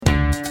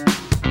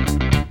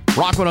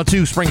Rock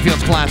 102,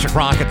 Springfield's Classic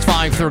Rock. It's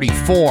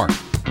 5:34.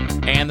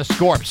 And the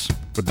Scorps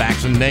with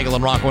Bax and Nagle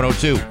and Rock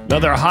 102.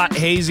 Another hot,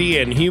 hazy,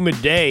 and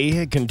humid day.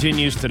 It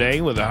continues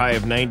today with a high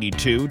of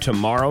 92.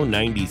 Tomorrow,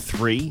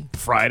 93.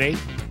 Friday,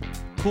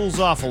 cools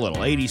off a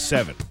little,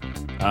 87.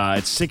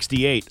 It's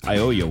 68. I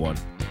owe you one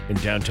in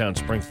downtown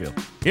Springfield.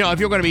 You know, if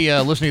you're going to be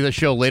listening to this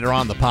show later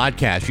on the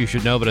podcast, you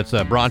should know that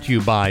it's brought to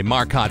you by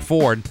Marcotte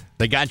Ford.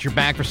 They got your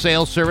back for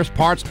sales, service,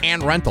 parts,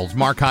 and rentals.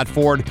 Marcotte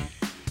Ford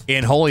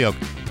in Holyoke.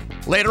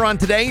 Later on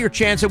today, your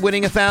chance at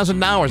winning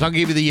 $1,000. I'll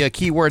give you the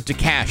keyword to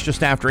cash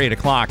just after 8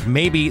 o'clock.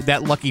 Maybe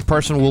that lucky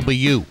person will be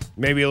you.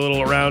 Maybe a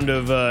little round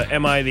of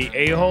Am I the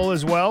A-hole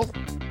as well,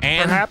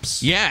 and,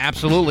 perhaps? Yeah,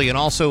 absolutely. And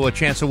also a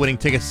chance of winning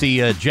tickets to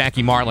see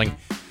Jackie Martling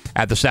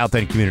at the South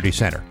End Community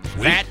Center.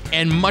 Sweet. That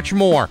and much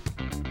more.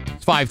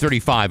 It's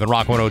 5:35 on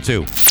Rock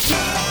 102.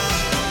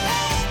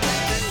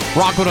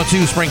 Rock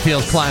 102,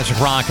 Springfield's Classic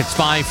Rock. It's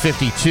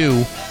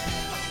 5:52.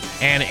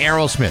 And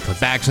Aerosmith with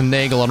Bax and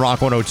Nagle on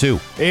Rock 102.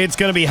 It's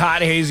going to be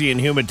hot, hazy,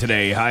 and humid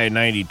today. High at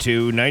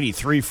 92.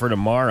 93 for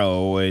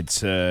tomorrow. It's,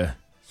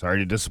 sorry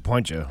to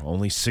disappoint you,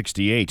 only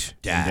 68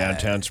 in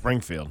downtown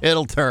Springfield.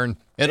 It'll turn.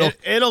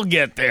 It'll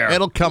get there.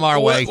 It'll come our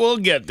way. We'll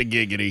get the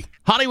giggity.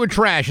 Hollywood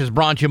Trash is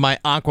brought to you by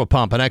Aqua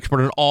Pump, an expert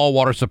in all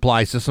water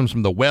supply systems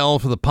from the well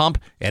to the pump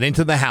and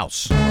into the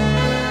house.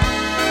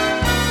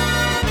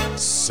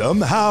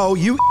 Somehow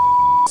you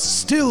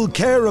still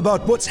care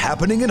about what's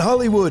happening in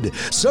Hollywood.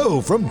 So,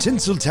 from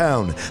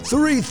Tinseltown,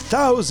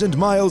 3,000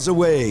 miles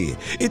away,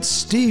 it's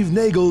Steve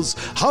Nagle's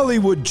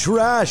Hollywood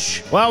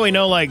Trash. Well, we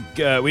know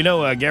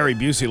Gary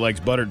Busey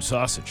likes buttered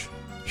sausage.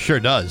 Sure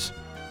does.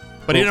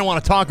 But he didn't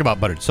want to talk about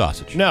buttered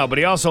sausage. No, but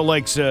he also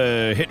likes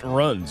hit and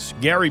runs.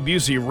 Gary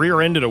Busey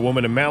rear-ended a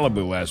woman in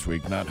Malibu last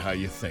week. Not how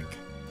you think.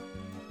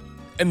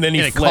 And then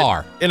he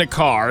fled in a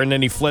car, and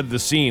then he fled the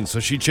scene,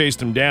 so she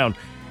chased him down.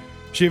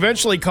 She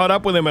eventually caught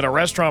up with him at a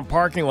restaurant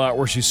parking lot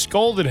where she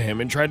scolded him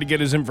and tried to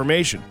get his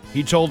information.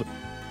 He told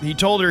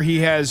her he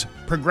has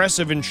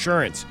Progressive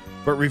insurance,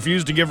 but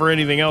refused to give her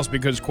anything else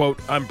because, quote,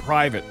 I'm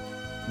private.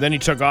 Then he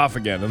took off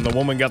again, and the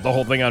woman got the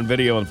whole thing on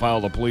video and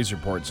filed a police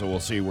report, so we'll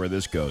see where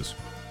this goes.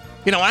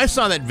 You know, I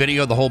saw that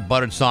video, the whole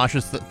buttered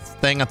sausage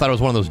thing. I thought it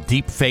was one of those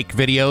deep fake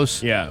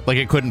videos. Yeah. Like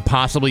it couldn't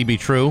possibly be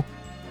true.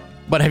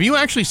 But have you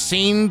actually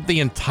seen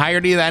the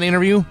entirety of that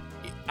interview?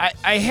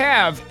 I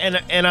have,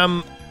 and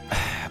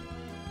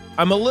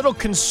I'm a little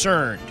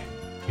concerned.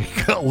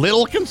 A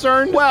little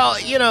concerned? Well,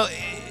 you know,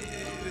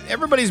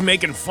 everybody's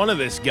making fun of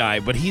this guy,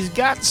 but he's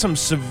got some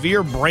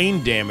severe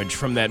brain damage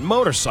from that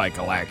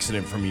motorcycle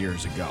accident from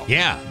years ago.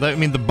 Yeah, I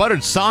mean, the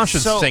buttered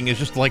sausage thing is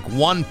just like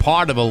one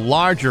part of a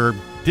larger,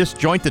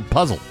 disjointed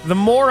puzzle. The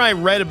more I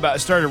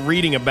started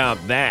reading about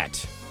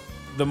that,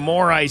 the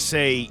more I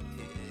say,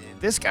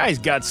 this guy's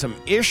got some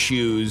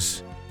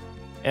issues,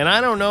 and I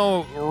don't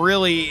know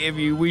really if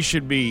we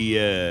should be,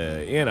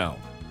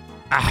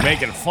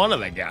 making fun of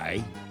the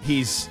guy.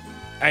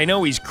 I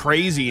know he's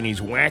crazy and he's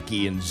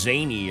wacky and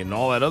zany and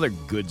all that other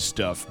good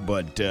stuff,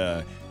 but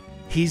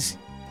he's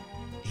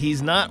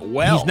not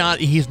well.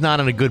 He's not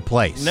in a good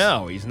place.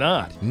 No, he's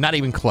not. Not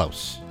even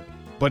close.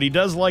 But he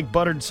does like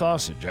buttered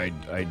sausage. I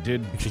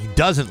did. He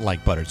doesn't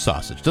like buttered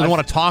sausage. Doesn't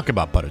want to talk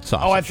about buttered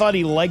sausage. Oh, I thought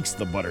he likes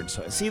the buttered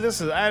sausage. See,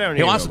 I don't know.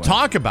 He wants to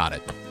talk about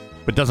it,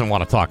 but doesn't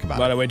want to talk about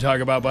it. Why don't we talk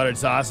about buttered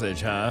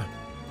sausage, huh?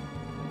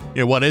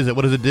 Yeah, what is it?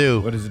 What does it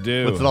do? What does it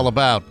do? What's it all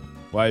about?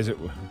 Why is it?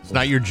 It's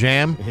not your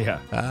jam? Yeah.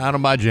 I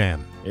don't buy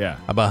jam. Yeah.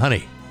 I buy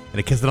honey, and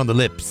I kiss it on the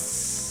lips.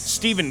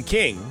 Stephen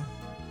King.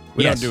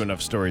 We don't do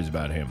enough stories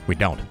about him. We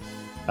don't.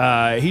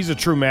 He's a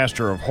true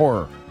master of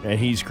horror, and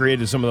he's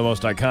created some of the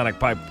most iconic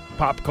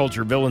pop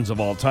culture villains of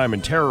all time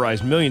and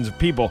terrorized millions of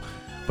people.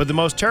 But the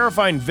most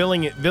terrifying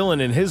villain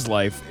in his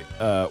life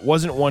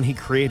wasn't one he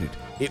created.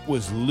 It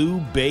was Lou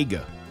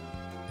Bega.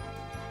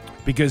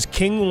 Because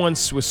King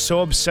once was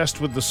so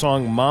obsessed with the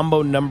song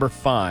Mambo No.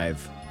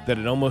 5 that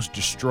it almost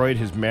destroyed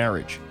his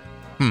marriage.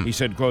 He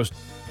said, quote,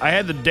 I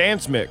had the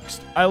dance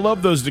mixed. I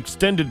love those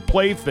extended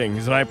play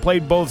things, and I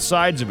played both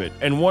sides of it,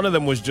 and one of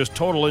them was just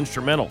total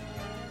instrumental.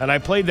 And I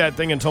played that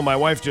thing until my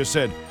wife just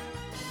said,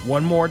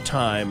 one more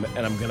time,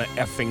 and I'm going to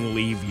effing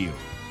leave you.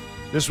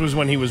 This was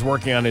when he was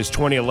working on his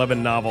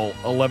 2011 novel,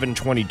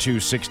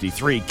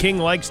 11/22/63. King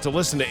likes to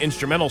listen to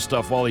instrumental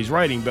stuff while he's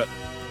writing, but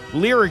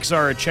lyrics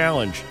are a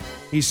challenge.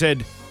 He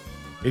said,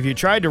 if you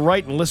tried to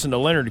write and listen to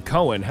Leonard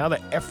Cohen, how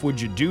the F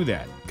would you do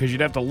that? Because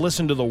you'd have to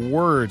listen to the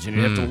words, and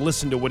you'd have to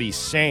listen to what he's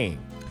saying.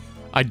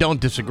 I don't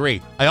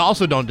disagree. I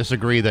also don't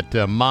disagree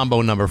that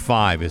Mambo No.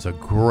 5 is a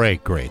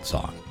great, great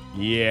song.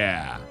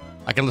 Yeah.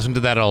 I can listen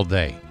to that all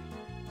day.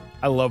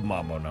 I love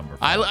Mambo No.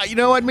 5. You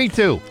know what? Me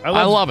too. I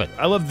love it.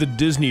 I love the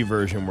Disney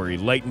version where he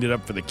lightened it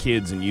up for the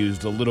kids and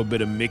used a little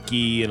bit of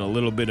Mickey and a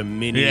little bit of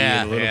Minnie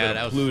and a little bit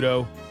of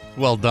Pluto.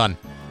 Well done.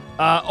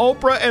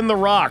 Oprah and The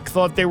Rock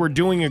thought they were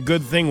doing a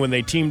good thing when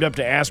they teamed up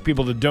to ask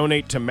people to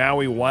donate to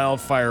Maui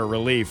wildfire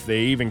relief.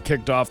 They even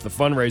kicked off the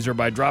fundraiser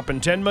by dropping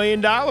 $10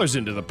 million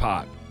into the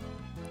pot.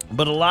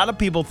 But a lot of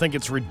people think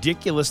it's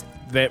ridiculous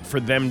that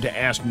for them to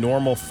ask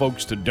normal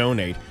folks to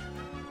donate,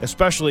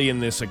 especially in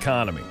this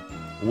economy.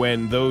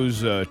 when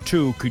those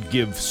two could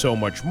give so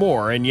much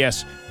more. And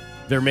yes,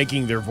 they're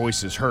making their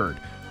voices heard.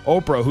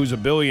 Oprah, who's a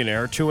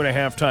billionaire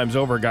 2.5 times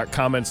over, got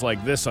comments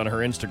like this on her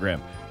Instagram.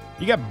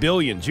 You got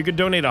billions. You could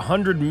donate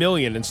 $100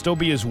 million and still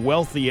be as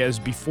wealthy as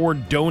before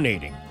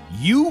donating.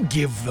 You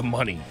give the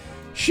money.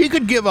 She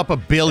could give up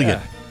 $1 billion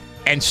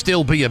and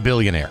still be a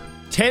billionaire.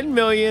 10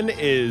 million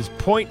is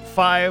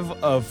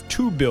 0.5 of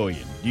 2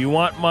 billion. Do you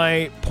want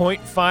my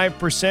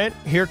 0.5%?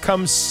 Here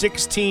comes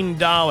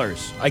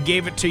 $16. I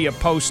gave it to you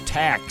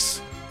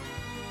post-tax.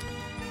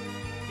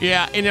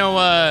 Yeah,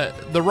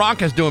 The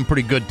Rock is doing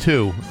pretty good,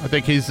 too. I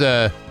think he's,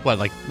 worth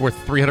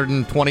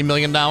 $320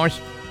 million?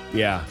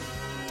 Yeah.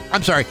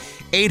 I'm sorry,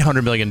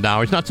 $800 million.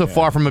 Not so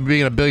far from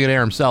being a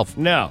billionaire himself.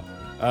 No.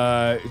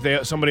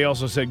 Somebody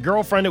also said,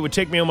 girlfriend, it would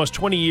take me almost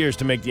 20 years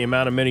to make the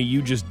amount of money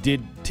you just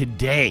did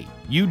today.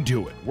 You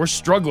do it. We're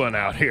struggling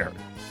out here.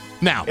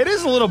 Now, it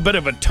is a little bit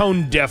of a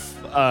tone-deaf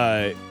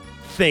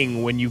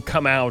thing when you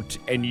come out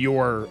and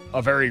you're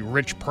a very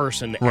rich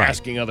person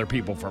asking other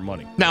people for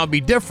money. Now, it'd be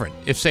different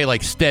if, say,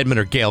 like Stedman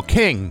or Gayle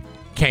King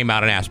came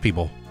out and asked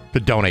people to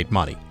donate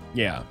money.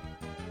 Yeah.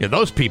 Yeah,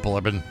 those people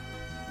have been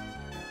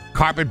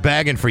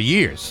carpetbagging for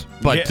years.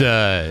 But,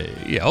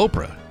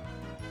 Oprah,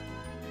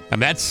 I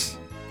mean,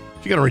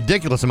 she got a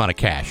ridiculous amount of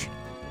cash.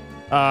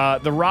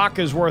 The Rock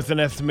is worth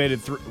an estimated,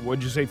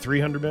 what'd you say,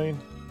 $300 million?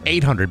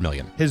 $800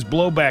 million. His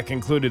blowback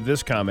included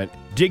this comment: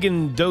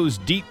 digging those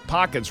deep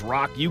pockets,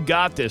 Rock. You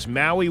got this.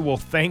 Maui will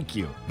thank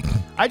you.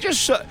 I just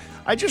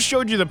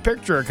showed you the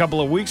picture a couple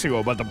of weeks ago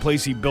about the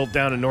place he built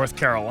down in North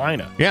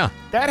Carolina. Yeah.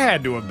 That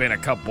had to have been a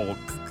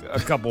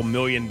couple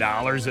million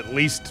dollars, at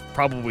least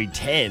probably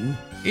 10.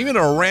 Even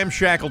a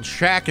ramshackled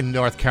shack in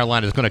North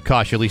Carolina is going to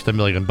cost you at least $1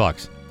 million. Do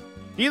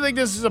you think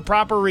this is a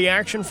proper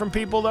reaction from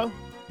people, though?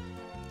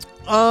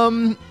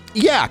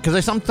 Yeah, because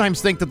I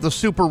sometimes think that the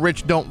super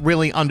rich don't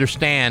really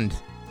understand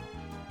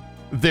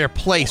their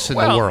place in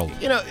the world.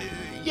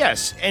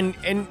 Yes,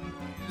 and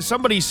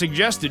somebody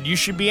suggested you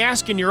should be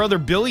asking your other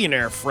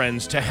billionaire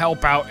friends to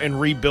help out and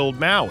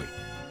rebuild Maui,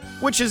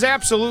 which is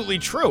absolutely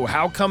true.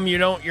 How come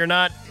you're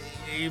not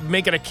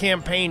making a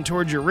campaign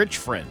towards your rich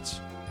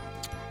friends?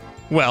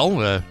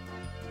 Well,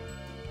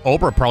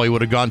 Oprah probably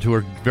would have gone to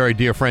her very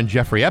dear friend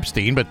Jeffrey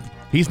Epstein, but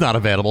he's not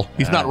available.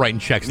 He's not writing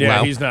checks now.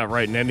 Yeah, he's not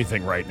writing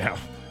anything right now.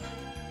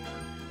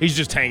 He's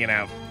just hanging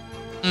out.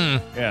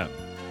 Yeah.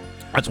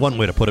 That's one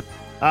way to put it.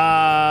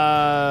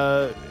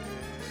 The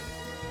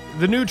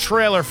new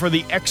trailer for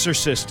The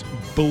Exorcist,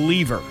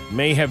 Believer,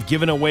 may have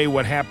given away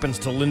what happens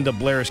to Linda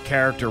Blair's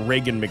character,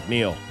 Regan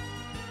McNeil.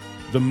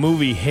 The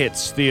movie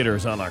hits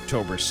theaters on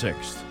October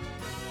 6th.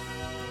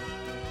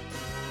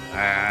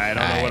 I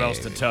don't know what else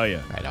to tell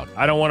you.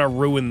 I don't want to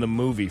ruin the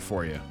movie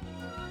for you.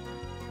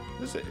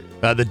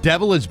 The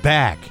devil is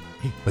back,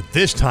 but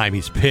this time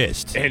he's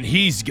pissed. And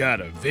he's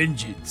got a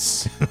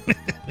vengeance.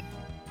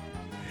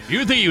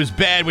 You think he was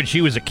bad when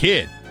she was a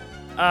kid?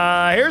 He's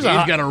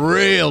got a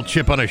real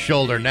chip on his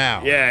shoulder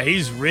now. Yeah,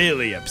 he's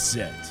really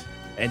upset.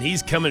 And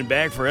he's coming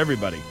back for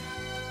everybody.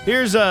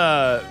 Here's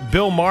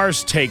Bill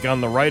Maher's take on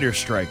the writer's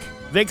strike.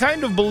 They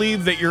kind of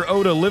believe that you're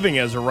owed a living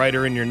as a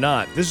writer and you're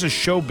not. This is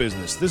show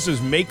business. This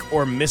is make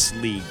or miss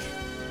league.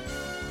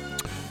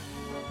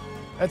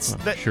 I'm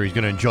sure he's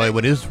going to enjoy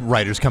when his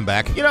writers come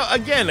back.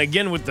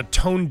 Again with the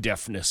tone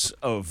deafness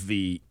of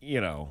the,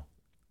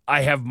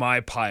 I have my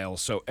pile,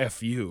 so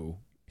F you.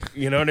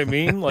 You know what I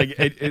mean? Like,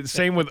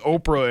 same with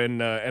Oprah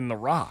and The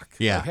Rock.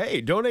 Yeah. Like,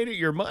 hey, donate it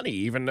your money,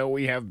 even though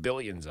we have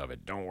billions of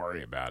it. Don't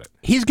worry about it.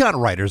 He's got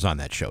writers on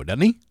that show,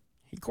 doesn't he?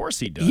 Of course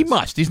he does. He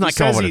must. He's not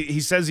coming.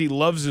 He says he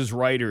loves his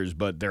writers,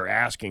 but they're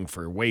asking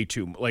for way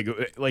too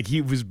like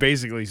he was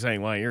basically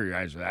saying, well, you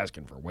guys are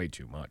asking for way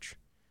too much.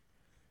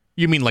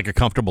 You mean like a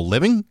comfortable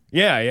living?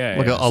 Yeah.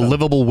 Like a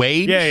livable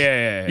wage?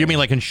 Yeah. You mean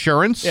like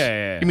insurance?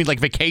 Yeah. You mean like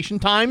vacation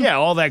time? Yeah,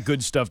 all that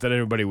good stuff that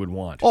everybody would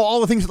want. Oh,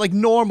 all the things that like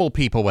normal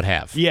people would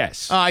have.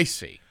 Yes. I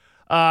see.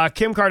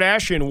 Kim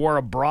Kardashian wore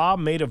a bra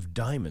made of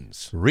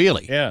diamonds.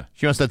 Really? Yeah.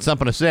 She must have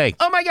something to say.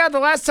 Oh, my God. The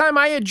last time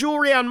I had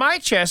jewelry on my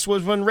chest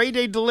was when Ray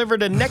Day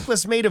delivered a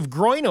necklace made of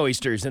groin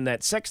oysters in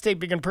that sex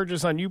tape you can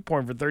purchase on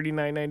YouPorn for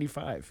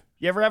 $39.95.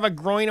 You ever have a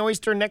groin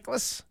oyster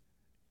necklace?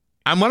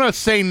 I'm going to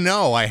say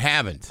no, I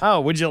haven't.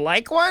 Oh, would you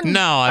like one? No,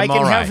 I'm all right. I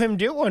can right. have him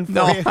do one for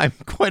you. No, I'm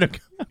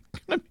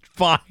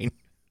fine.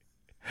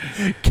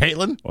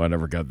 Caitlin? Well, I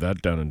never got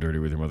that down and dirty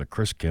with your mother,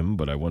 Chris Kim,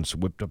 but I once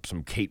whipped up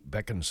some Kate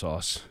Beckin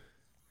sauce.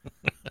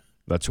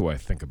 That's who I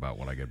think about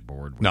when I get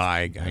bored. No,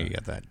 I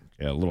get that.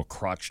 Yeah, little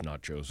crotch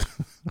nachos.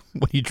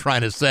 What are you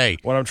trying to say?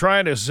 What I'm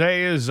trying to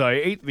say is I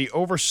ate the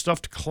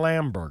overstuffed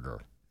clam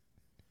burger.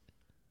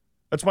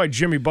 That's my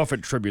Jimmy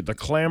Buffett tribute, the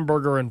clam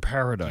burger in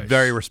paradise.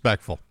 Very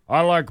respectful.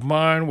 I like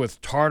mine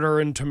with tartar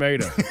and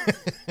tomato.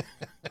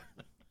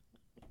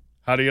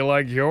 How do you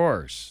like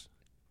yours?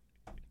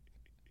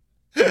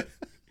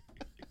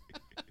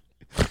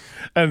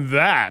 And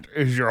that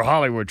is your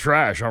Hollywood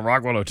trash on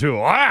Rock 102.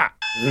 Ah!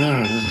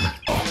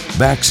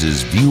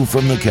 Bax's View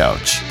from the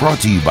Couch, brought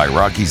to you by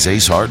Rocky's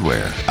Ace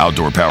Hardware,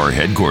 Outdoor Power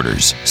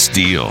Headquarters,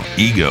 Steel,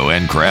 Ego,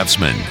 and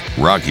Craftsman.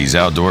 Rocky's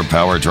Outdoor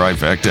Power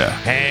Trifecta.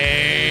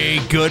 Hey,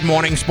 good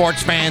morning,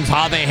 sports fans.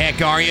 How the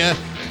heck are you?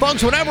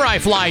 Folks, whenever I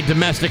fly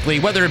domestically,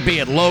 whether it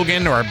be at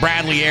Logan or at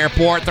Bradley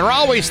Airport, there are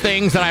always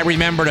things that I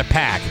remember to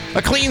pack.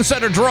 A clean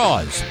set of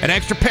drawers, an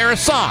extra pair of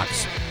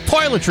socks,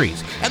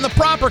 toiletries, and the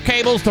proper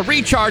cables to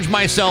recharge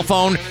my cell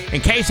phone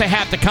in case I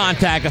have to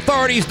contact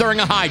authorities during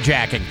a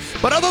hijacking.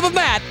 But other than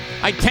that,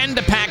 I tend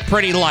to pack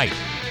pretty light.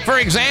 For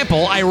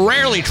example, I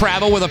rarely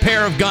travel with a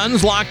pair of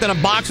guns locked in a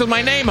box with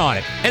my name on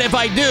it. And if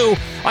I do,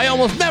 I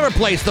almost never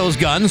place those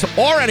guns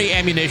or any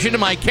ammunition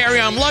in my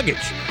carry-on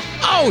luggage.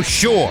 Oh,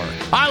 sure,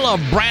 I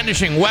love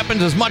brandishing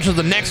weapons as much as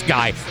the next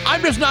guy.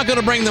 I'm just not going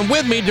to bring them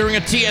with me during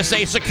a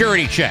TSA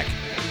security check.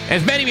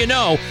 As many of you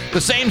know, the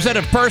same set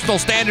of personal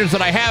standards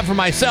that I have for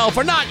myself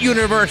are not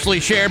universally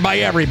shared by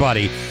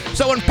everybody.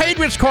 So when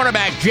Patriots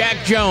cornerback Jack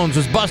Jones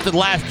was busted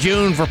last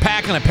June for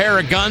packing a pair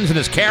of guns in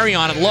his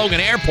carry-on at Logan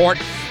Airport,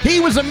 he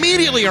was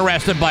immediately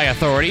arrested by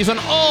authorities on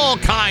all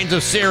kinds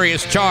of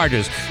serious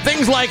charges.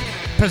 Things like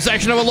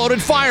possession of a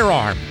loaded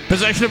firearm,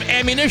 possession of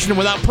ammunition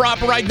without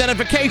proper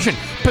identification,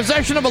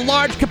 possession of a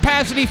large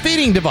capacity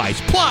feeding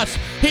device. Plus,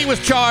 he was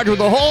charged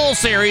with a whole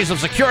series of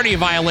security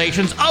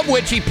violations, of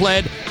which he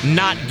pled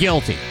not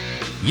guilty.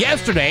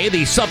 Yesterday,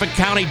 the Suffolk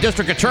County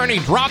District Attorney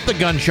dropped the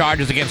gun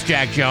charges against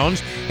Jack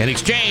Jones. In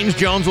exchange,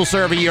 Jones will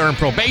serve a year in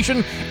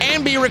probation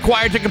and be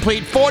required to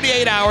complete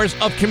 48 hours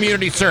of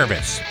community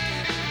service.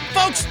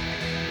 Folks,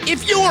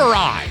 if you or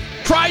I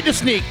tried to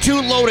sneak two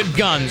loaded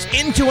guns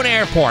into an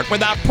airport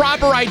without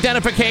proper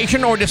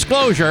identification or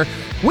disclosure,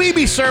 we'd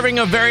be serving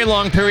a very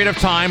long period of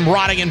time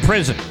rotting in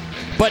prison.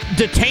 But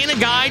detain a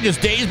guy just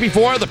days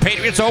before the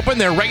Patriots open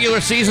their regular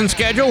season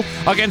schedule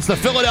against the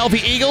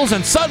Philadelphia Eagles,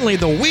 and suddenly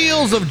the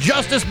wheels of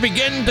justice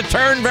begin to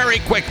turn very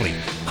quickly.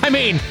 I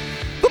mean,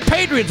 the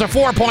Patriots are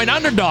 4-point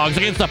underdogs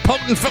against a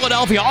potent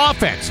Philadelphia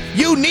offense.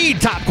 You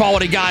need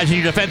top-quality guys in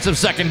your defensive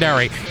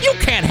secondary. You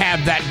can't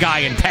have that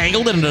guy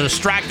entangled in a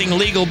distracting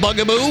legal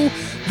bugaboo.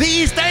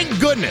 Thank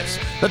goodness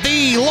that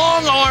the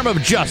long arm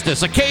of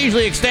justice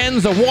occasionally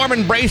extends a warm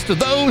embrace to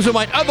those who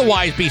might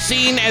otherwise be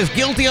seen as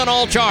guilty on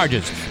all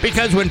charges.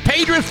 Because when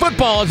Patriots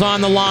football is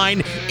on the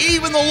line,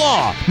 even the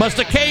law must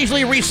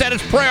occasionally reset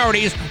its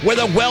priorities with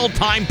a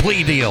well-timed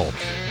plea deal.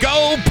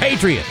 Go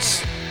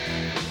Patriots!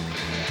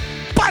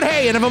 But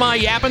hey, enough of my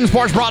yapping.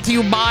 Sports brought to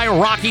you by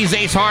Rocky's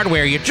Ace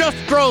Hardware. You just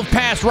drove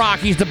past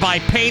Rocky's to buy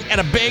paint at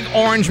a big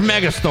orange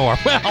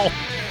megastore. Well,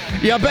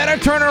 you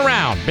better turn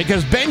around,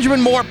 because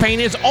Benjamin Moore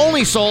paint is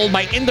only sold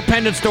by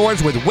independent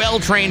stores with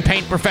well-trained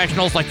paint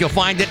professionals like you'll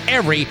find at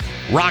every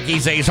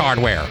Rocky's Ace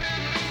Hardware.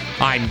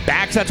 I'm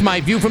Bax. That's my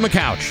view from the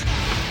couch.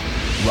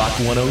 Rock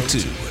 102,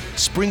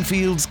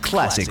 Springfield's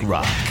classic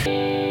rock.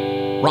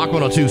 Rock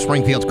 102,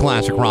 Springfield's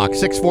classic rock.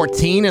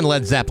 614 and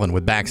Led Zeppelin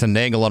with Bax and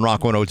Nagle on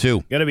Rock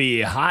 102. Going to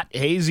be hot,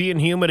 hazy, and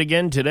humid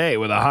again today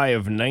with a high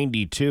of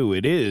 92.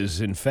 It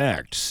is, in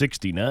fact,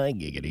 69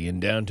 giggity in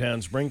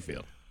downtown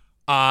Springfield.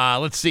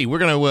 Let's see. We're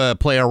going to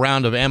play a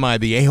round of Am I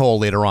the A-Hole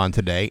later on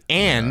today,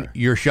 and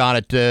your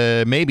shot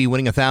at maybe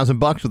winning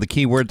 $1,000 with the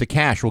keyword to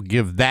cash. We'll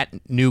give that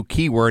new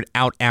keyword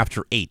out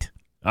after 8.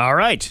 All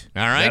right.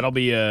 All right. That'll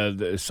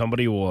be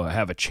somebody will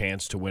have a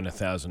chance to win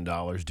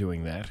 $1,000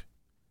 doing that.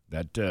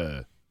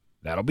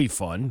 That'll be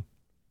fun,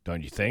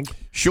 don't you think?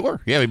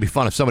 Sure. Yeah, it'd be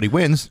fun if somebody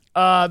wins.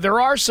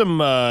 There are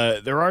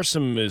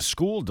some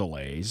school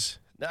delays.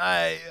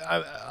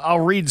 I'll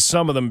read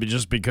some of them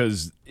just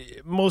because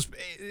most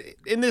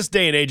in this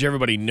day and age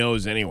everybody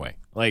knows anyway.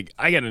 Like,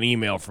 I got an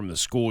email from the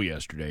school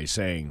yesterday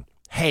saying,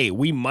 "Hey,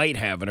 we might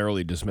have an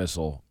early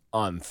dismissal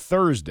on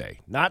Thursday,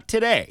 not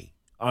today,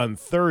 on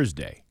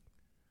Thursday."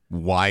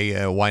 Why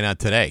not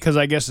today? Because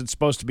I guess it's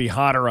supposed to be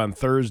hotter on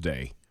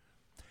Thursday.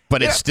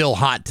 But it's still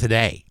hot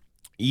today.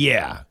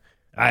 Yeah,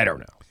 I don't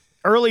know.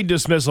 Early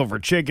dismissal for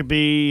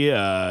Chicopee,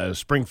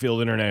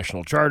 Springfield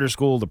International Charter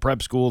School, the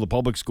prep school, the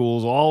public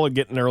schools, all are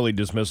getting early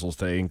dismissals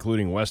today,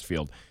 including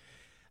Westfield.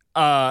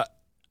 I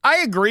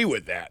agree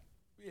with that,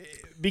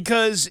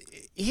 because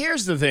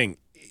here's the thing.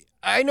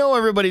 I know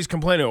everybody's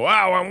complaining,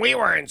 wow, when we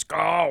were in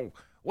school,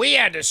 we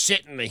had to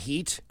sit in the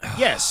heat.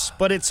 Yes,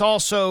 but it's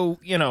also,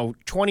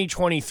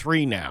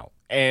 2023 now,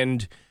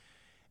 and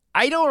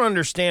I don't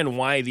understand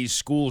why these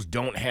schools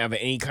don't have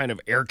any kind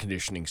of air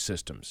conditioning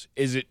systems.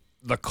 Is it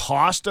the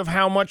cost of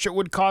how much it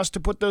would cost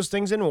to put those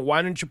things in? Well,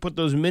 why don't you put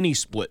those mini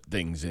split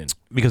things in?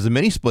 Because the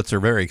mini splits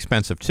are very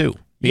expensive too.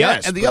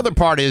 Yes. And the other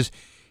part is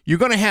you're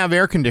going to have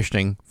air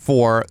conditioning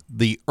for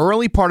the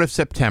early part of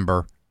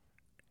September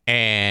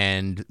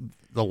and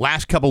the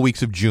last couple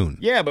weeks of June.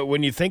 Yeah, but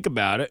when you think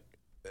about it,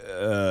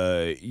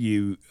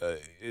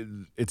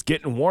 it's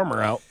getting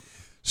warmer out.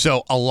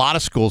 So a lot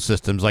of school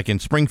systems, like in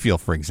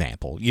Springfield, for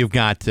example, you've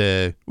got,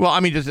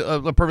 just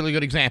a perfectly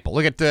good example.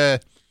 Look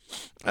at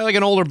like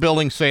an older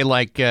building, say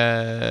like,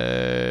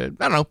 I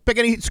don't know, pick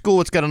any school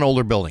that's got an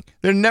older building.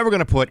 They're never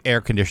going to put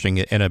air conditioning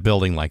in a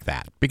building like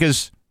that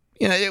because,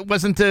 it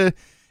wasn't a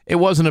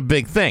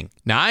big thing.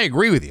 Now, I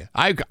agree with you.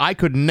 I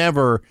could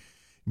never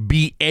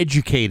be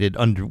educated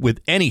with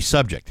any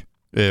subject,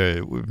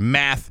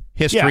 math,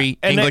 history,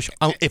 English,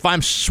 if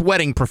I'm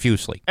sweating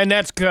profusely. And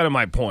that's kind of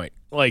my point.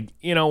 Like,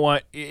 you know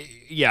what?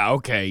 Yeah,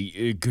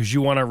 okay, because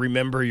you want to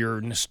remember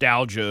your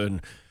nostalgia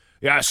and,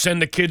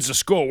 send the kids to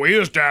school. We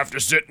used to have to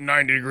sit in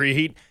 90-degree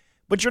heat.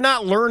 But you're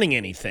not learning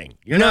anything.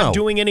 You're not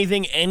doing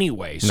anything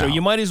anyway, so you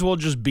might as well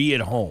just be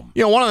at home.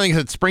 You know, one of the things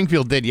that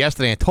Springfield did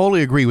yesterday, I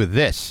totally agree with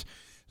this,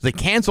 they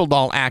canceled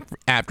all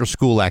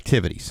after-school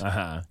activities.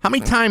 Uh-huh. How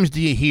many times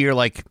do you hear,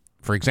 like,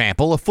 for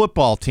example, a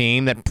football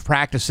team that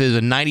practices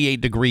in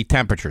 98-degree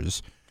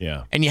temperatures,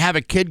 and you have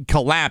a kid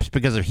collapse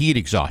because of heat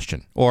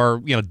exhaustion or,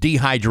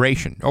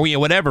 dehydration or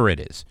whatever it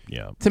is?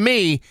 Yeah. To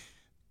me,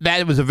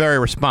 that was a very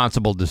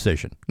responsible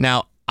decision.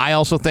 Now, I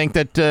also think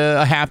that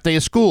a half day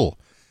of school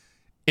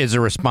is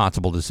a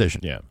responsible decision.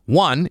 Yeah.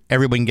 One,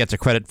 everyone gets a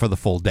credit for the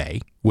full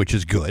day, which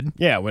is good.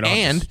 Yeah, we don't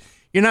and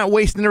you're not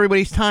wasting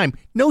everybody's time.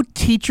 No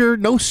teacher,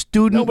 no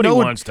student. Nobody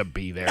wants to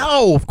be there.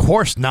 No, of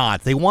course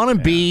not. They want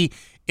to be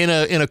in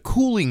a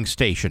cooling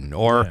station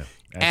or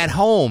at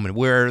home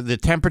where the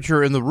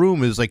temperature in the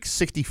room is like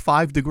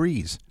 65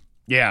 degrees.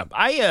 Yeah,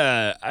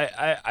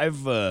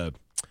 I've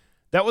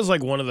that was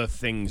like one of the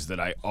things that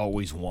I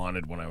always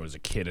wanted when I was a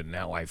kid, and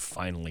now I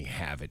finally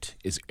have it,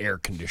 is air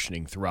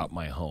conditioning throughout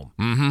my home.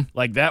 Mm-hmm.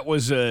 Like that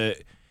was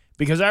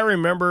because I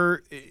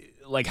remember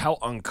like how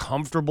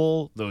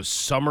uncomfortable those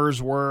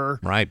summers were.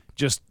 Right.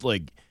 Just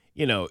like,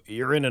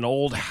 you're in an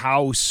old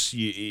house.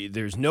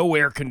 There's no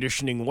air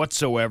conditioning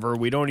whatsoever.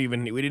 We didn't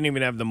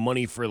even have the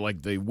money for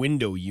like the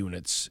window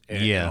units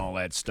and all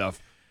that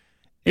stuff.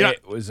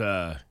 It was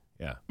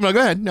yeah. No, go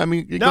ahead. I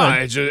mean,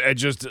 it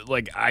just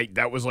like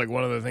that was like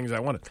one of the things I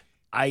wanted.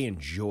 I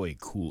enjoy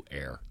cool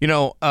air.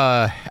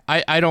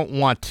 I don't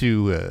want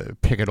to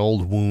pick at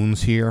old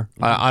wounds here.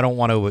 Mm-hmm. I don't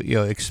want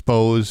to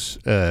expose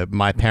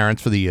my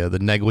parents for the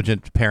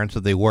negligent parents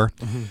that they were.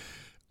 Mm-hmm.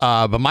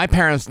 But my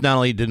parents not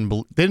only didn't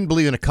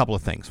believe in a couple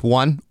of things.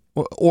 One,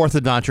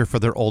 orthodonture for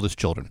their oldest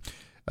children.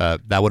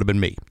 That would have been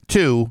me.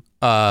 Two,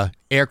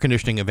 air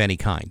conditioning of any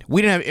kind.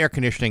 We didn't have air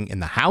conditioning in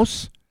the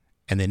house,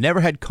 and they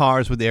never had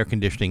cars with air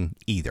conditioning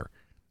either.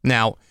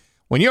 Now,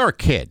 when you're a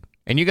kid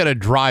and you got to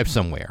drive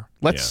somewhere,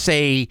 let's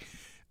say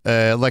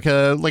like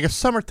a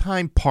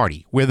summertime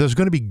party where there's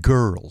going to be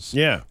girls.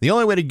 Yeah. The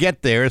only way to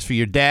get there is for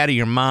your dad or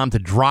your mom to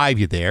drive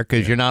you there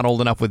because you're not old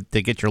enough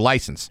to get your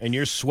license. And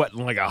you're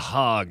sweating like a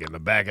hog in the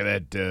back of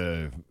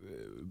that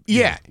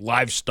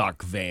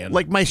livestock van.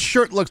 Like my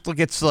shirt looks like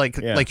it's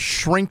like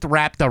shrink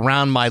wrapped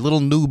around my little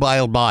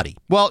nubile body.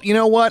 Well, you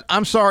know what?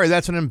 I'm sorry.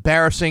 That's an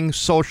embarrassing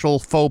social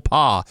faux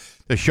pas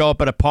to show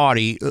up at a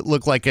party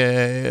look like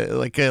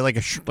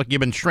you've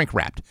been shrink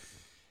wrapped.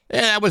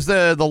 And that was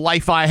the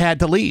life I had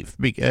to lead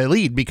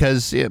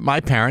because my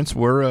parents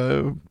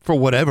were, for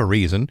whatever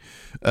reason,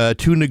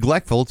 too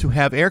neglectful to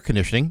have air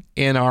conditioning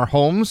in our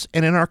homes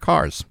and in our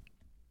cars.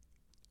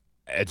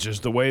 It's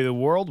just the way the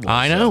world was.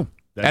 I know.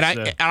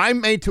 I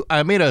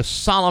made a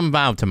solemn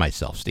vow to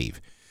myself,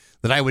 Steve,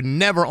 that I would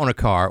never own a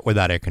car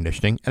without air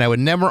conditioning, and I would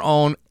never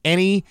own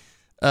any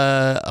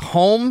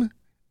home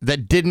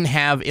that didn't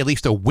have at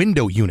least a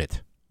window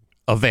unit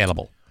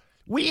available.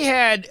 We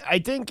had, I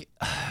think,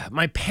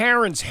 my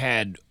parents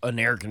had an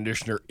air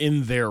conditioner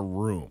in their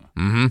room.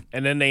 Mm-hmm.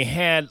 And then they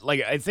had,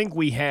 like, I think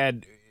we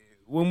had,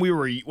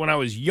 when I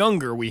was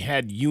younger, we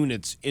had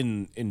units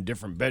in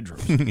different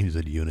bedrooms. You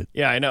said unit.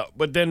 Yeah, I know.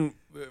 But then,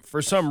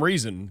 for some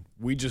reason,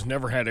 we just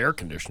never had air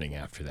conditioning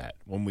after that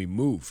when we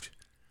moved.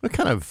 What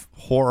kind of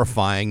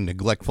horrifying,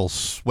 neglectful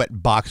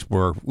sweat box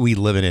were we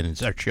living in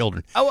as our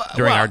children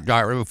during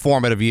our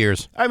formative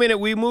years? I mean,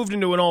 we moved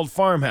into an old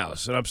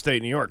farmhouse in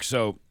upstate New York,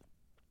 so...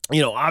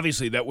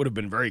 obviously that would have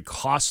been very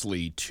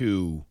costly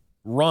to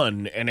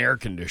run an air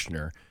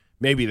conditioner.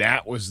 Maybe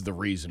that was the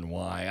reason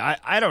why.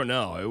 I don't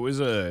know. It was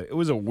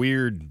a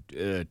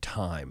weird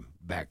time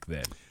back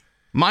then.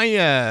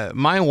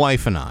 My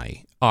wife and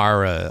I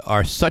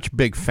are such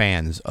big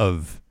fans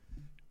of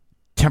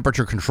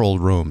temperature controlled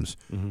rooms.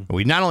 Mm-hmm.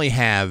 We not only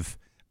have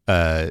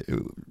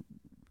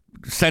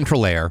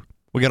central air,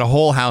 we got a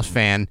whole house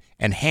fan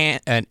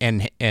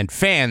and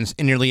fans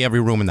in nearly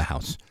every room in the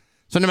house.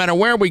 So no matter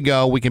where we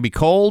go, we can be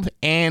cold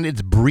and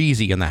it's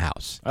breezy in the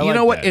house. You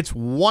know what? That. It's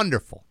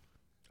wonderful.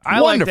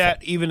 I like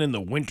that even in the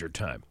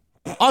wintertime.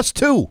 Us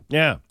too.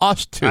 Yeah.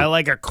 Us too. I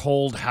like a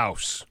cold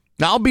house.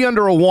 Now, I'll be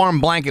under a warm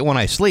blanket when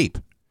I sleep,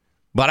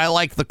 but I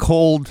like the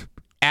cold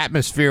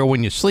atmosphere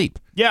when you sleep.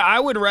 Yeah, I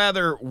would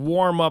rather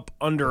warm up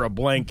under a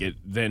blanket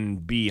than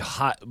be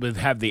hot, but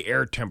have the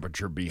air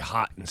temperature be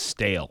hot and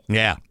stale.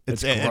 Yeah.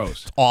 It's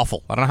gross. It's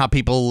awful. I don't know how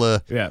people...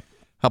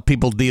 How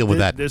people deal with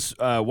that. This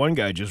one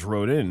guy just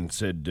wrote in and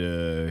said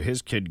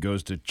his kid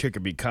goes to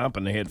Chicopee Comp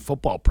and they had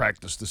football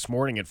practice this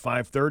morning at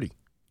 5:30.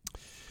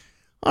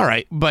 All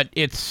right, but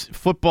it's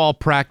football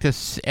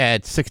practice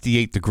at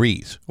 68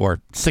 degrees or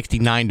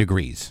 69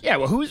 degrees. Yeah,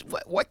 well,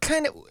 what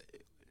kind of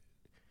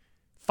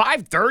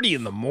 5:30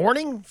 in the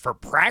morning for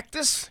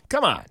practice?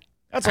 Come on,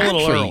 that's a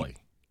little early.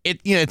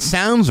 It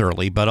sounds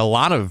early, but a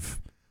lot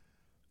of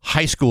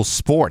high school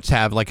sports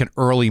have like an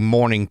early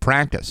morning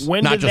practice.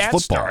 When not did just that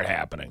football. start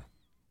happening?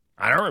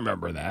 I don't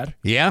remember that.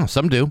 Yeah,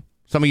 some do.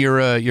 Some of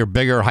your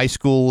bigger high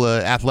school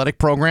athletic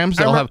programs,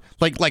 they'll have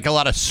like a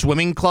lot of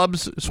swimming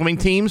clubs, swimming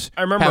teams.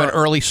 I remember have an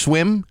early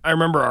swim. I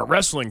remember our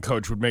wrestling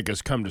coach would make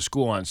us come to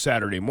school on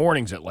Saturday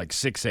mornings at like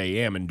 6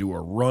 a.m. and do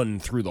a run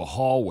through the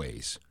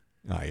hallways.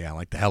 Oh yeah,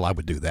 like the hell I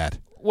would do that.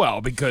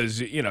 Well, because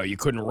you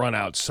couldn't run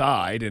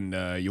outside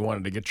and you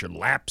wanted to get your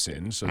laps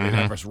in, so they'd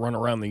have us run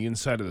around the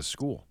inside of the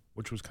school,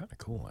 which was kind of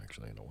cool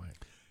actually in a way.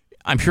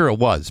 I'm sure it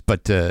was,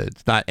 but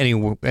it's not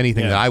anything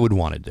that I would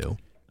want to do.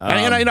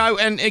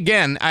 And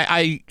again,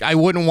 I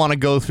wouldn't want to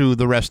go through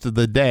the rest of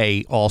the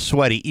day all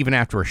sweaty, even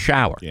after a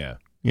shower. Yeah.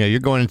 You're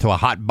going into a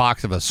hot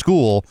box of a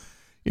school.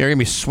 You're going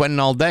to be sweating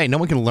all day. No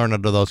one can learn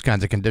under those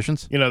kinds of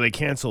conditions. They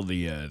canceled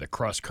the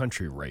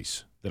cross-country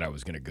race that I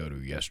was going to go to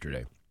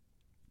yesterday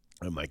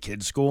at my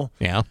kid's school.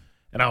 Yeah.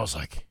 And I was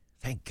like,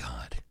 thank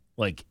God.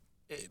 Like,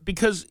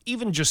 because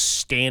even just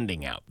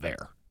standing out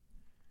there,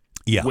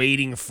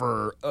 waiting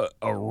for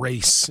a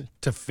race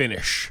to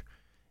finish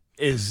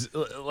is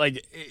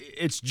like,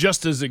 it's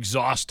just as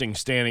exhausting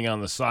standing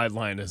on the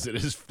sideline as it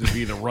is to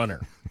be the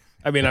runner.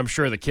 I mean, I'm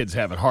sure the kids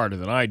have it harder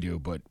than I do,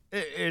 but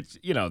it's,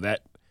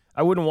 that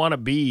I wouldn't want to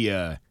be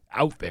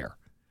out there.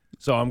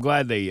 So I'm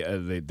glad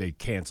they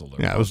canceled it.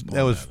 Yeah,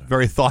 that was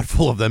very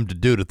thoughtful of them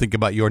to think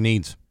about your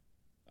needs.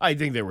 I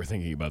think they were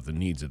thinking about the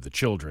needs of the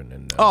children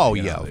and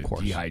of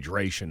course,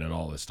 dehydration and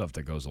all the stuff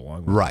that goes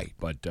along with right. it.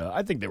 But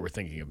I think they were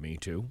thinking of me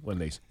too when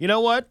they. You know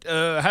what?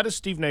 How does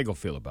Steve Nagle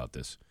feel about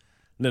this?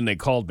 And then they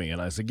called me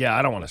and I said, "Yeah,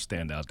 I don't want to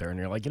stand out there." And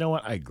they're like, "You know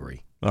what? I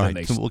agree." All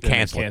right, so we'll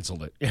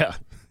canceled it. Yeah,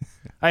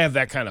 I have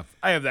that kind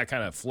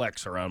of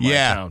flex around my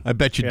town. I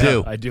bet you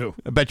do. I do.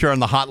 I bet you're on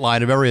the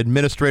hotline of every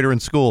administrator in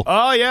school.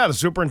 Oh yeah, the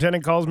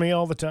superintendent calls me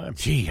all the time.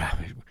 Gee,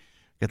 I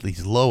got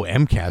these low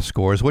MCAS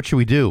scores. What should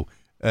we do?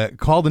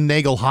 Call the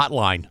Nagle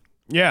hotline.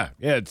 Yeah,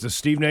 it's the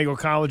Steve Nagle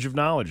College of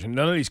Knowledge, and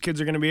none of these kids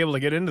are going to be able to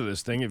get into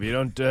this thing if you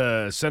don't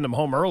send them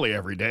home early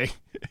every day.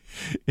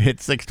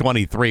 It's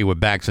 6:23 with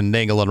Bax and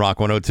Nagle on Rock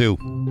 102.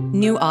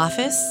 New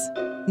office,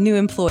 new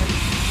employee.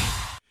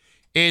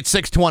 It's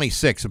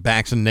 6:26 with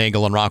Bax and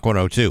Nagle on Rock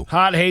 102.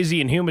 Hot, hazy,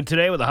 and humid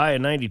today with a high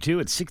of 92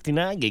 at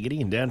 69 giggity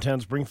in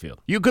downtown Springfield.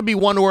 You could be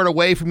one word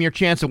away from your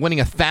chance of winning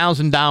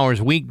 $1,000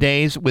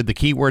 weekdays with the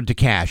keyword to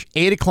cash.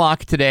 8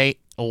 o'clock today,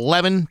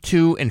 11,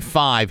 2, and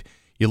 5.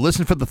 You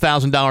listen for the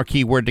 $1,000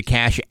 keyword to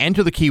cash.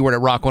 Enter the keyword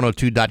at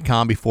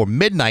rock102.com before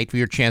midnight for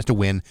your chance to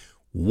win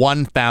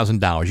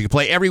 $1,000. You can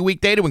play every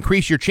weekday to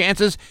increase your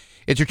chances.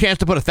 It's your chance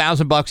to put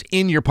 $1,000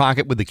 in your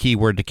pocket with the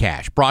keyword to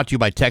cash. Brought to you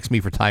by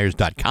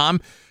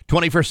TextMeForTires.com,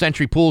 21st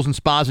Century Pools and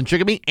Spas in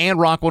Chicopee, and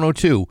Rock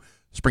 102,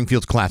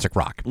 Springfield's classic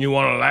rock. You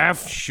want to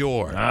laugh?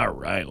 Sure. All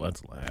right,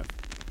 let's laugh.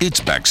 It's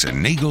Bax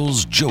and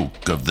Nagle's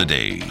Joke of the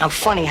Day. I'm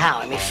funny how?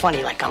 I mean,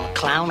 funny like I'm a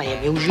clown, I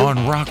amuse you.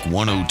 On Rock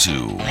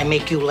 102. I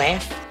make you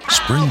laugh.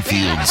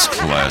 Springfield's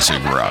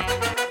classic rock.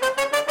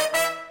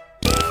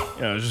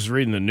 Yeah, I was just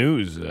reading the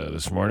news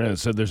this morning. It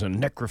said there's a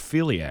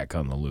necrophiliac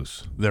on the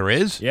loose. There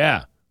is?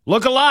 Yeah.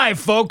 Look alive,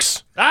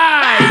 folks. Get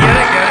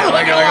it.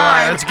 Look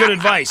alive. That's good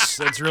advice.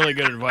 That's really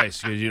good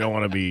advice because you don't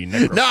want to be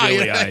necrophiliized. No,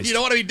 you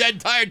don't want to be dead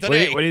tired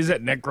today. What is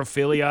it?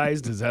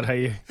 Necrophiliized? Is that how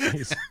you...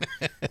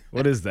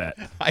 What is that?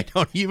 I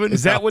don't even know.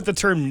 Is that what the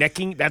term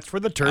necking... That's where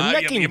the term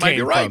necking you might be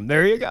came right. from.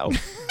 There you go.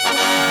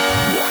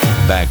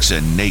 Bax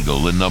and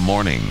Nagle in the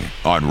morning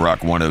on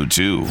Rock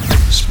 102,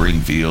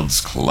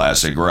 Springfield's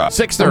classic rock.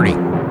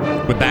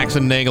 6:30 with Bax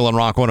and Nagle on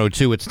Rock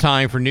 102. It's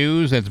time for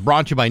news. It's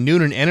brought to you by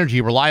Noonan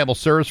Energy, reliable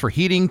service for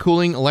heating,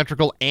 cooling,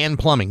 electrical, and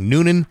plumbing.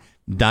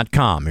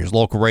 Noonan.com. Here's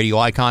local radio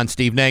icon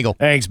Steve Nagle.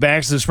 Thanks,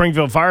 Bax. The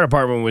Springfield Fire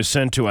Department was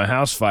sent to a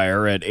house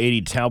fire at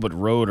 80 Talbot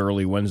Road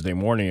early Wednesday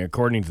morning.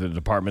 According to the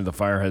department, the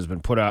fire has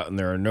been put out and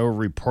there are no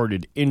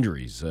reported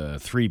injuries.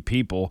 3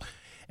 people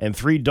and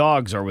 3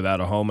 dogs are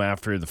without a home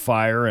after the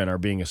fire and are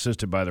being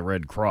assisted by the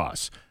Red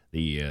Cross.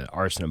 The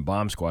arson and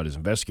bomb squad is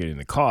investigating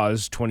the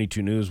cause.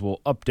 22 News will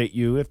update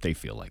you if they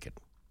feel like it.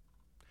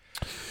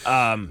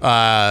 I'm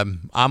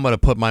going to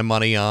put my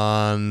money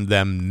on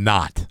them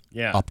not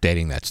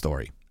updating that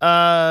story.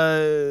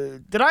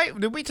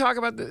 Did we talk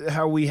about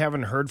how we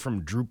haven't heard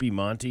from Droopy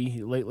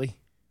Monty lately?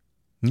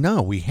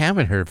 No, we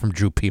haven't heard from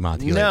Droopy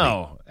Monty lately.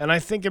 No, and I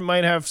think it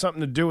might have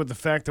something to do with the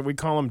fact that we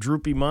call him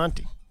Droopy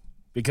Monty.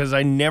 Because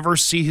I never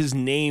see his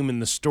name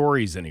in the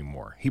stories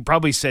anymore. He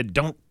probably said,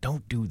 don't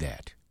do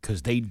that,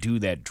 because they do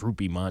that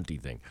Droopy Monty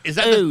thing. Is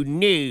that no. Oh,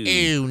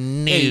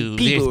 no,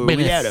 there's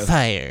been a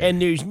fire.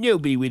 And there's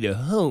nobody with a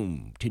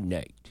home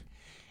tonight.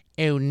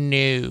 Oh,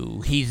 no,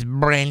 he's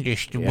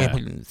brandished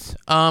weapons.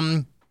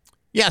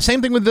 Yeah,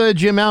 same thing with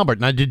Jim Albert.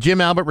 Now, did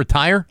Jim Albert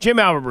retire? Jim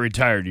Albert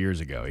retired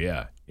years ago,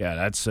 yeah. Yeah,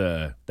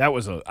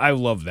 I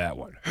love that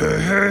one.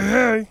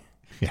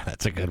 Yeah,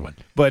 that's a good one.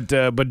 But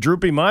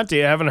Droopy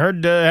Monty, I haven't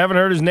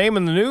heard his name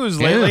in the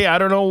news lately. I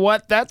don't know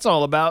what that's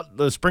all about.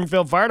 The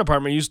Springfield Fire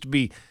Department used to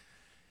be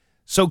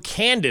so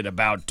candid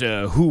about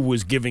who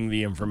was giving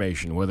the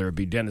information, whether it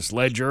be Dennis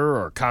Ledger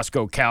or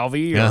Costco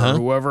Calvi or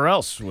whoever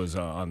else was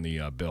on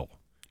the bill.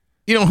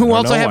 You know who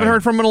else I haven't why.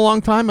 heard from in a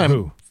long time? I'm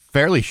Who?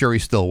 fairly sure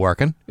he's still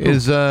working.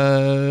 Is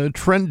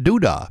Trent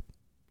Duda.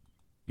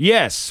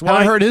 Yes. Well,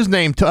 Haven't heard his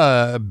name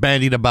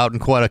bandied about in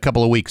quite a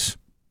couple of weeks.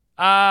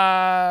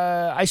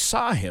 I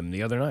saw him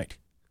the other night.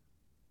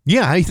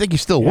 Yeah, I think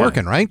he's still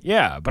working, right?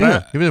 Yeah,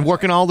 but He's been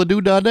working all the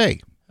Duda day.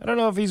 I don't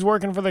know if he's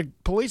working for the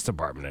police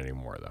department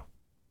anymore, though.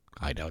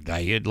 I don't.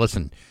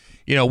 Listen,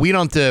 we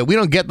don't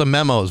get the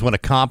memos when a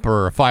cop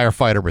or a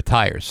firefighter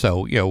retires.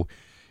 So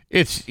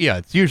it's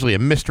usually a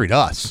mystery to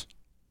us.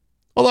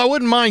 Although I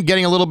wouldn't mind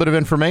getting a little bit of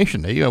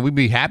information. We'd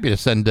be happy to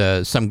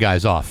send some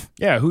guys off.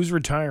 Yeah, who's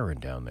retiring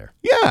down there?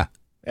 Yeah.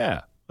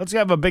 Yeah, let's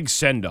have a big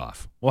send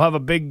off. We'll have a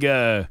big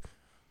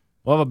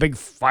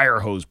fire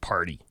hose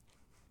party.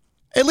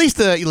 At least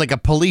like a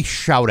police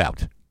shout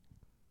out.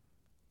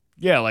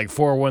 Yeah, like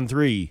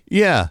 413.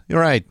 Yeah, you're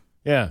right.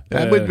 Yeah,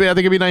 I think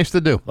it'd be nice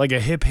to do. like a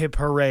hip hip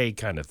hooray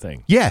kind of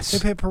thing. Yes.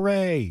 Hip hip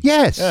hooray.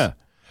 Yes. Yeah.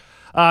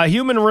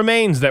 Human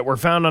remains that were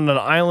found on an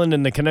island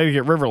in the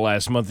Connecticut River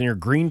last month near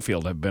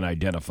Greenfield have been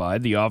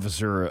identified. The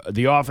Office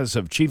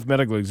of Chief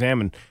Medical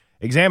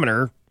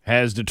Examiner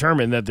has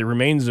determined that the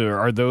remains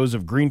are those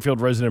of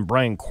Greenfield resident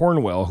Brian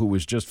Cornwell, who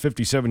was just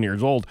 57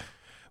 years old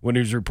when he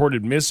was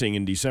reported missing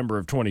in December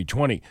of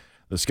 2020.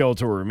 The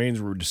skeletal remains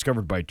were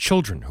discovered by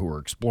children who were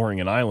exploring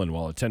an island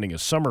while attending a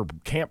summer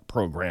camp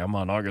program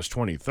on August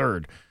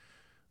 23rd.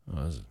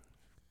 That's a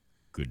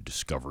good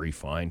discovery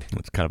find.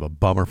 It's kind of a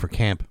bummer for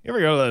camp. You ever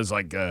go to those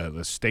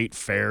the state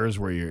fairs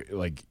where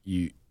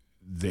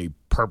they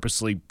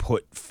purposely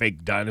put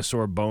fake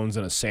dinosaur bones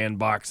in a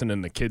sandbox and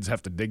then the kids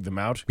have to dig them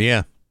out?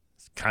 Yeah.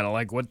 It's kind of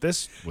like what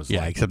this was Yeah,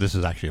 like. except this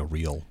is actually a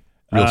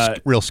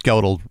real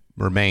skeletal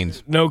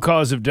remains. No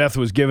cause of death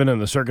was given,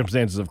 and the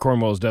circumstances of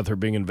Cornwell's death are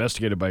being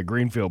investigated by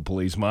Greenfield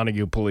Police,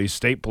 Montague Police,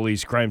 State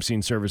Police, Crime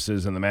Scene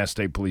Services, and the Mass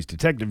State Police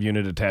Detective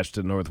Unit attached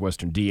to the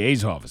Northwestern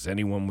DA's office.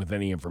 Anyone with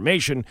any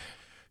information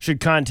should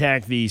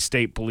contact the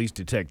State Police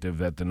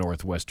Detective at the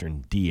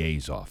Northwestern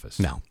DA's office.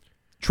 No.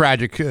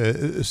 Tragic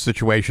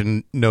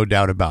situation, no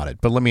doubt about it.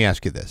 But let me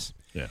ask you this.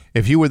 Yeah.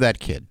 If you were that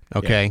kid,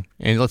 okay,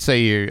 and let's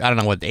say I don't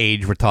know what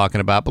age we're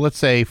talking about, but let's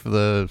say for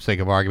the sake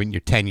of argument,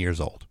 you're 10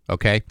 years old,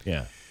 okay?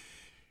 Yeah.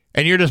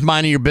 And you're just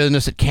minding your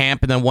business at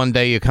camp, and then one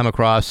day you come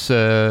across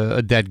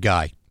a dead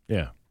guy.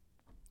 Yeah.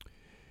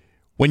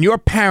 When your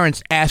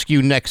parents ask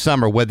you next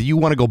summer whether you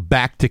want to go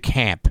back to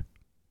camp,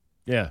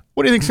 Yeah.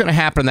 what do you think's going to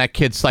happen to that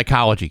kid's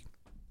psychology?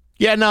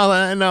 Yeah,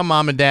 no,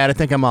 Mom and Dad, I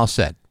think I'm all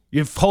set.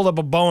 You hold up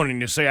a bone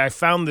and you say, I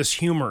found this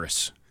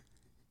humorous.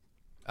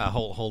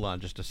 Hold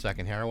on just a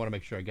second here. I want to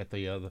make sure I get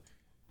the other.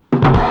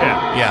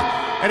 Yeah.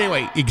 Yeah.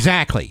 Anyway,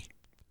 exactly.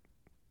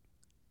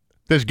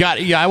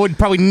 I would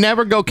probably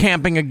never go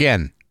camping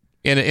again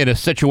in a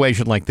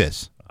situation like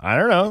this. I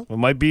don't know. It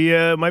might be.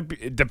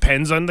 It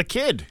depends on the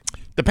kid.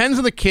 Depends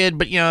on the kid,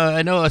 but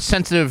I know a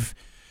sensitive,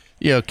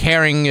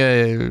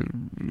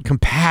 caring,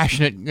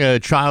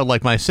 compassionate child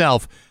like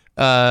myself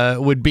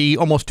would be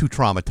almost too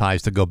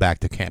traumatized to go back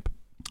to camp.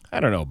 I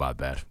don't know about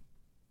that.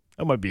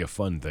 That might be a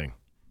fun thing.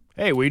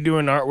 Hey, we're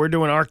doing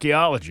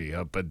archaeology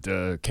up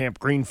at Camp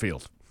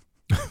Greenfield.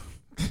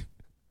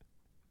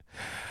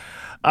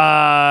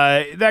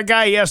 That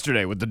guy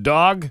yesterday with the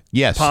dog.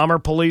 Yes. Palmer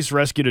police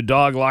rescued a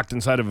dog locked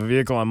inside of a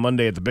vehicle on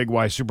Monday at the Big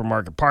Y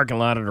supermarket parking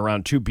lot at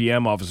around 2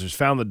 p.m. Officers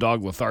found the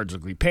dog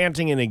lethargically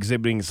panting and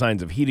exhibiting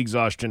signs of heat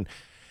exhaustion.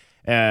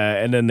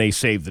 And then they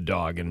saved the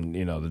dog, and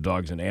the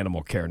dog's in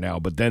animal care now.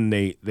 But then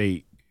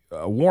a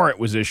warrant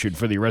was issued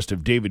for the arrest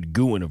of David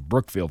Guin of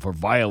Brookfield for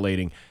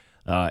violating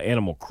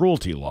animal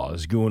cruelty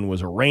laws. Guin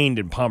was arraigned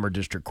in Palmer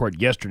District Court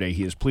yesterday.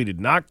 He has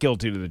pleaded not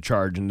guilty to the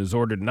charge and is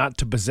ordered not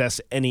to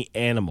possess any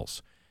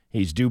animals.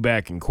 He's due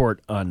back in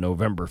court on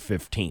November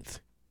 15th.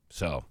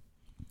 So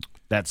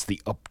that's the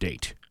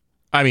update.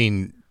 I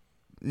mean,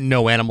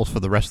 no animals for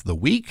the rest of the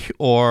week,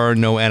 or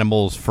no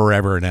animals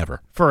forever and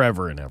ever?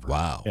 Forever and ever.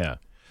 Wow. Yeah.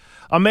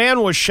 A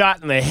man was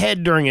shot in the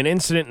head during an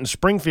incident in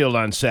Springfield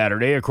on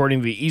Saturday,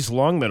 according to the East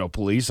Longmeadow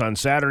Police. On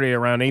Saturday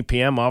around 8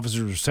 p.m.,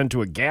 officers were sent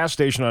to a gas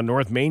station on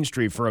North Main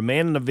Street for a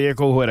man in a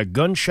vehicle who had a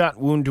gunshot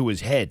wound to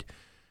his head.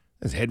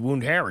 His head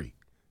wound Harry.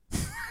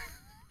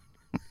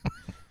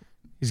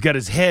 He's got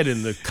his head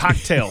in the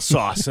cocktail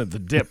sauce at the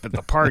dip at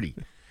the party.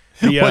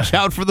 Watch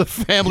out for the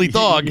family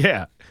dog.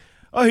 Yeah.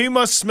 Oh, he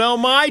must smell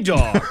my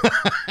dog.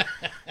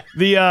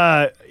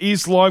 The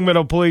East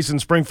Longmeadow Police and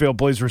Springfield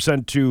Police were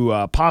sent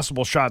to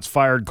possible shots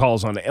fired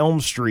calls on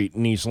Elm Street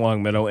in East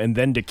Longmeadow and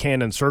then to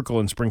Cannon Circle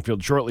in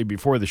Springfield shortly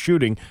before the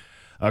shooting,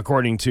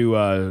 according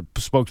to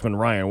spokesman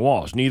Ryan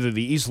Walsh. Neither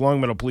the East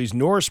Longmeadow Police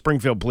nor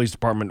Springfield Police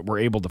Department were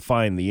able to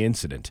find the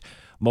incident.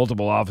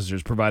 Multiple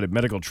officers provided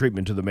medical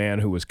treatment to the man,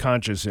 who was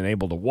conscious and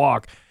able to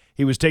walk.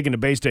 He was taken to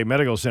Bay State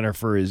Medical Center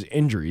for his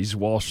injuries.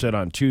 Walsh said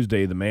on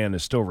Tuesday the man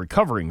is still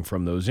recovering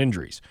from those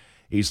injuries.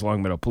 East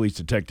Longmeadow police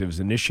detectives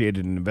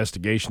initiated an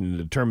investigation and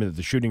determined that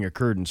the shooting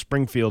occurred in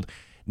Springfield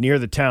near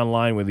the town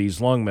line with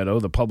East Longmeadow.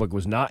 The public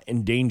was not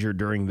in danger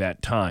during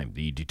that time.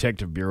 The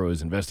Detective Bureau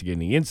is investigating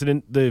the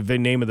incident. The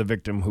name of the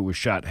victim who was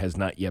shot has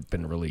not yet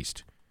been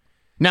released.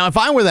 Now, if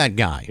I were that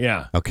guy,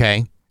 Yeah.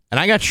 okay, and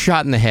I got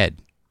shot in the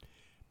head,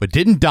 but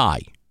didn't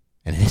die,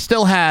 and he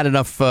still had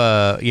enough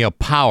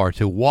power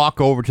to walk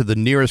over to the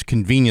nearest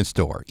convenience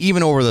store,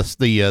 even over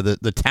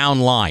the town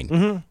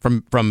line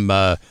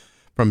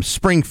from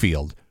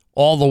Springfield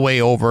all the way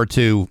over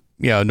to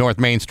North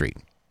Main Street.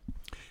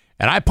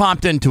 And I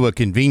popped into a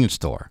convenience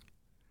store.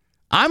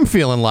 I'm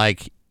feeling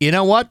like, you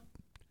know what?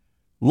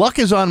 Luck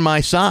is on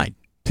my side.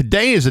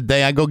 Today is the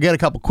day I go get a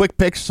couple quick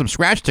picks, some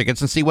scratch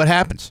tickets, and see what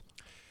happens.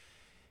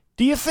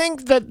 Do you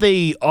think that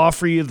they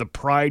offer you the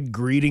pride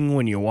greeting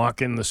when you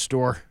walk in the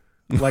store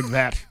like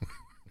that?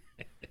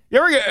 You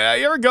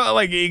ever go,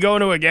 like, you go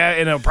into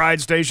in a Pride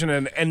station,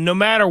 and no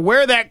matter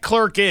where that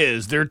clerk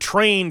is, they're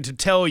trained to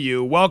tell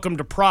you, welcome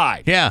to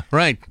Pride. Yeah,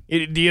 right.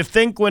 Do you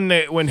think when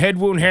Head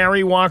Wound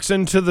Harry walks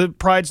into the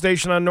Pride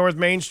station on North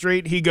Main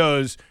Street, he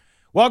goes,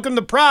 welcome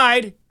to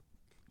Pride?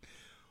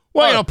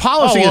 Well,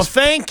 policy is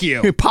thank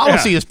you.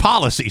 Policy is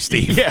policy,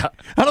 Steve. Yeah.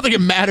 I don't think it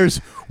matters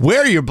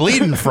where you're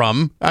bleeding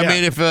from. I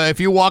mean, if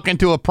you walk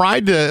into a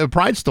Pride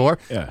store,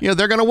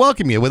 they're going to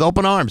welcome you with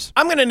open arms.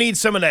 I'm going to need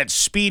some of that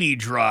Speedy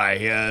Dry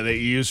that you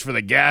use for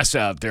the gas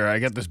out there. I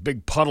got this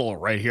big puddle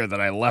right here that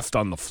I left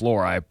on the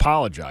floor. I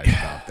apologize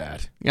about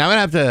that. Yeah, I'm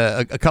going to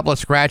have a couple of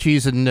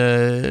scratchies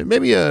and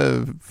maybe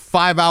a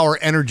 5-hour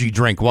energy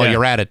drink while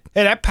you're at it.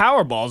 Hey, that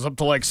Powerball's up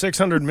to like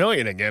 $600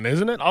 million again,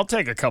 isn't it? I'll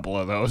take a couple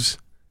of those.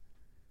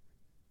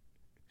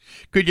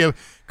 Could you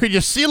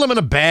seal them in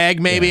a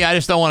bag, maybe? Yeah. I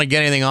just don't want to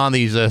get anything on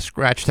these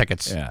scratch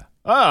tickets.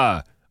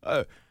 Yeah.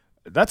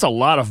 That's a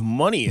lot of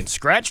money in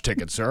scratch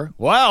tickets, sir.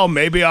 Well,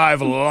 maybe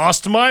I've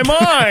lost my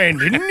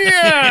mind.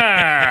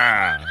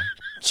 Yeah.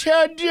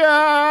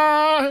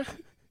 Cha-cha.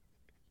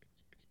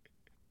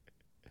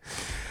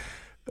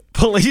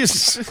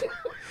 Police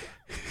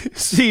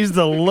seized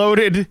the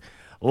loaded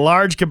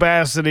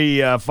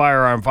large-capacity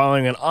firearm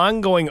following an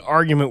ongoing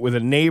argument with a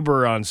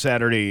neighbor on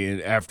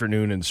Saturday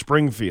afternoon in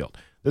Springfield.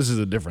 This is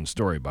a different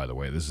story, by the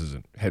way. This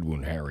isn't Head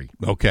Wound Harry.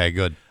 Okay,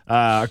 good.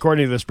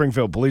 According to the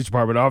Springfield Police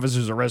Department,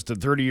 officers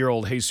arrested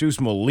 30-year-old Jesus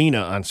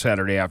Molina on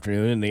Saturday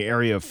afternoon in the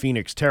area of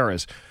Phoenix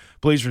Terrace.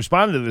 Police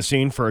responded to the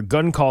scene for a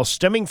gun call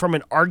stemming from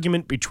an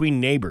argument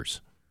between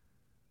neighbors.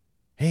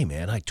 Hey,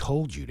 man, I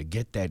told you to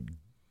get that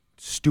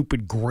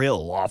stupid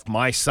grill off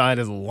my side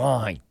of the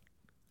line.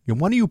 Yeah,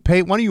 why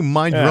don't you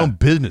mind your own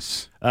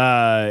business?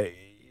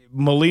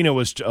 Molina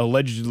was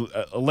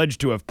alleged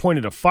to have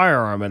pointed a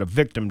firearm at a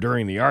victim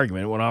during the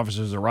argument. When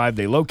officers arrived,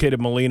 they located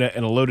Molina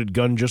and a loaded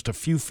gun just a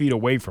few feet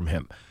away from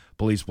him.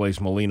 Police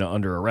placed Molina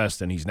under arrest,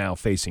 and he's now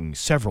facing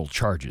several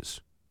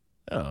charges.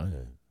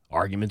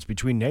 Arguments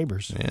between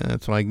neighbors. Yeah,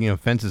 that's why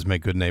fences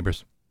make good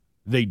neighbors.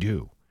 They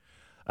do.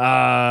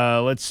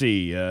 Let's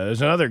see.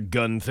 There's another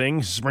gun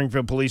thing.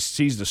 Springfield police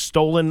seized a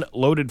stolen,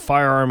 loaded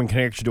firearm in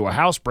connection to a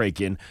house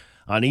break-in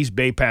on East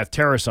Bay Path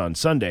Terrace on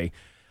Sunday.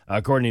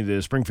 According to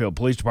the Springfield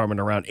Police Department,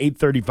 around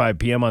 8:35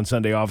 p.m. on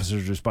Sunday,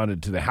 officers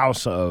responded to the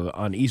house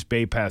on East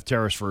Bay Path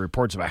Terrace for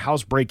reports of a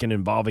house break-in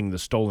involving the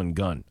stolen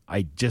gun.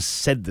 I just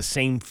said the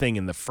same thing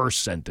in the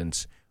first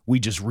sentence. We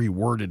just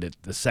reworded it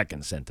the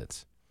second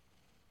sentence.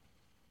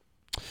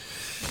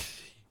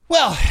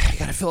 Well, you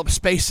got to fill up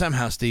space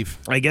somehow, Steve.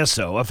 I guess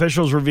so.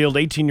 Officials revealed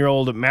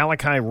 18-year-old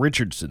Malachi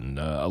Richardson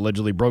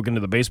allegedly broke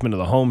into the basement of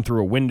the home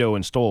through a window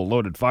and stole a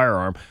loaded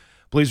firearm.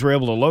 Police were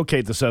able to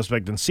locate the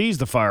suspect and seize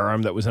the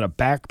firearm that was in a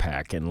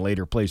backpack and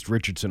later placed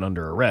Richardson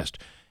under arrest.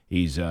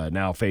 He's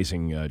now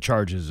facing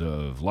charges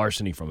of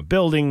larceny from a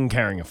building,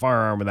 carrying a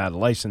firearm without a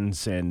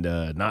license, and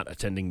not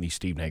attending the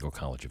Steve Nagle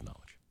College of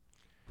Knowledge.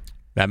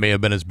 That may have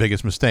been his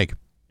biggest mistake.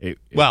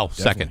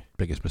 Second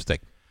biggest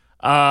mistake.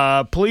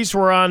 Police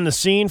were on the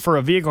scene for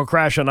a vehicle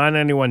crash on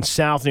I-91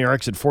 South near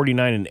exit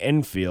 49 in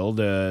Enfield.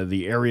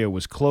 The area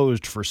was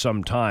closed for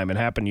some time. It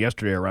happened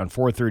yesterday around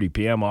 4:30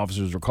 p.m.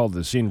 Officers were called to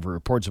the scene for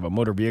reports of a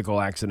motor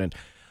vehicle accident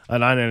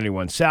on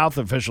I-91 South.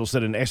 Officials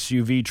said an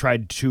SUV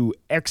tried to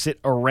exit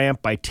a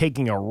ramp by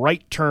taking a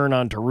right turn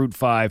onto Route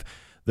 5.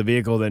 The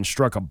vehicle then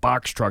struck a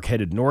box truck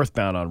headed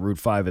northbound on Route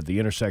 5 at the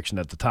intersection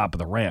at the top of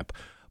the ramp.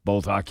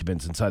 Both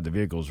occupants inside the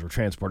vehicles were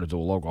transported to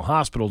a local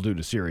hospital due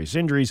to serious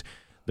injuries.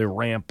 The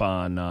ramp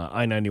on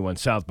I-91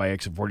 South by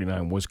exit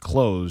 49 was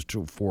closed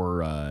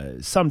for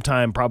some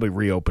time, probably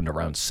reopened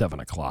around 7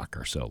 o'clock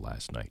or so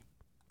last night.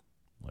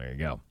 There you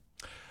go.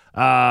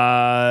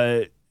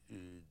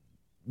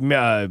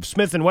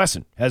 Smith &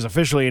 Wesson has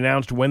officially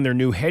announced when their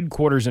new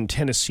headquarters in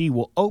Tennessee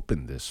will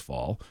open this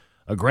fall.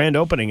 A grand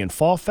opening and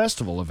fall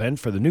festival event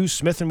for the new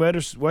Smith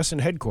 & Wesson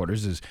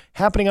headquarters is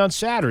happening on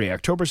Saturday,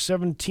 October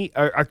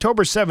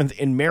 7th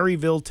in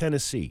Maryville,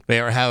 Tennessee. They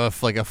ever have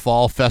a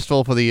fall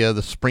festival for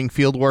the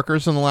Springfield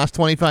workers in the last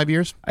 25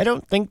 years? I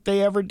don't think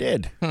they ever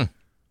did.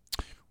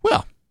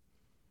 Well,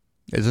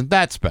 isn't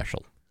that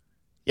special?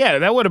 Yeah,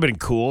 that would have been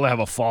cool to have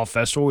a fall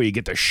festival where you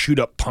get to shoot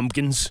up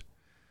pumpkins.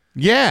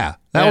 Yeah,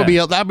 that'd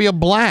be a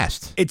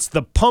blast. It's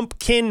the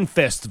Pumpkin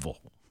Festival.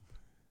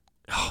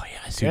 Oh, yeah.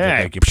 I see.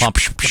 Yeah.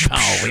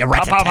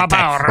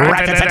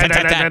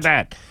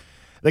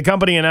 The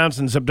company announced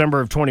in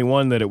September of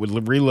 21 that it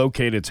would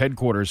relocate its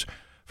headquarters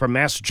from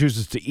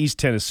Massachusetts to East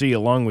Tennessee,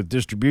 along with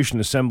distribution,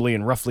 assembly,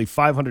 and roughly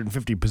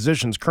 550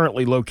 positions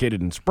currently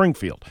located in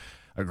Springfield.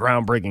 A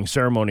groundbreaking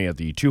ceremony at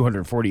the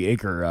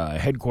 240-acre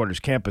headquarters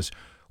campus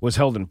was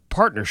held in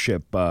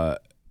Partnership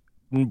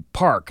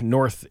Park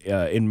North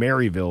in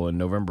Maryville in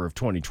November of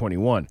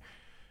 2021.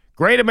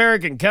 Great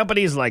American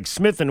companies like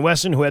Smith &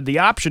 Wesson, who had the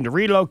option to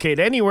relocate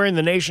anywhere in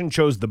the nation,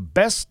 chose the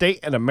best state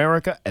in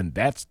America, and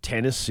that's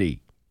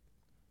Tennessee.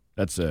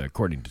 That's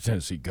according to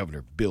Tennessee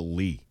Governor Bill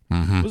Lee.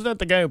 Mm-hmm. Wasn't that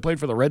the guy who played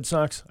for the Red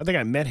Sox? I think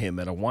I met him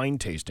at a wine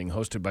tasting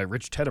hosted by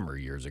Rich Teddemer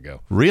years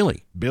ago.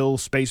 Really? Bill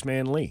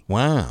Spaceman Lee.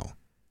 Wow.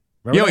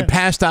 Remember He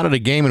passed out at a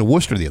game in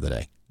Worcester the other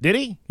day. Did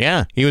he?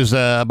 Yeah. He was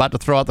about to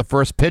throw out the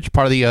first pitch,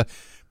 part of the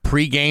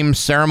pre-game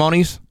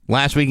ceremonies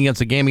last week against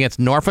the game against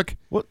Norfolk.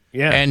 What?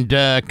 Yeah. And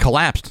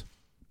collapsed.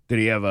 Did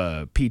he have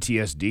a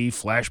PTSD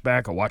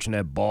flashback of watching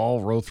that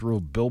ball roll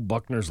through Bill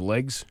Buckner's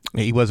legs?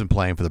 He wasn't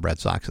playing for the Red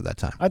Sox at that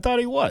time. I thought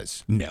he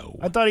was. No.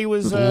 I thought he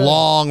was...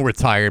 long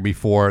retired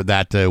before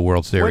that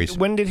World Series.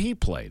 When did he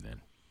play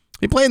then?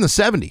 He played in the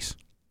 70s.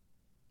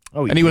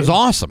 Oh, and he was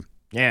awesome.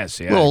 Yes,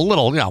 yeah.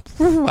 Little,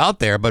 out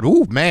there, but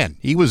man,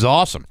 he was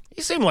awesome.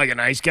 He seemed like a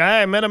nice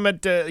guy. I met him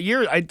at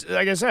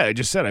like I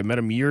said, I met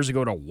him years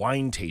ago at a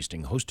wine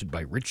tasting hosted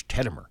by Rich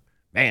Teddemer.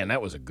 Man,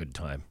 that was a good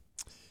time.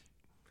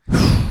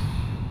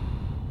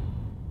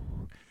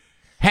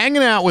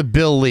 Hanging out with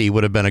Bill Lee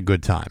would have been a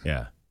good time.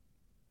 Yeah.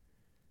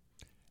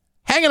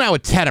 Hanging out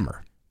with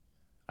Teddemer.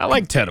 I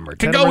like Teddemer.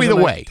 Could go either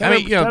way.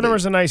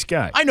 Teddemer's a nice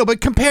guy. I know, but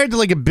compared to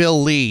like a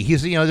Bill Lee,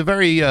 he's a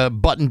very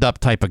buttoned up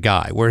type of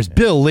guy. Whereas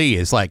Bill Lee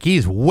is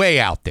he's way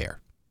out there.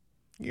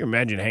 Can you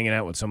imagine hanging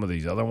out with some of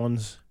these other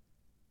ones?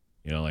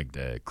 Like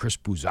the Chris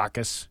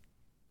Bouzakis.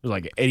 There's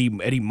like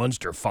Eddie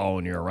Munster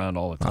following you around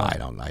all the time. I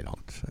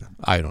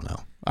don't know.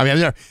 I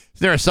mean,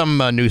 there are some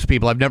news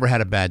people I've never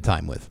had a bad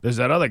time with. There's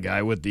that other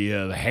guy with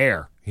the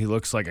hair. He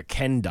looks like a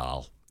Ken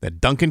doll.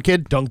 That Duncan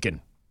kid?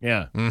 Duncan.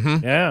 Yeah.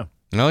 Mm-hmm. Yeah.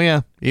 Oh,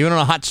 yeah. Even on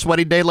a hot,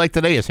 sweaty day like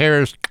today, his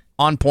hair is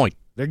on point.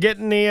 They're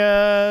getting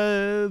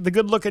the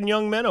good-looking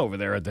young men over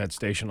there at that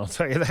station, I'll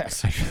tell you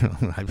that.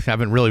 I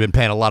haven't really been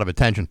paying a lot of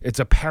attention. It's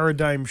a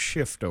paradigm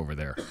shift over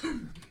there.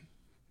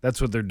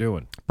 That's what they're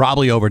doing.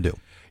 Probably overdue.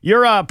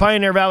 Your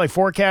Pioneer Valley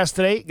forecast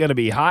today, going to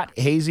be hot,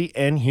 hazy,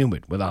 and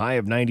humid with a high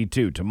of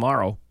 92.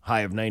 Tomorrow,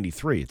 high of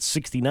 93. It's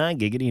 69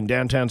 giggity in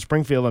downtown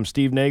Springfield. I'm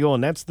Steve Nagle,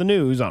 and that's the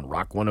news on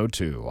Rock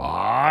 102.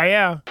 Ah,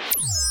 yeah.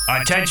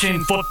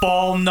 Attention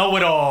football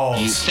know-it-alls.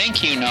 You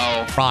think you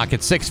know. Rock at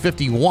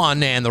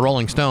 6:51, and the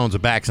Rolling Stones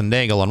of Bax and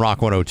Nagle on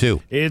Rock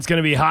 102. It's going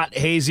to be hot,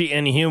 hazy,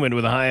 and humid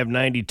with a high of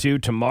 92.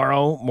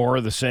 Tomorrow, more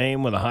of the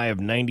same with a high of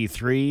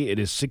 93. It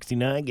is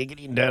 69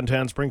 giggity in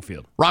downtown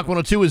Springfield. Rock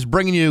 102 is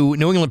bringing you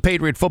New England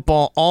Patriot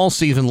football all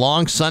season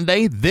long.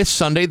 This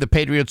Sunday, the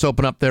Patriots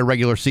open up their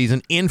regular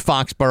season in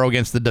Foxborough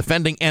against the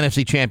defending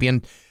NFC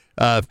champion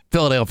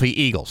Philadelphia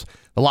Eagles.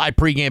 The live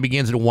pregame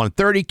begins at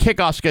 1:30.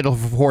 Kickoff scheduled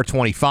for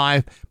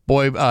 4:25.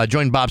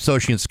 Join Bob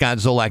Sochi and Scott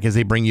Zolak as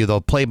they bring you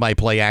the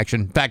play-by-play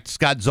action. In fact,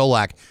 Scott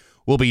Zolak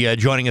will be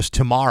joining us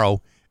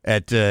tomorrow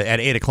at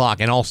 8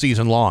 o'clock and all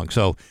season long.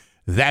 So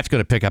that's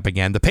going to pick up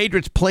again. The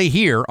Patriots play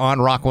here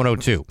on Rock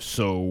 102.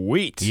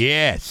 Sweet.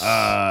 Yes.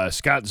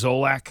 Scott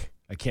Zolak.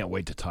 I can't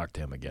wait to talk to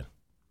him again.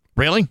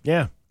 Really?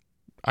 Yeah.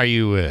 Are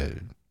you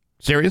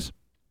serious?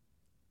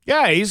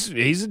 Yeah, he's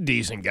a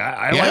decent guy.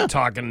 I like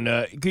talking.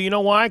 You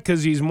know why?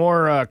 Because he's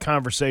more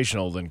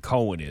conversational than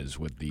Cohen is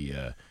with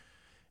the,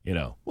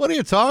 What are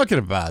you talking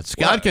about?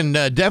 Scott can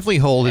definitely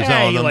hold his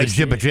own on the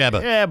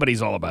jibba-jabba. Yeah, but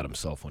he's all about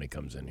himself when he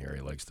comes in here.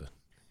 He likes to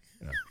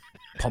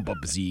pump up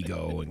his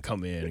ego and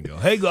come in and go,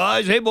 hey,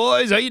 guys, hey,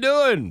 boys, how you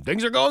doing?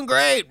 Things are going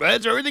great.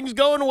 Everything's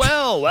going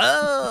well.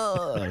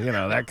 Well,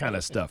 that kind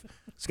of stuff.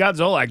 Scott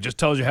Zolak just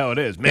tells you how it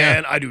is.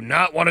 Man, I do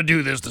not want to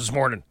do this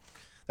morning.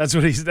 That's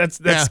what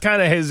that's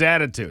kind of his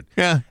attitude.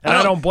 Yeah. And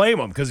I don't blame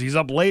him because he's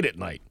up late at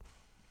night.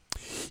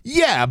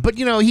 Yeah, but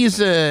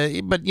he's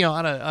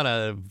on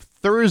a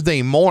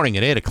Thursday morning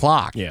at 8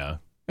 o'clock. Yeah.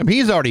 I mean,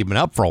 he's already been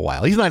up for a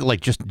while. He's not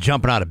like just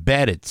jumping out of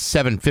bed at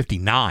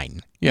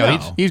 7:59.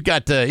 He's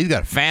got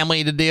a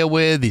family to deal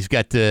with. He's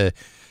got to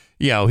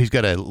he's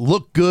got to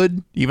look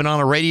good even on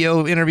a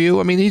radio interview.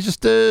 I mean, he's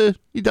just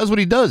he does what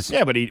he does.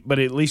 Yeah, but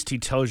at least he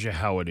tells you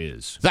how it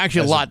is. It's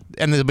actually a lot,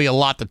 and there'll be a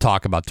lot to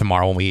talk about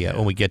tomorrow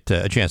when we get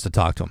a chance to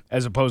talk to him.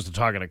 As opposed to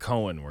talking to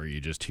Cohen, where you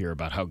just hear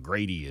about how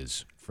great he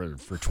is for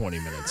 20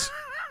 minutes.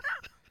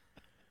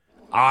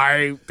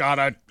 I got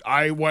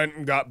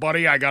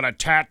a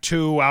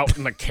tattoo out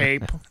in the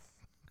Cape.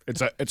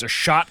 It's a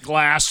shot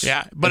glass.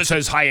 Yeah, but it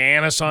says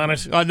Hyannis on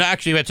it. No,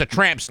 actually, it's a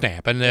tramp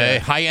stamp, and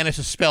Hyannis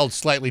is spelled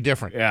slightly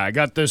different. Yeah, I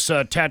got this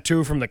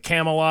tattoo from the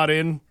Camelot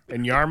Inn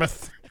in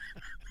Yarmouth.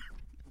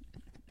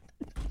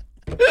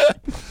 Going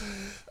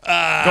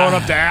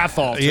up to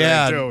Athol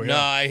today, too. No,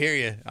 I hear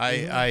you.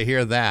 I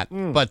hear that.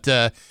 But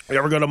you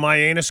ever go to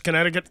Hyannis,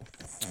 Connecticut?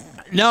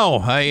 No,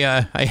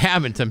 I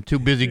haven't. I'm too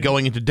busy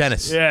going into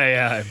Dennis.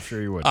 Yeah, I'm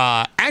sure you would.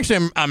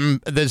 Actually,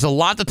 there's a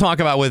lot to talk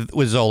about with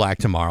Zolak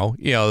tomorrow.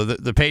 You know,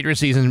 the Patriot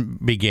season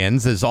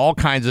begins. There's all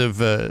kinds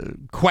of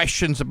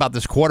questions about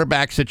this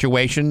quarterback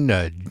situation.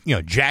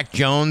 Jack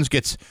Jones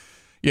gets,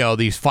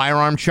 these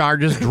firearm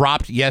charges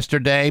dropped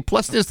yesterday.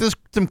 Plus, there's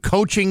some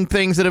coaching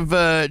things that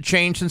have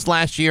changed since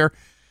last year.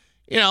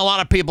 A lot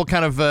of people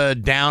kind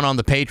of down on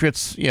the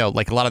Patriots.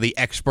 Like a lot of the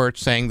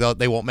experts saying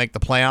they won't make the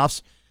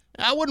playoffs.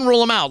 I wouldn't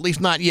rule him out, at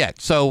least not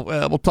yet.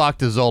 So we'll talk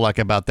to Zolak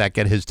about that,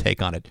 get his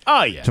take on it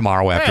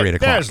tomorrow after 8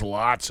 o'clock. There's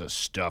lots of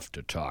stuff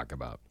to talk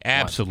about.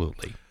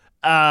 Absolutely.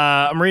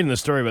 I'm reading the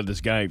story about this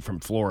guy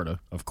from Florida,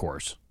 of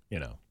course.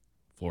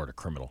 Florida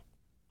criminal,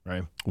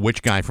 right?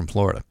 Which guy from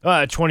Florida?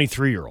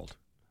 23-year-old.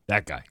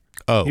 That guy.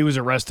 Oh. He was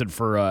arrested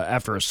for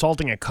after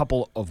assaulting a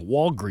couple of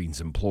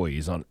Walgreens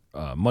employees on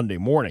Monday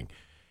morning.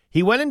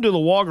 He went into the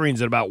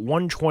Walgreens at about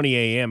 1:20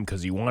 a.m.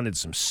 because he wanted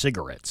some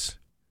cigarettes.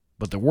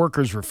 But the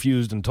workers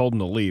refused and told him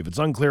to leave. It's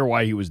unclear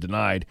why he was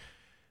denied,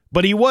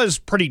 but he was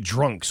pretty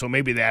drunk, so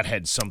maybe that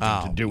had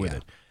something to do with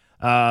it.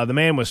 The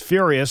man was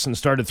furious and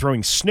started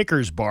throwing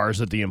Snickers bars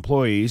at the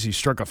employees. He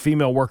struck a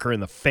female worker in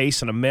the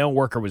face, and a male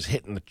worker was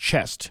hit in the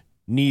chest.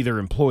 Neither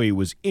employee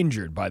was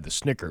injured by the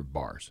Snickers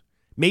bars.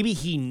 Maybe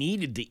he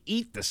needed to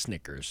eat the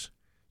Snickers.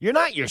 You're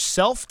not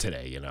yourself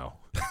today,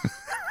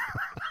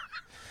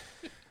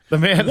 The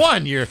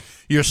man,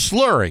 you're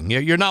slurring.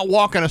 You're not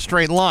walking a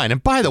straight line.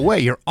 And by the way,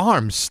 your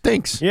arm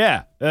stinks.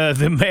 Yeah.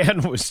 The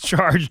man was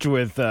charged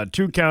with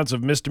 2 counts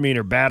of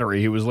misdemeanor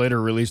battery. He was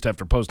later released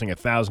after posting a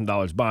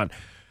 $1,000 bond,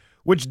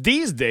 which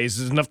these days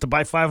is enough to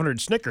buy 500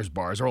 Snickers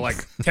bars or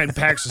like 10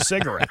 packs of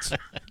cigarettes.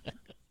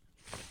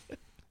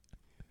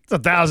 It's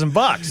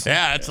 $1,000.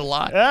 Yeah, it's a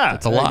lot. Yeah,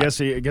 it's a lot.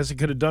 I guess he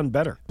could have done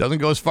better. Doesn't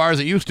go as far as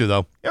it used to,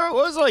 though.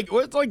 What's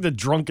like the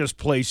drunkest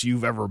place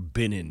you've ever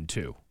been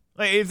into?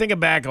 Like, you think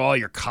back all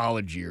your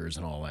college years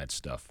and all that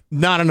stuff.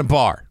 Not in a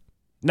bar.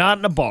 Not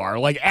in a bar,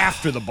 like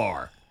after the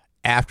bar.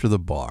 After the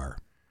bar.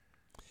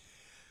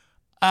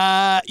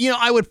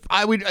 I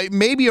would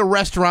maybe a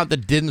restaurant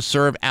that didn't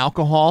serve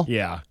alcohol.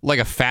 Yeah. Like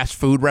a fast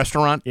food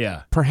restaurant.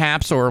 Yeah.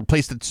 Perhaps, or a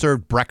place that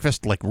served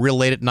breakfast like real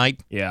late at night.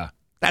 Yeah.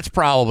 That's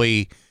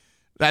probably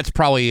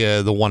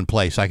the one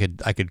place I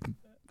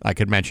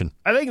could mention.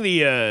 I think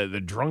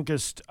the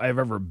drunkest I've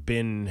ever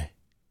been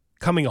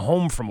coming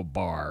home from a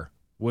bar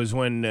was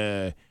when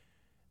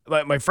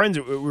my friends,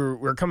 we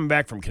were coming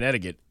back from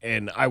Connecticut,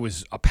 and I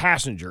was a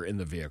passenger in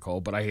the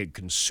vehicle, but I had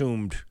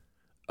consumed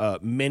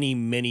many,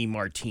 many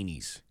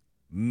martinis.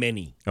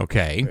 Many.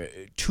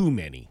 Okay. Too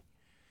many.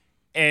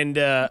 And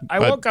I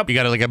woke up. You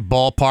got like a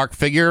ballpark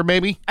figure,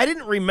 maybe? I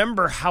didn't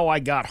remember how I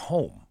got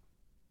home,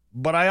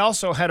 but I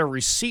also had a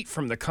receipt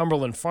from the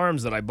Cumberland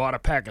Farms that I bought a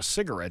pack of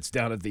cigarettes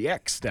down at the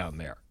X down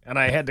there. And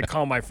I had to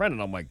call my friend,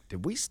 and I'm like,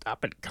 did we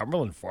stop at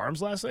Cumberland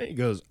Farms last night? He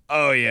goes,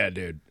 oh, yeah,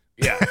 dude.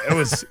 Yeah, it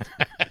was.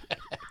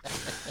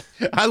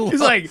 I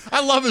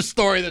love a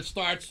story that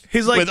starts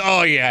with,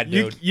 oh, yeah,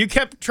 dude. You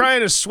kept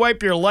trying to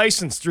swipe your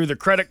license through the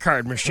credit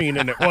card machine,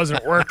 and it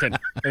wasn't working.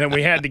 And then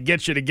we had to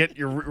get you to get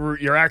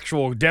your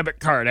actual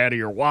debit card out of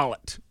your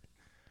wallet.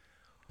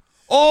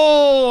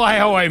 Oh,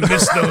 how I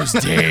miss those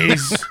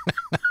days.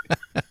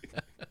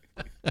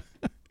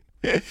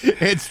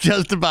 It's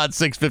just about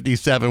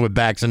 6:57 with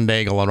Bax and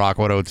Nagle on Rock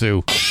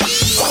 102.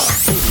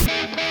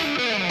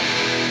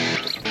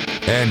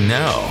 And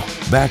now,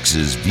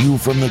 Bax's View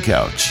from the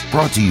Couch,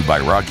 brought to you by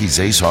Rocky's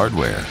Ace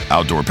Hardware,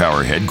 Outdoor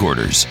Power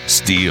Headquarters,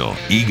 Steel,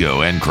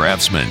 Ego, and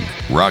Craftsman.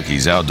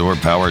 Rocky's Outdoor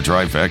Power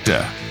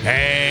Trifecta.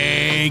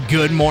 Hey,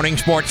 good morning,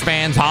 sports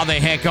fans. How the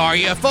heck are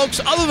you? Folks,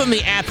 other than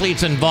the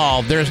athletes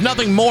involved, there's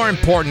nothing more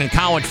important in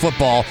college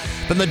football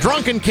than the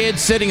drunken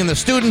kids sitting in the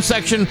student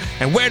section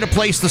and where to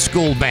place the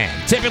school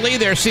band. Typically,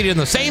 they're seated in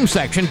the same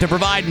section to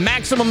provide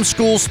maximum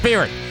school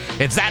spirit.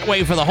 It's that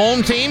way for the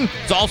home team.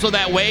 It's also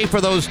that way for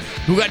those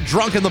who got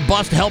drunk in the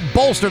bus to help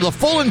bolster the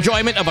full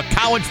enjoyment of a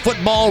college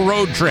football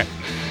road trip.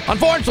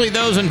 Unfortunately,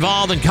 those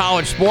involved in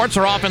college sports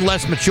are often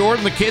less mature,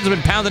 and the kids have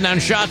been pounding down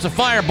shots of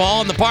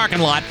Fireball in the parking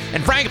lot.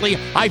 And frankly,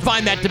 I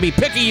find that to be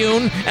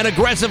picayune and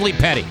aggressively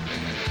petty.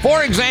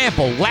 For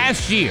example,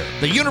 last year,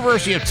 the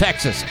University of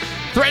Texas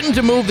threatened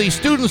to move the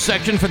student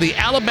section for the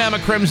Alabama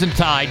Crimson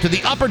Tide to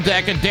the upper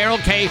deck at Darrell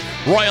K.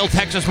 Royal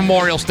Texas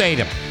Memorial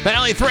Stadium. They not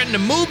only threatened to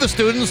move the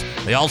students,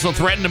 they also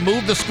threatened to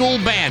move the school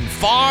band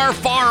far,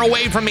 far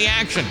away from the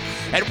action.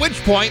 At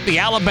which point, the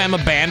Alabama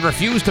band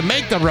refused to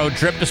make the road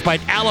trip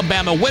despite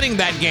Alabama winning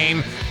that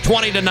game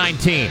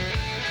 20-19.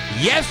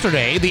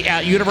 Yesterday,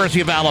 the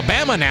University of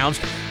Alabama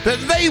announced that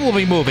they will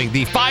be moving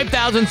the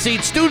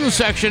 5,000-seat student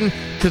section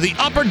to the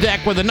upper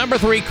deck where the number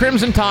 3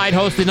 Crimson Tide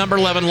host the number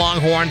 11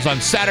 Longhorns on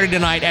Saturday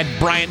night at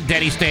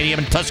Bryant-Denny Stadium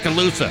in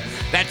Tuscaloosa.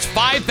 That's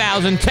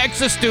 5,000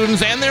 Texas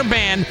students and their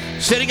band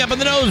sitting up in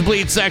the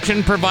nosebleed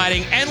section,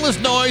 providing endless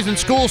noise and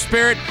school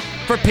spirit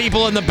for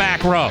people in the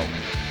back row.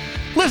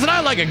 Listen, I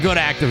like a good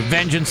act of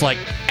vengeance like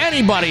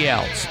anybody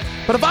else,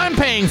 But if I'm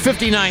paying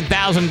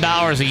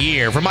 $59,000 a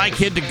year for my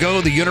kid to go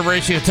to the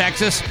University of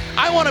Texas,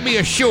 I want to be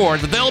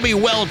assured that they'll be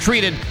well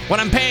treated when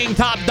I'm paying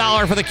top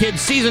dollar for the kid's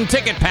season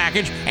ticket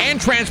package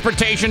and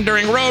transportation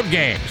during road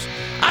games.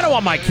 I don't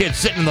want my kid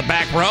sitting in the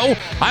back row.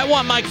 I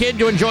want my kid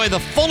to enjoy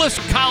the fullest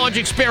college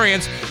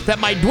experience that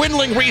my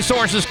dwindling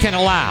resources can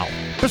allow.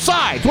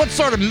 Besides, what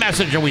sort of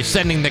message are we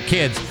sending the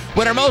kids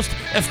when our most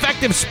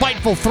effective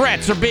spiteful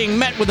threats are being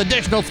met with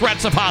additional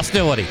threats of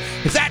hostility?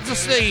 Is that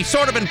just the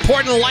sort of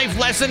important life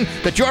lesson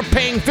that you're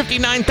paying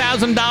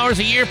 $59,000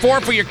 a year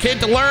for your kid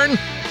to learn?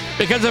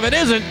 Because if it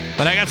isn't,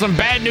 then I got some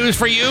bad news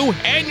for you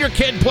and your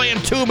kid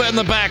playing tuba in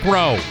the back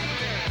row.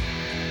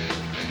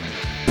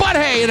 But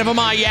hey, enough of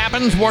my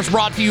yapping. Sports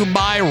brought to you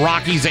by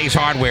Rocky's Ace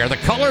Hardware. The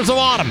colors of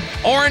autumn,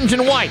 orange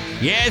and white.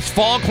 Yes,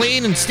 fall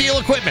clean and steel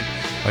equipment.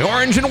 By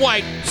orange and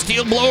white,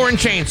 steel blower and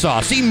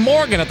chainsaw. See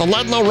Morgan at the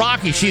Ludlow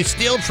Rocky. She's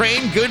steel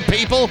trained, good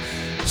people,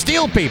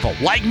 steel people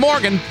like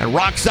Morgan, and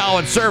rock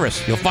solid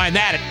service. You'll find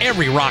that at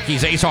every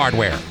Rocky's Ace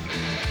Hardware.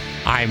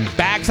 I'm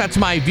Bax. That's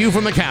my view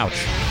from the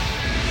couch.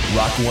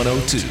 Rock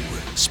 102,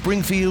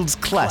 Springfield's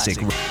classic.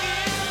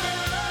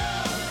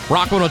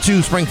 Rock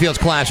 102, Springfield's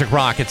classic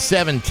rock. It's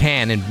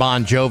 7:10 in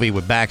Bon Jovi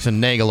with Bax and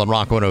Nagle on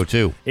Rock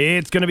 102.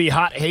 It's going to be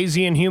hot,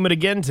 hazy, and humid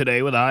again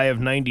today with a high of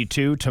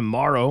 92.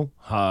 Tomorrow,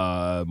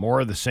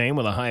 more of the same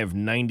with a high of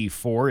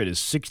 94. It is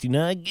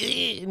 69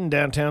 in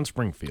downtown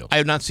Springfield. I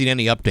have not seen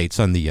any updates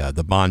on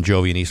the Bon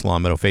Jovi and East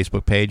Long Meadow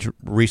Facebook page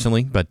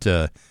recently, but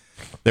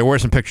there were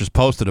some pictures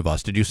posted of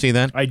us. Did you see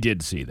that? I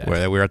did see that.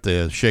 Where we were at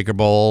the Shaker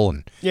Bowl.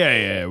 And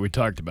Yeah. We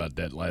talked about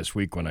that last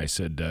week when I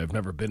said I've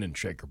never been in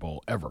Shaker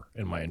Bowl ever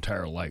in my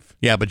entire life.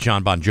 Yeah, but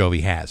John Bon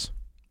Jovi has.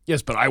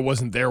 Yes, but I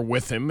wasn't there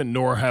with him, and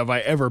nor have I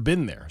ever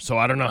been there. So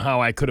I don't know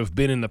how I could have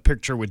been in the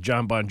picture with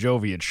John Bon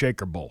Jovi at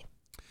Shaker Bowl.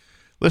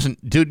 Listen,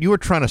 dude, you were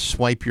trying to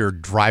swipe your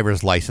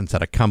driver's license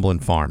out of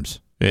Cumberland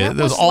Farms. That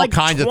There's was all like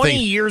kinds 20 of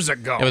things. years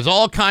ago. It was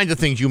all kinds of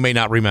things you may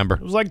not remember.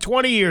 It was like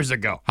 20 years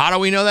ago. How do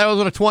we know that was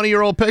a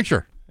 20-year-old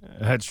picture?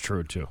 That's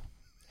true, too.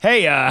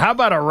 Hey, how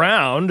about a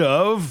round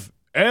of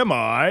Am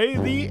I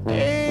the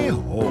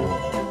A-hole?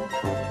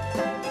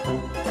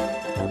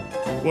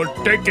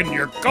 We're taking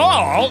your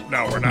call.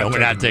 No, we're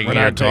not taking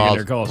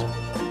your calls.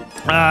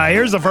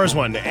 Here's the first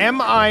one. Am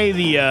I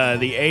the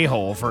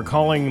a-hole for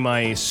calling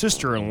my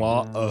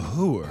sister-in-law a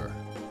hooer?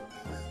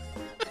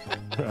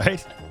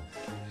 Right?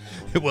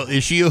 Well,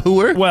 is she a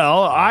hooer?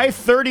 Well, I,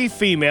 30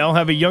 female,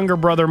 have a younger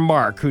brother,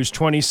 Mark, who's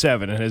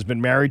 27, and has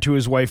been married to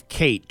his wife,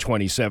 Kate,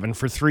 27,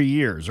 for 3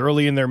 years.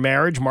 Early in their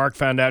marriage, Mark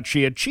found out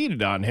she had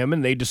cheated on him,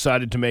 and they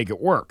decided to make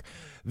it work.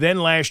 Then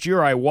last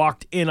year, I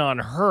walked in on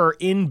her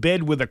in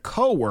bed with a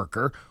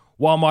coworker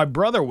while my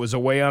brother was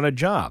away on a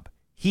job.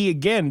 He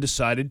again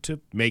decided to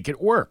make it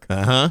work.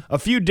 A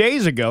few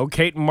days ago,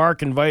 Kate and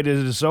Mark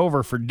invited us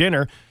over for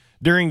dinner.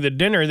 During the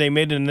dinner, they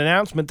made an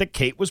announcement that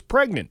Kate was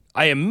pregnant.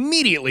 I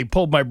immediately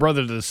pulled my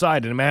brother to the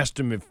side and asked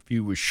him if he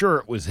was sure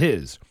it was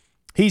his.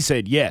 He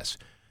said yes.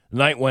 The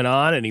night went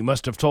on, and he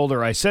must have told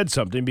her I said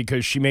something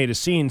because she made a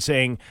scene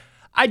saying,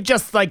 "I'd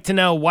just like to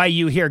know why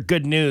you hear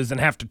good news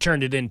and have to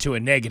turn it into a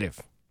negative."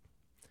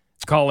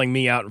 It's calling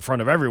me out in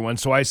front of everyone,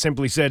 so I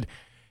simply said,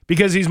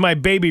 "Because he's my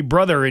baby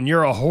brother and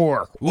you're a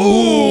whore."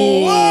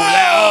 Ooh!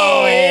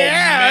 Oh,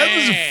 yeah!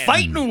 Those are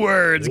fighting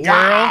words, girl.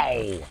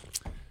 Wow!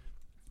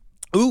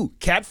 Ooh,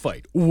 cat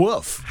fight.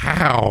 Woof.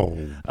 How?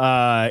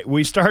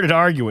 We started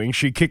arguing.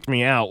 She kicked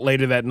me out.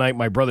 Later that night,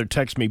 my brother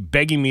texted me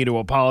begging me to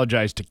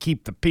apologize to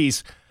keep the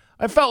peace.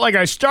 I felt like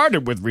I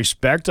started with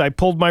respect. I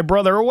pulled my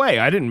brother away.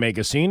 I didn't make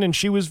a scene, and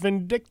she was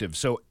vindictive.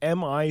 So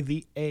am I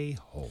the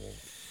a-hole?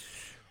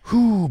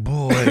 Ooh,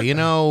 boy. You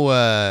know,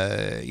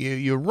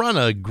 you run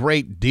a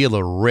great deal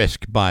of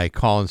risk by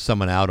calling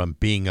someone out on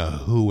being a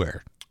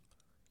hooer.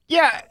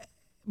 Yeah,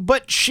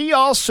 but she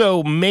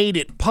also made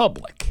it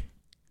public.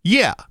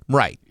 Yeah,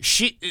 right.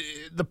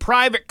 The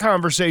private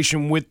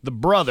conversation with the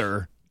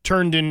brother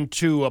turned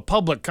into a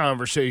public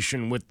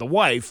conversation with the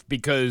wife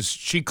because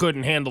she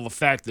couldn't handle the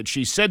fact that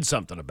she said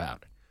something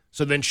about it.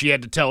 So then she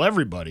had to tell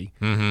everybody,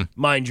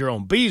 mind your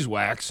own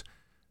beeswax.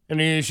 And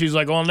then she's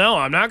like, "Oh, no,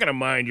 I'm not going to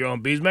mind your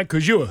own beeswax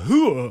because you're a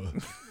hooer."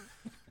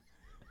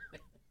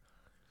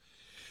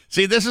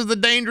 See, this is the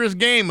dangerous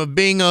game of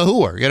being a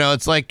hooer. You know,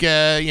 it's like,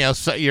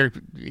 so you're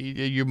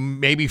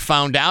maybe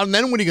found out, and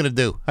then what are you going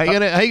to do?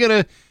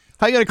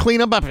 How you gonna clean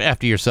up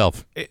after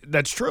yourself?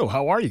 That's true.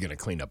 How are you going to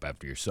clean up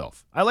after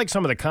yourself? I like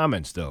some of the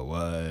comments,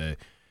 though.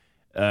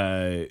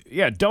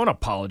 Don't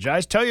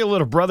apologize. Tell your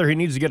little brother he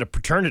needs to get a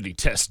paternity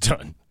test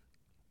done.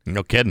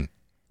 No kidding.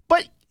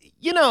 But,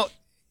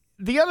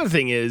 the other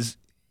thing is,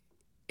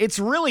 it's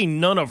really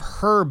none of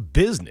her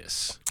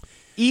business.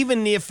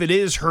 Even if it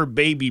is her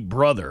baby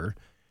brother,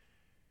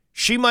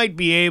 she might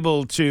be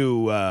able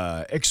to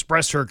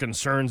express her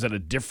concerns at a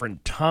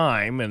different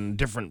time and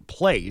different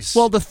place.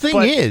 Well, the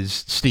thing is,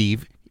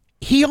 Steve,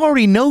 he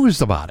already knows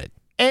about it.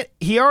 And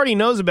he already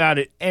knows about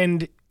it,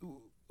 and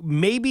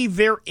maybe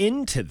they're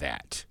into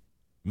that.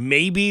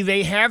 Maybe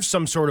they have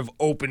some sort of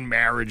open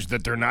marriage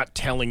that they're not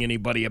telling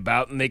anybody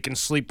about, and they can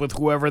sleep with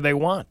whoever they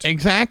want.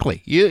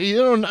 Exactly. You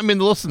don't. I mean,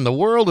 listen. The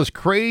world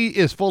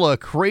is full of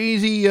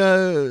crazy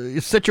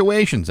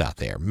situations out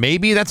there.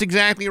 Maybe that's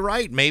exactly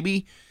right.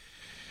 Maybe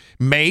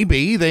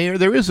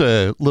there is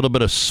a little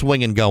bit of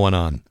swinging going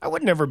on. I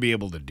would never be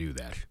able to do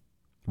that.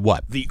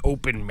 What? The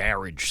open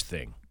marriage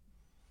thing.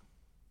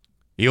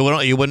 You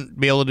wouldn't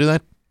be able to do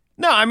that?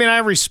 No, I mean, I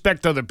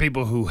respect other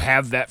people who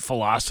have that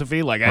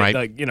philosophy.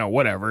 Right.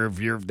 Whatever.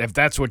 If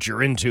that's what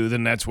you're into,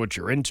 then that's what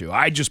you're into.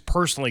 I just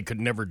personally could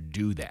never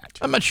do that.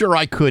 I'm not sure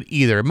I could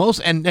either.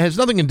 And it has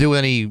nothing to do with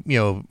any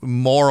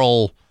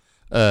moral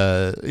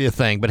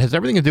thing, but it has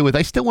everything to do with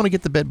I still want to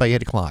get to bed by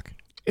 8 o'clock.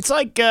 It's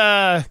like,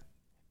 yeah,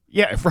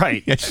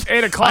 right.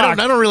 8 o'clock. I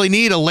don't really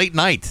need a late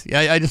night.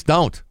 I just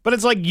don't. But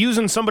it's like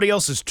using somebody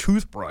else's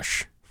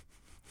toothbrush.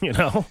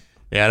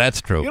 Yeah,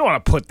 that's true. You don't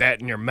want to put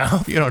that in your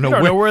mouth. You don't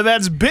know where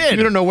that's been.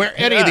 You don't know where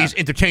any of these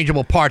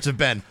interchangeable parts have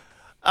been.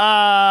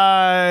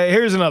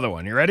 Here's another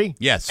one. You ready?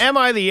 Yes. Am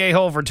I the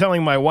a-hole for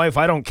telling my wife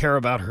I don't care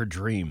about her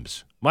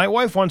dreams? My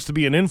wife wants to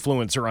be an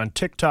influencer on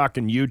TikTok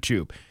and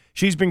YouTube.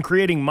 She's been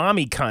creating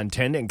mommy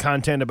content and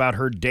content about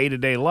her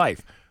day-to-day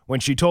life. When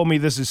she told me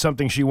this is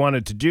something she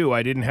wanted to do,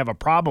 I didn't have a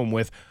problem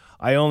with.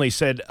 I only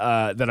said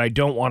that I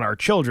don't want our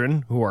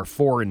children, who are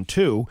 4 and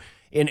 2,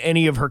 in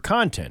any of her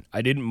content.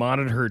 I didn't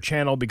monitor her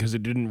channel because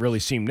it didn't really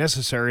seem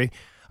necessary.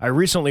 I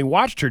recently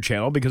watched her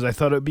channel because I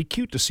thought it would be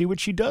cute to see what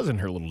she does in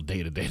her little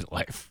day-to-day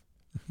life.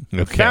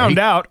 Okay. Found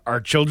out our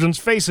children's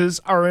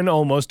faces are in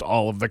almost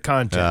all of the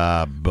content.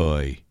 Ah,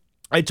 boy.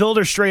 I told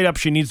her straight up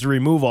she needs to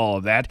remove all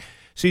of that.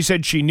 She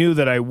said she knew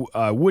that I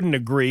wouldn't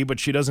agree, but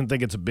she doesn't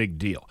think it's a big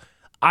deal.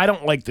 I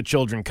don't like the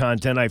children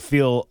content. I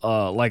feel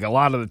like a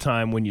lot of the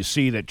time when you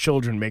see that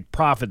children make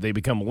profit, they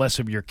become less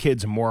of your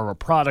kids and more of a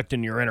product,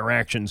 and your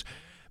interactions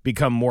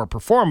become more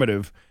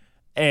performative.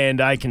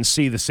 And I can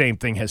see the same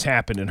thing has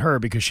happened in her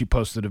because she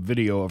posted a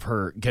video of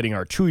her getting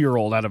our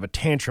 2-year-old out of a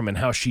tantrum and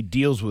how she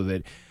deals with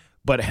it.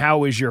 But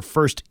how is your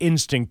first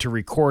instinct to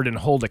record and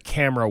hold a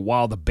camera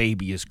while the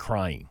baby is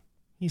crying?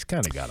 He's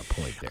kind of got a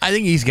point there. I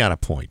think he's got a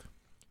point.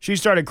 She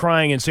started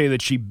crying and say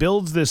that she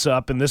builds this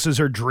up and this is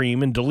her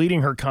dream and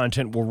deleting her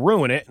content will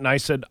ruin it. And I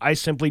said, I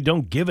simply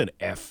don't give an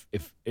F.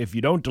 If you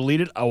don't delete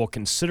it, I will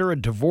consider a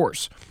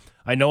divorce.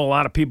 I know a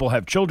lot of people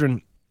have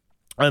children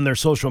on their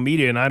social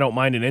media, and I don't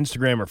mind an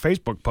Instagram or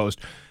Facebook post,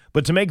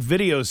 but to make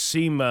videos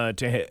seem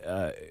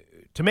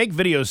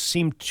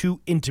too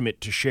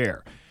intimate to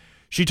share.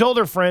 She told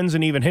her friends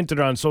and even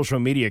hinted on social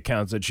media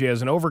accounts that she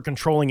has an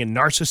over-controlling and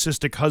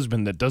narcissistic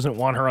husband that doesn't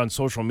want her on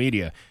social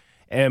media.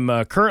 Am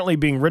currently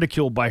being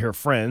ridiculed by her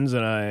friends,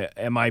 and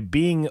am I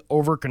being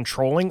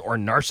over-controlling or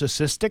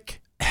narcissistic?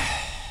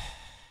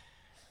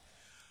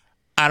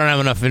 I don't have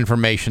enough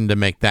information to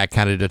make that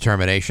kind of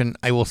determination.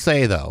 I will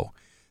say, though,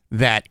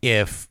 that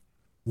if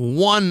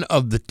one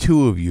of the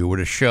two of you were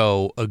to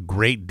show a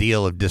great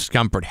deal of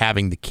discomfort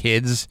having the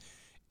kids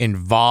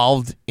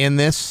involved in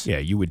this, yeah,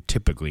 you would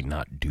typically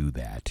not do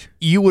that.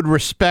 You would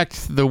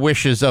respect the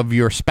wishes of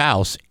your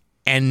spouse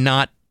and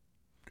not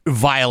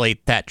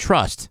violate that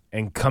trust.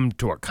 And come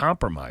to a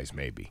compromise,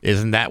 maybe.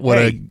 Isn't that what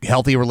a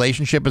healthy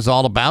relationship is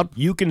all about?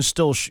 You can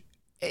still...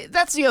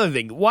 That's the other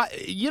thing.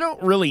 You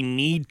don't really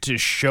need to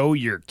show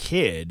your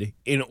kid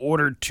in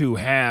order to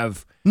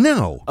have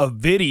a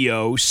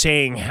video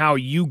saying how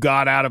you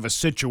got out of a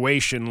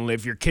situation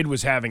if your kid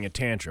was having a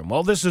tantrum.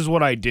 Well, this is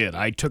what I did.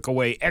 I took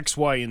away X,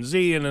 Y, and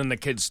Z, and then the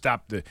kid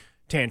stopped the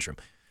tantrum.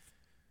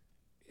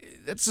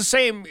 That's the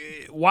same.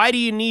 Why do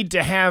you need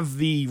to have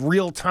the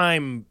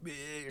real-time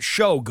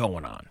show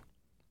going on?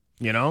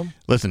 You know?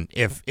 Listen,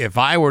 if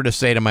I were to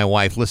say to my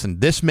wife, listen,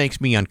 this makes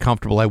me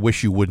uncomfortable, I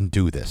wish you wouldn't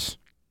do this.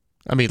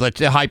 I mean, let's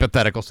say a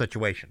hypothetical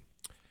situation.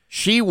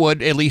 She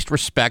would at least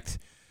respect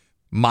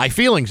my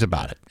feelings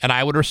about it, and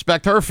I would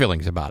respect her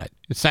feelings about it.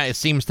 It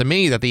seems to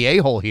me that the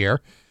a-hole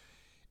here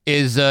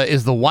is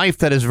the wife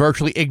that has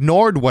virtually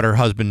ignored what her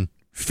husband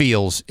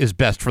feels is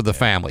best for the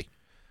family.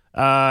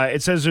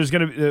 It says there's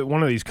going to be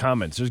one of these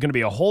comments. There's going to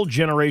be a whole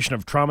generation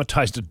of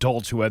traumatized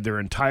adults who had their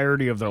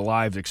entirety of their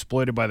lives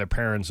exploited by their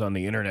parents on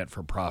the internet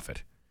for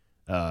profit.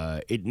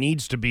 It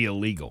needs to be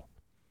illegal.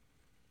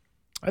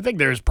 I think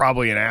there's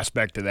probably an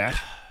aspect to that.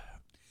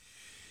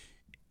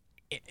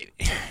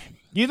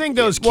 You think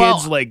those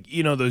kids, like,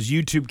 you know, those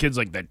YouTube kids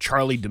like that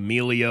Charlie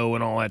D'Amelio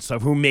and all that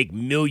stuff who make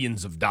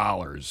millions of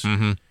dollars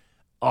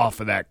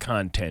off of that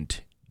content,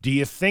 do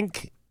you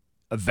think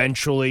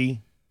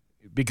eventually,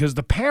 because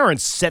the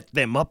parents set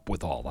them up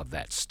with all of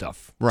that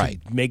stuff,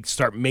 right?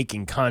 Start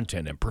making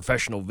content and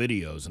professional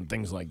videos and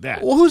things like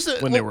that. Well,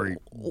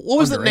 what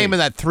was the name of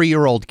that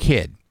 3-year-old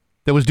kid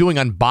that was doing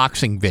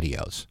unboxing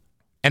videos?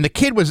 And the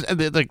kid was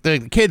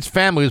the kid's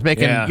family was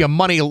making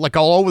money like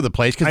all over the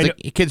place because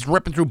the kids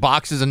ripping through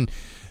boxes and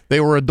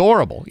they were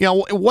adorable. You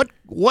know,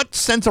 what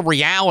sense of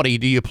reality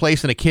do you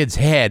place in a kid's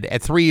head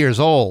at 3 years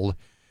old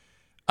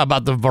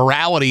about the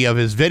virality of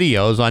his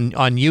videos on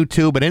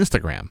YouTube and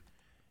Instagram?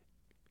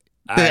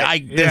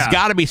 There's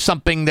got to be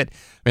something that.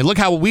 I mean, look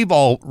how we've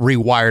all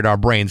rewired our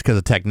brains because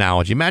of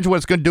technology. Imagine what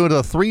it's going to do to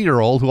a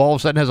 3-year-old who all of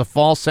a sudden has a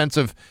false sense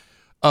of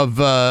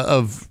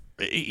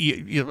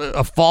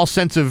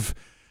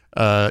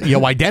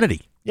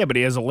identity. Yeah, but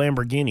he has a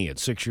Lamborghini at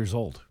 6 years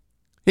old.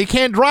 He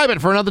can't drive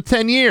it for another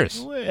 10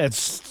 years. Well, it's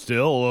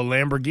still a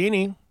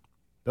Lamborghini.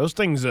 Those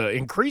things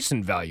increase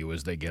in value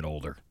as they get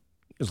older.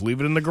 Just leave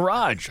it in the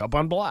garage up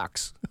on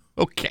blocks.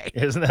 Okay.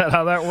 Isn't that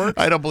how that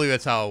works? I don't believe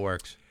that's how it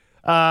works.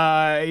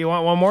 You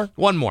want one more?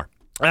 One more.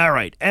 All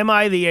right. Am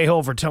I the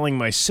a-hole for telling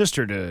my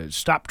sister to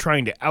stop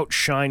trying to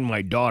outshine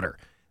my daughter?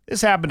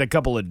 This happened a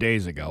couple of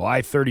days ago.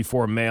 I,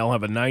 34 male,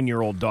 have a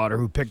 9-year-old daughter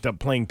who picked up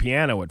playing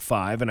piano at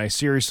 5, and I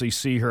seriously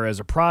see her as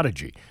a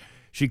prodigy.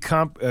 She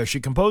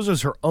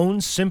composes her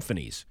own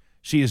symphonies.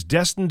 She is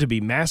destined to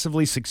be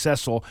massively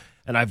successful,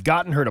 and I've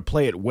gotten her to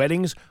play at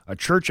weddings, a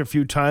church a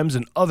few times,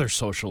 and other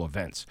social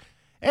events.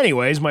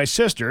 Anyways, my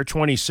sister,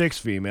 26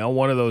 female,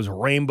 one of those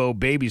rainbow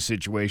baby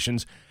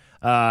situations,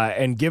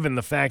 and given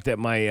the fact that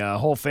my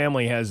whole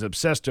family has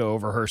obsessed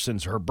over her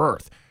since her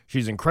birth,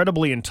 she's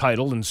incredibly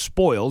entitled and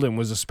spoiled and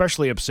was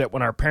especially upset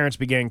when our parents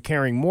began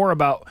caring more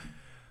about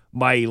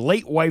my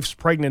late wife's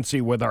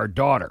pregnancy with our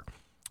daughter.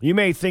 You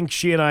may think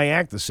she and I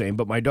act the same,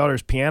 but my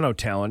daughter's piano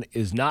talent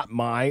is not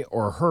my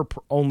or her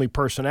only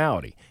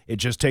personality. It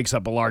just takes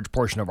up a large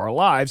portion of our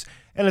lives,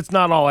 and it's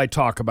not all I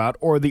talk about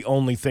or the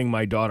only thing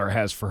my daughter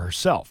has for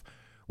herself.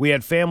 We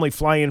had family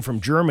fly in from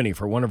Germany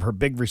for one of her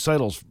big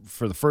recitals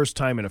for the first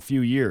time in a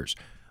few years.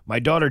 My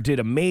daughter did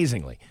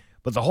amazingly,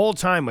 but the whole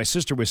time my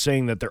sister was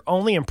saying that they're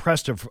only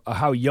impressed of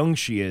how young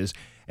she is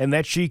and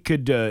that she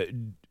could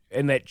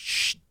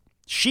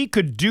she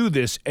could do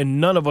this and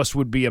none of us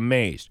would be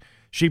amazed.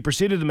 She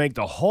proceeded to make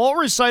the whole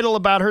recital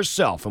about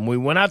herself, and we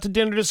went out to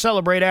dinner to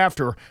celebrate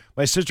after.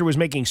 My sister was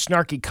making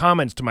snarky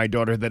comments to my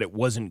daughter that it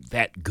wasn't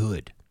that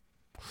good.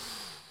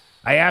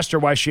 I asked her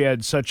why she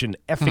had such an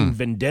effing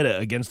vendetta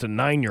against a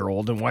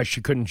 9-year-old and why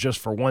she couldn't just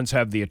for once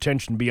have the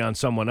attention be on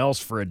someone else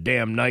for a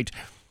damn night,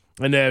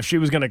 and if she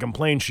was going to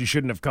complain, she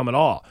shouldn't have come at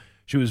all.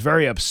 She was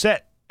very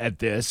upset at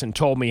this and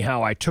told me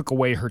how I took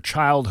away her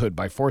childhood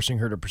by forcing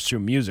her to pursue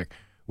music,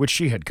 which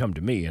she had come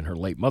to me and her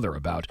late mother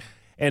about.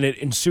 And it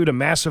ensued a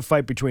massive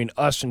fight between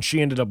us, and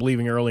she ended up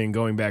leaving early and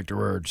going back to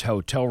her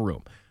hotel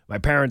room. My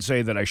parents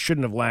say that I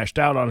shouldn't have lashed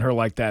out on her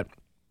like that,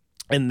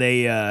 and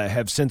they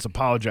have since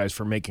apologized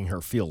for making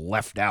her feel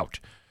left out.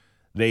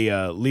 They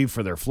leave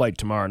for their flight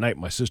tomorrow night.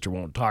 My sister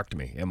won't talk to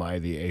me. Am I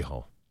the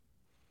a-hole?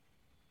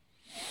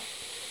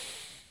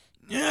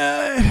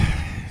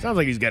 Sounds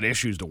like he's got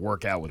issues to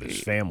work out with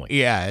his family.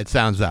 Yeah, it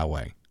sounds that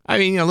way. I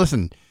mean,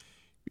 listen,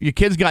 your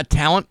kid's got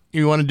talent.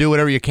 You want to do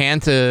whatever you can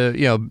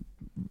to,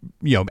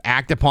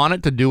 act upon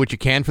it, to do what you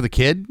can for the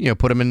kid,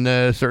 put him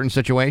in certain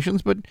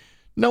situations, but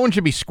no one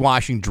should be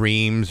squashing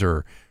dreams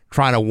or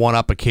trying to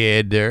one-up a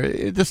kid.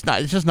 It's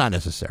just not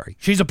necessary.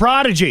 She's a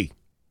prodigy.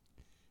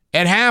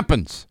 It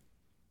happens.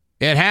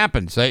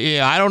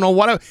 I don't know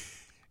what...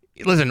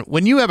 Listen,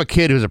 when you have a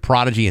kid who's a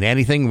prodigy in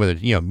anything, whether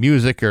it's,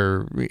 music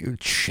or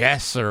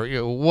chess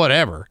or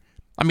whatever,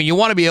 I mean, you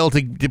want to be able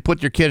to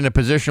put your kid in a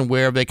position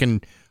where they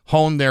can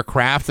hone their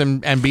craft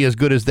and be as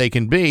good as they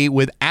can be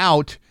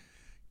without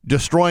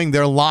destroying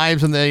their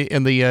lives in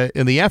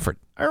the effort.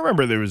 I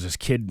remember there was this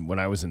kid when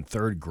I was in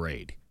 3rd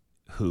grade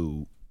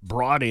who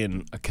brought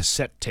in a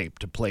cassette tape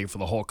to play for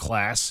the whole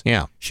class.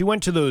 Yeah. She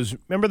went to those,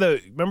 remember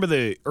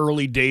the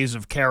early days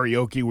of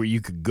karaoke where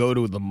you could go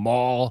to the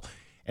mall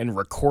and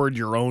record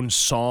your own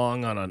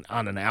song on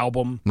an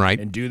album, right?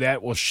 And do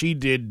that. Well, she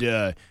did.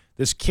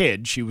 This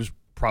kid, she was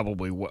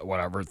probably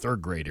whatever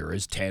 3rd grader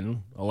is,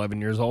 10,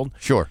 11 years old.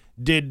 Sure.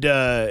 Did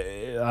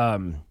it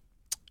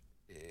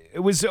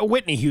was a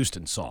Whitney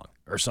Houston song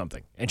or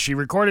something, and she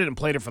recorded it and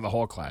played it for the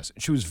whole class.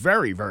 She was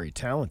very, very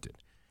talented,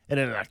 and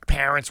then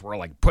parents were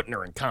like putting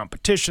her in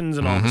competitions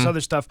and all this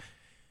other stuff.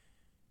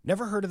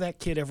 Never heard of that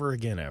kid ever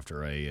again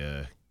after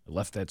I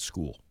left that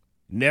school.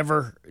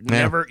 Never,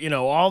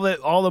 all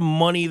the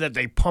money that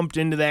they pumped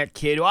into that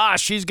kid.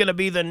 She's going to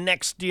be the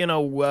next,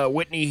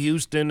 Whitney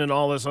Houston and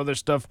all this other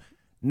stuff.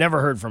 Never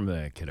heard from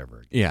that kid ever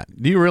again. Yeah.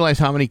 Do you realize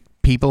how many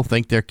people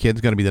think their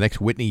kid's going to be the next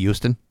Whitney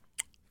Houston?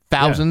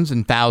 Thousands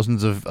and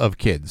thousands of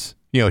kids,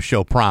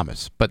 show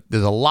promise. But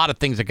there's a lot of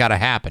things that got to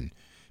happen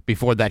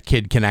before that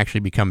kid can actually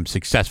become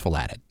successful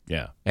at it.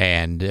 Yeah.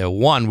 And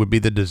one would be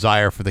the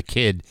desire for the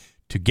kid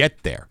to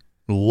get there.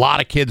 A lot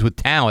of kids with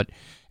talent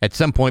at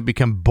some point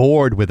become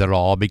bored with it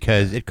all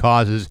because it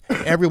causes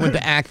everyone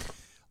to act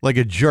like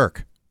a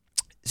jerk.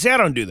 See, I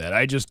don't do that.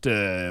 I just,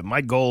 my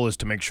goal is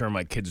to make sure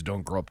my kids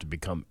don't grow up to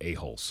become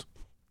a-holes.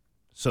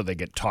 So they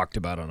get talked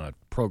about on a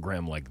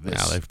program like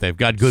this. Now, they've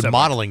got good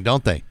modeling,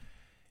 don't they?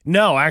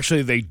 No,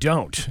 actually they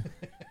don't.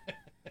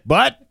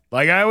 But,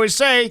 like I always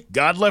say,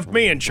 God left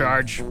me in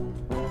charge.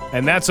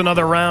 And that's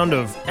another round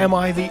of Am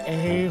I the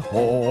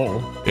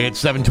A-hole?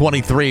 It's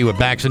 7:23 with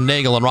Bax and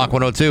Nagle on Rock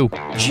 102.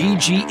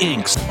 GG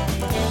Inc.'s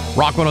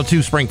Rock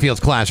 102,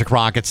 Springfield's Classic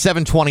Rock at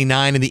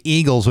 7:29 in the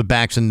Eagles with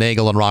Bax and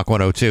Nagle on Rock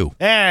 102.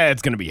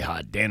 It's going to be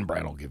hot. Dan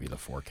Brad will give you the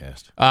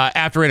forecast.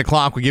 After 8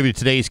 o'clock, we'll give you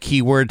today's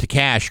keyword to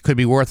cash. Could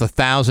be worth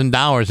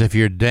 $1,000 if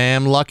you're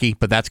damn lucky,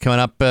 but that's coming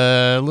up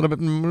a little bit,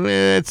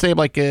 let's say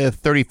like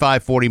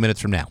 35, 40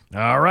 minutes from now.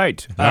 All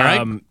right. All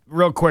right.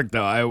 Real quick,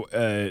 though,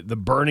 the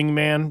Burning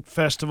Man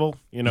Festival,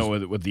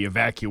 with the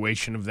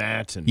evacuation of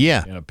that.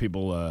 And,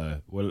 people,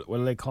 what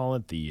do they call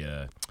it?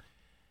 The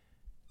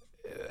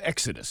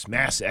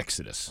mass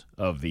exodus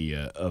of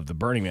the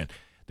Burning Man.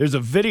 There's a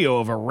video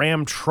of a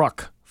Ram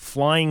truck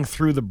flying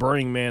through the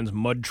Burning Man's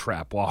mud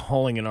trap while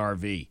hauling an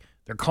RV.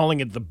 They're calling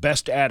it the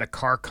best ad a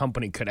car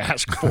company could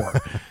ask for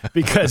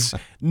because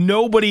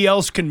nobody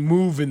else can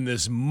move in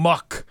this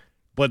muck,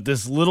 but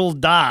this little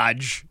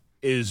Dodge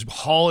is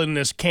hauling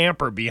this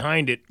camper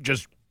behind it,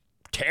 just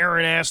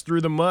tearing ass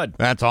through the mud.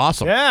 That's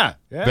awesome. Yeah.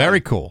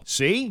 Very cool.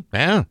 See?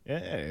 Yeah.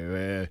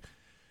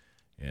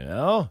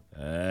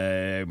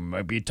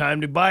 Might be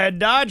time to buy a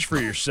Dodge for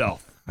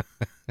yourself.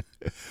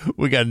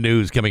 We got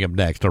news coming up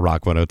next on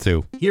Rock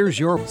 102. Here's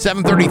your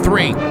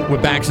 7:33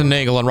 with Bax and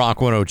Nagle on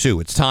Rock 102.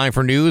 It's time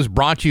for news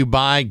brought to you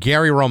by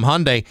Gary Rome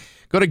Hyundai.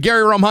 Go to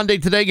Gary Rome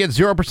Hyundai today. Get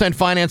 0%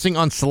 financing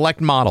on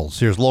select models.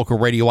 Here's local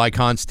radio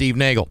icon Steve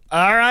Nagle.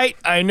 All right.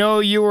 I know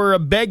you were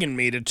begging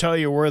me to tell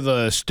you where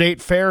the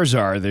state fairs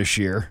are this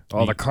year,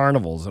 all the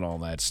carnivals and all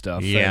that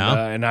stuff.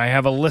 Yeah. And I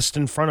have a list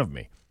in front of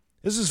me.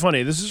 This is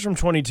funny. This is from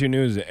 22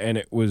 News, and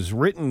it was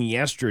written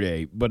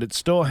yesterday, but it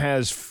still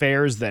has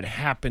fairs that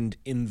happened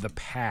in the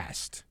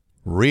past.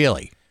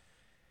 Really?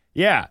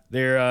 Yeah.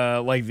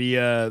 They're like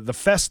the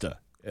Festa.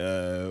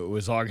 It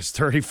was August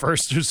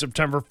 31st through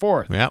September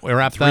 4th. Yeah, we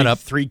wrapped that up.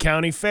 3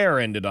 County Fair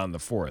ended on the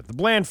 4th. The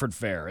Blandford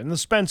Fair and the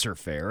Spencer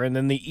Fair, and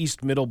then the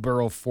East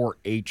Middleborough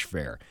 4-H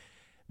Fair.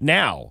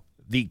 Now,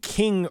 the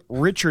King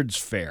Richard's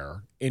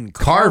Fair in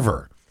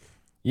Carver.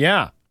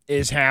 Yeah,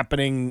 is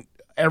happening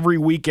every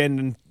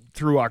weekend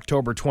through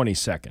October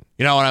 22nd.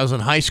 When I was in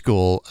high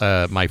school,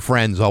 my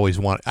friends always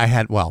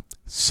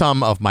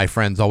some of my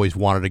friends always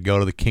wanted to go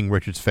to the King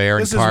Richard's Fair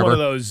in Carver. This is one of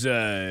those...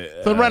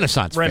 the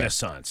Renaissance Fair.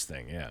 Renaissance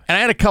thing, yeah. And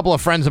I had a couple of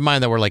friends of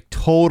mine that were like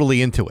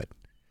totally into it.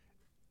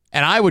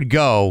 And I would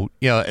go,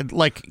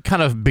 like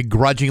kind of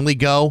begrudgingly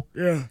go.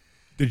 Yeah.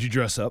 Did you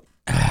dress up?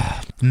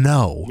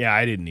 No. Yeah,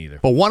 I didn't either.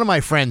 But one of my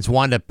friends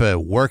wound up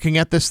working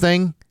at this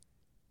thing.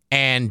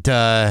 And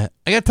I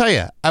got to tell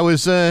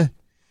you,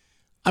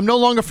 I'm no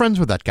longer friends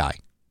with that guy.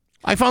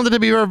 I found it to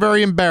be very,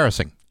 very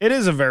embarrassing. It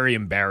is a very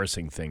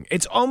embarrassing thing.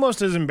 It's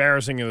almost as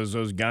embarrassing as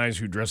those guys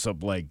who dress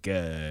up like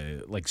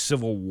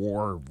Civil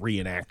War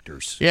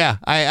reenactors. Yeah,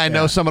 I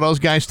know some of those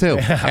guys too.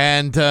 Yeah.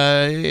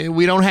 And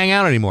we don't hang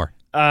out anymore.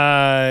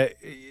 The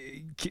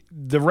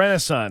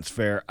Renaissance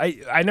Fair,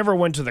 I never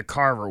went to the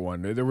Carver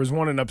one. There was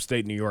one in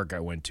upstate New York I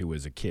went to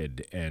as a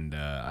kid, and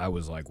I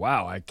was like,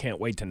 wow, I can't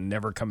wait to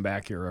never come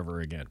back here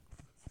ever again.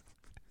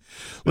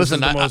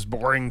 Listen, this is the most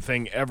boring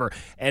thing ever.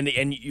 And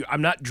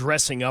I'm not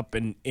dressing up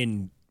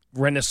in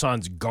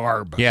Renaissance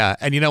garb. Yeah,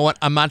 and you know what?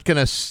 I'm not going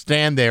to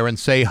stand there and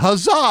say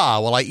huzzah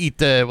while I eat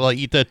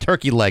the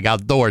turkey leg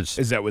outdoors.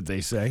 Is that what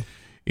they say?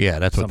 Yeah,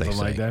 that's what they say.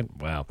 Something like that?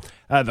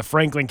 Wow. The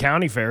Franklin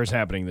County Fair is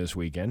happening this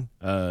weekend.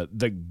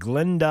 The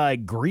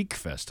Glendive Greek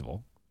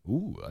Festival.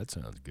 Ooh, that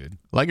sounds good.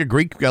 I like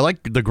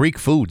the Greek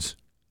foods.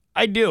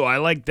 I do. I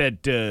like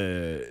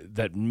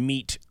that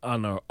meat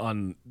on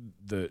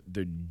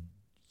the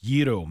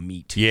gyro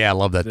meat. Yeah, I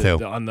love that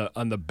too.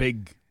 On the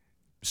big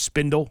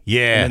spindle.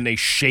 Yeah. And then they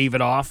shave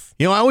it off.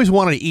 I always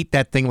wanted to eat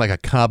that thing like a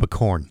cob of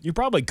corn. You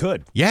probably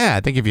could. Yeah, I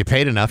think if you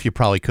paid enough, you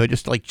probably could.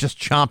 Just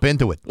chomp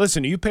into it.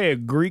 Listen, you pay a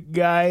Greek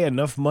guy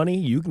enough money,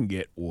 you can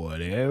get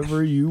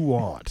whatever you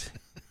want.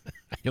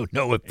 I don't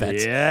know if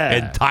that's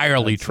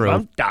entirely true. What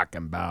I'm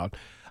talking about.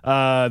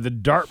 The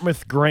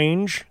Dartmouth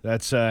Grange,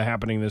 that's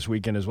happening this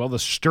weekend as well. The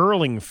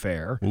Sterling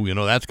Fair. Ooh,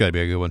 that's got to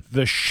be a good one.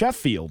 The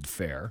Sheffield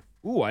Fair.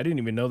 Ooh, I didn't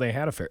even know they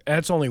had a fair.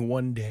 That's only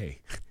one day.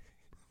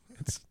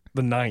 It's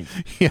the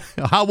 9th. Yeah,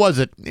 how was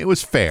it? It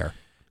was fair.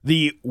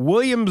 The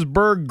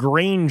Williamsburg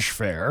Grange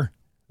Fair.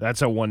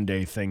 That's a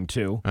one-day thing,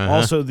 too. Uh-huh.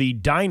 Also, the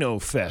Dino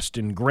Fest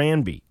in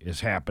Granby is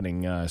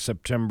happening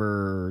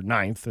September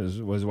 9th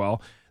as well.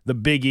 The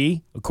Big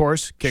E, of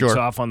course, kicks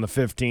off on the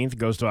 15th,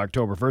 goes to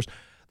October 1st.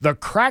 The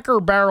Cracker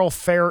Barrel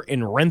Fair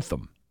in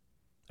Rentham.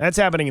 That's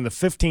happening in the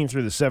 15th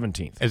through the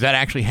 17th. Is that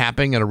actually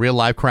happening at a real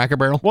live Cracker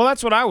Barrel? Well,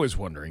 that's what I was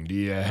wondering. Do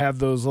you have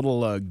those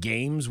little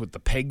games with the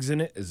pegs in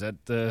it? Is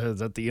that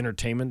the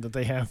entertainment that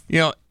they have?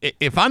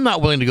 If I'm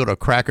not willing to go to a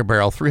Cracker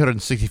Barrel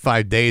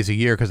 365 days a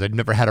year because I've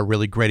never had a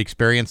really great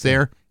experience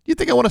there, do you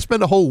think I want to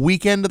spend a whole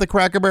weekend at the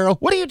Cracker Barrel?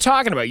 What are you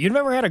talking about? You've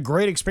never had a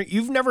great experience?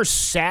 You've never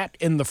sat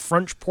in the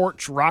front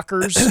porch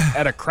rockers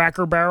at a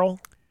Cracker Barrel?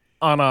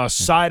 On a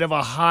side of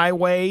a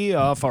highway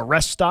off a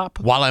rest stop?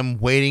 While I'm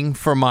waiting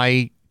for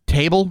my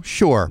table?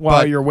 Sure.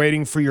 While you're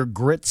waiting for your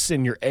grits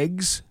and your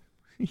eggs?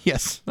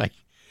 Yes,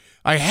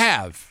 I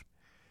have.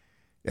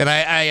 And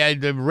I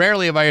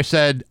rarely have I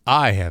said,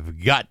 I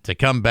have got to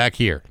come back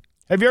here.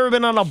 Have you ever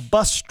been on a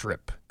bus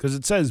trip? Because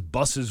it says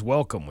buses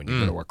welcome when you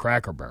go to a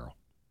Cracker Barrel.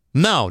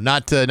 No,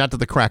 not to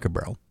the Cracker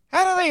Barrel.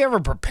 How do they ever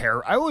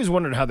prepare? I always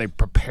wondered how they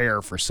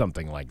prepare for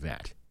something like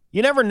that.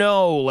 You never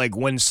know, like,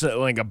 when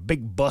like a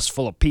big bus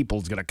full of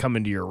people is going to come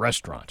into your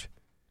restaurant.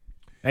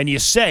 And you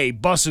say,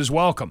 bus is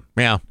welcome.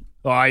 Yeah.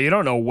 You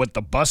don't know what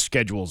the bus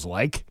schedule's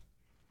like.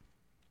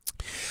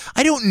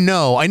 I don't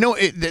know. I know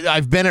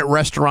I've been at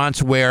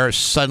restaurants where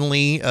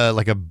suddenly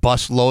like a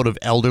busload of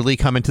elderly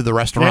come into the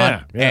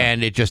restaurant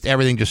and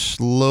everything just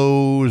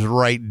slows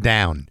right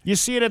down. You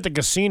see it at the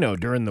casino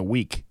during the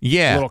week.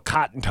 Yeah. Little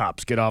cotton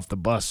tops get off the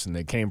bus and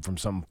they came from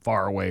some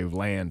faraway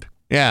land.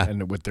 Yeah.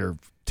 And with their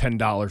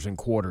 $10 in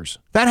quarters.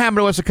 That happened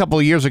to us a couple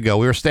of years ago.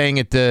 We were staying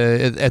at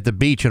the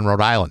beach in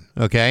Rhode Island,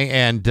 okay?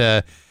 And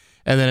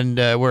then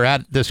we're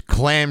at this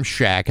clam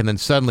shack, and then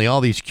suddenly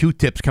all these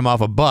Q-tips come off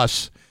a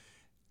bus.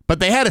 But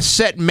they had a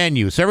set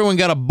menu, so everyone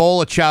got a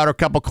bowl of chowder, a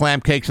couple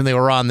clam cakes, and they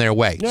were on their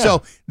way. Yeah.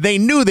 So they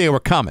knew they were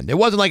coming. It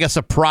wasn't like a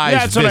surprise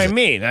That's visit. what I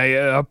mean,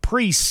 a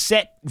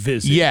preset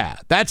visit. Yeah,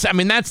 that's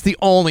the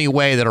only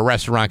way that a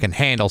restaurant can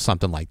handle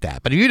something like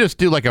that. But if you just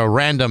do like a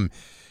random,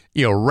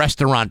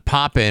 restaurant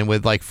pop in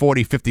with like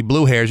 40, 50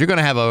 blue hairs,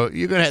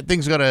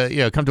 things are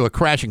gonna come to a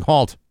crashing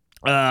halt.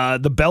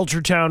 The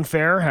Belchertown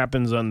Fair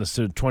happens on the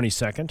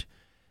 22nd,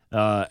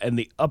 and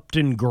the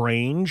Upton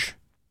Grange.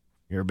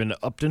 You ever been to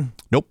Upton?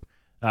 Nope.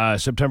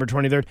 September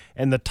 23rd,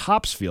 and the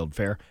Topsfield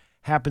Fair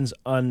happens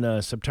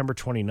on September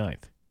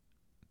 29th.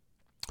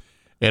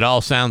 It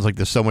all sounds like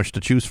there's so much to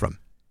choose from.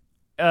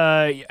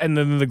 And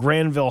then the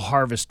Granville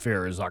Harvest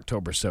Fair is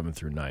October 7th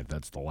through 9th.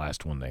 That's the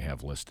last one they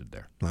have listed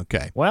there.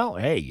 Okay. Well,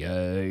 hey,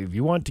 if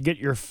you want to get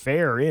your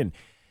fair in,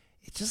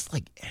 it's just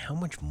like, how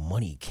much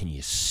money can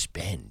you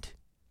spend?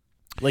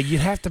 Like,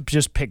 you'd have to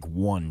just pick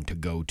one to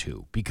go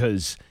to,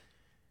 because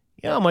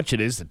you know how much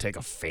it is to take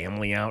a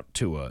family out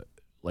to a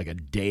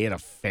day at a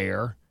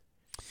fair?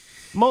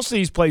 Most of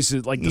these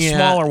places, like the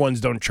smaller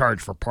ones, don't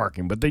charge for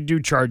parking, but they do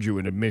charge you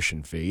an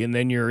admission fee, and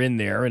then you're in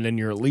there, and then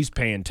you're at least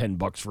paying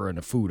 $10 for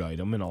a food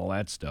item and all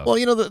that stuff.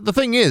 Well, the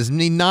thing is,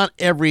 not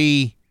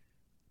every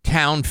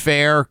town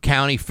fair,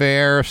 county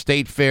fair,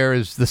 state fair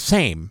is the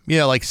same.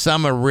 Like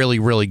some are really,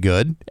 really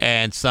good,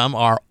 and some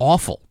are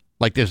awful.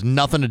 Like there's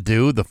nothing to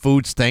do. The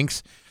food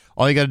stinks.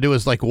 All you got to do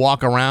is like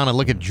walk around and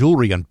look at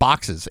jewelry on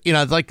boxes.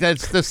 It's like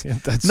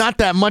that's not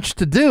that much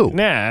to do.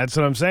 Yeah, that's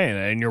what I'm saying.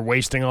 And you're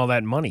wasting all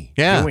that money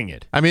doing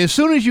it. I mean, as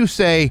soon as you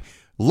say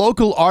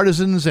local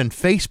artisans and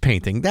face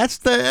painting, that's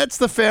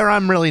the fair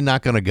I'm really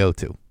not going to go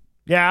to.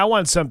 Yeah, I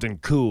want something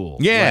cool.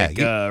 Yeah,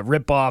 like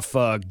rip off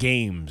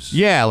games.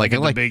 Yeah, like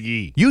the Big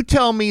E. You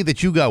tell me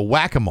that you got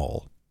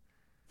whack-a-mole,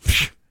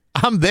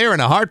 I'm there in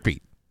a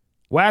heartbeat.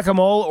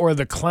 Whack-a-mole or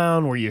the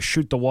clown where you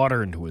shoot the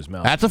water into his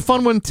mouth. That's a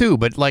fun one, too.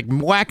 But, like,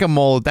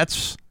 whack-a-mole,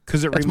 that's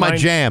my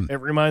jam. It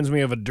reminds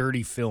me of a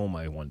dirty film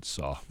I once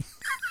saw.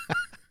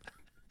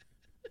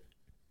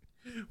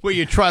 Where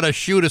you try to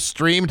shoot a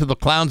stream to the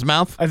clown's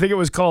mouth? I think it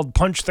was called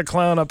Punch the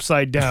Clown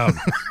Upside Down.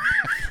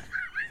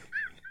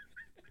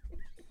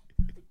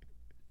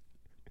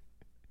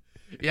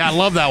 Yeah, I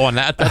love that one.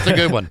 That's a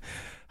good one.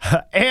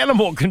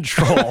 Animal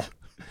Control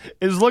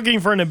is looking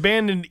for an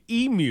abandoned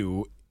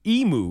emu.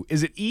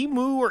 Is it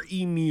emu or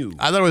emu?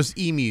 I thought it was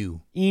emu.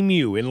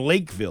 Emu in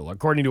Lakeville,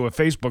 according to a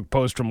Facebook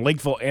post from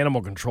Lakeville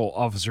Animal Control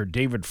Officer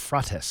David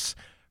Frates.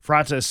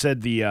 Frates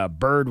said the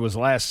bird was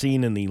last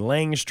seen in the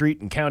Lang Street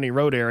and County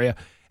Road area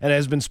and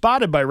has been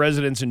spotted by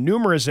residents in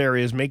numerous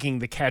areas, making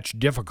the catch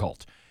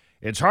difficult.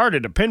 It's harder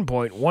to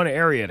pinpoint one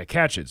area to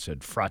catch it,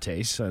 said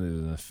Frates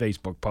on a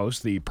Facebook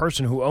post. The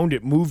person who owned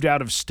it moved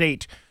out of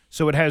state,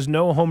 so it has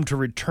no home to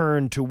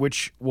return to,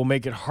 which will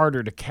make it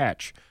harder to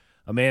catch.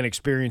 A man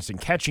experienced in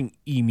catching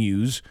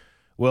emus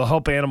will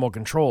help animal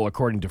control,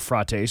 according to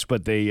Frates,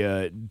 but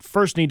they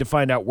first need to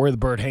find out where the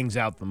bird hangs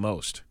out the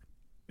most.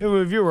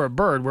 If you were a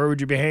bird, where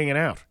would you be hanging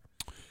out?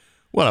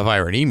 Well, if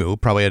I were an emu,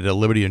 probably at a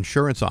Liberty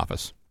Insurance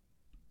office.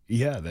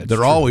 Yeah, that's They're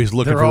true. always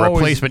looking for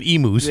replacement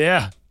emus.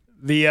 Yeah.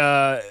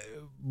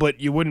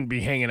 But you wouldn't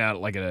be hanging out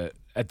like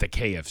at the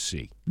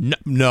KFC.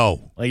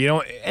 No. Like,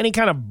 any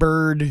kind of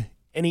bird,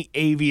 any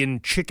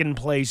avian chicken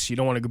place, you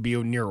don't want to be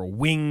near a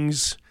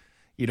Wings.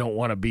 You don't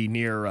want to be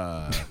near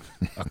a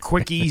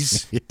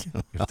Quickies,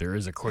 if there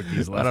is a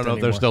Quickies left. I don't know anymore.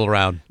 if they're still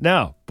around.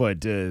 No,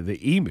 but the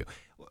emu.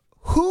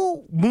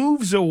 Who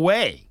moves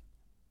away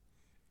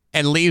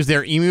and leaves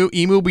their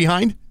emu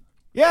behind?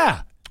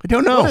 Yeah. I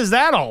don't know. What is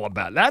that all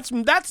about?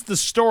 That's the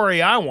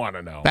story I want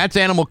to know. That's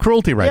animal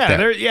cruelty right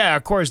there. Yeah,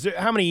 of course.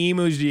 How many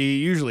emus do you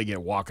usually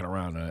get walking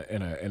around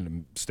in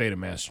the state of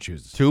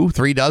Massachusetts? 2,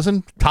 3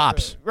 dozen?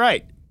 Tops.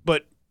 Right.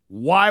 But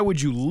why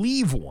would you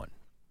leave one?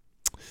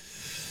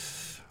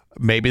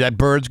 Maybe that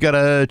bird's got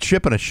a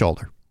chip on its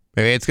shoulder.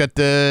 Maybe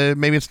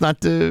it's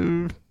not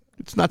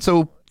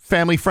so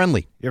family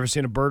friendly. You ever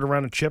seen a bird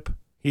around a chip?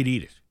 He'd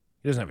eat it.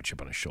 He doesn't have a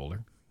chip on his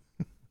shoulder.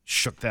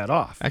 Shook that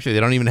off. Actually, they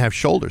don't even have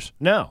shoulders.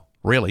 No.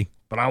 Really?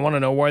 But I want to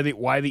know why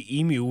the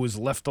emu was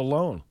left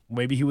alone.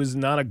 Maybe he was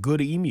not a good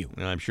emu.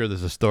 I'm sure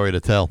there's a story to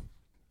tell.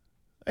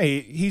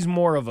 Hey, he's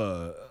more of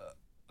a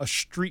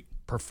street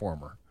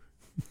performer.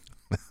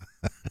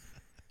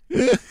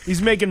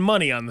 He's making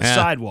money on the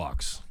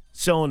sidewalks.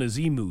 selling his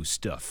emu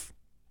stuff.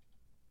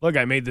 Look,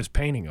 I made this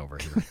painting over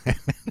here.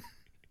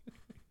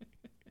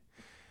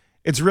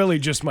 It's really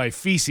just my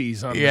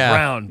feces on the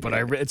ground, but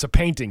it's a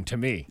painting to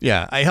me.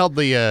 Yeah, I held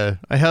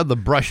the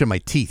brush in my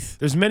teeth.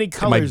 There's many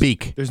colors. In my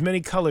beak. There's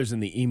many colors in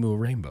the emu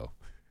rainbow.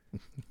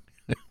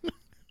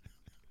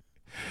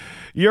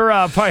 Your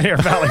Pioneer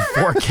Valley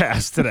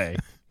forecast today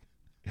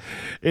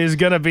is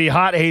going to be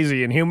hot,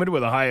 hazy, and humid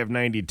with a high of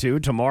 92.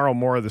 Tomorrow,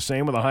 more of the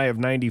same with a high of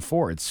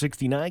 94. It's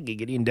 69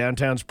 giggity in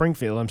downtown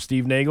Springfield. I'm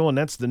Steve Nagle, and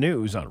that's the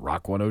news on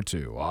Rock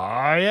 102. Oh,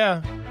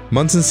 yeah.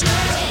 Munson's.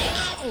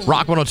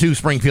 Rock 102,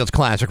 Springfield's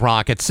Classic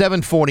Rock at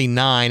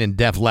 7:49 and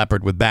Def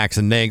Leppard with Bax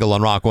and Nagle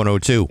on Rock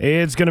 102.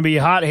 It's going to be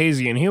hot,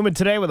 hazy, and humid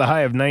today with a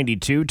high of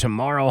 92.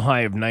 Tomorrow,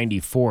 high of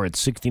 94. It's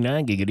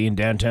 69 giggity in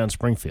downtown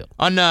Springfield.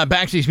 On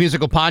Baxi's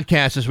musical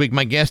podcast this week,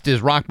 my guest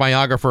is rock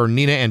biographer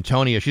Nina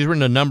Antonia. She's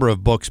written a number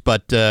of books,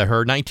 but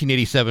her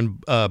 1987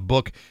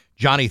 book,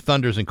 Johnny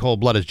Thunders in Cold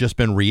Blood, has just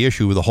been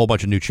reissued with a whole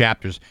bunch of new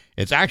chapters.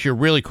 It's actually a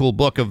really cool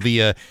book of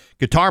the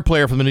guitar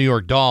player from the New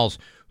York Dolls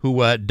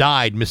who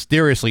died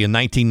mysteriously in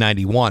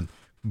 1991.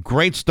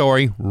 Great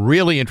story,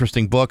 really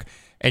interesting book,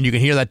 and you can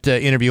hear that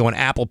interview on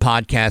Apple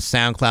Podcasts,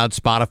 SoundCloud,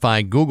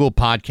 Spotify, Google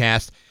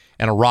Podcasts,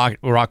 and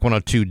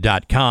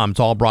rock102.com. It's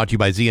all brought to you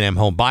by Z&M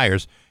Home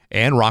Buyers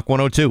and Rock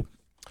 102.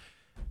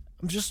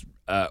 I'm just,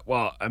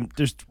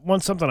 there's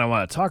something I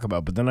want to talk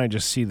about, but then I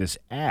just see this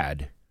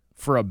ad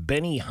for a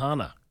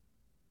Benihana.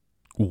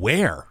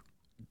 Where?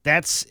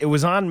 It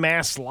was on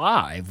Mass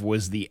Live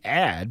was the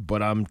ad,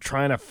 but I'm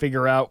trying to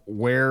figure out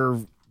where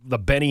the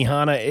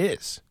Benihana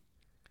is.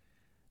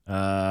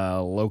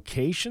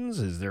 Locations?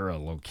 Is there a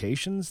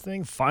locations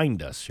thing?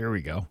 Find us. Here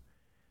we go.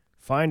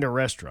 Find a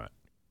restaurant.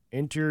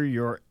 Enter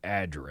your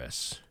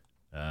address.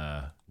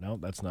 No,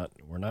 that's not.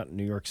 We're not in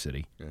New York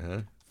City.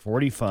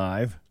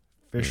 45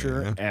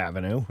 Fisher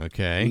Avenue.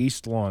 Okay.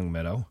 East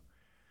Longmeadow,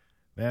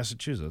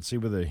 Massachusetts. Let's see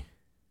where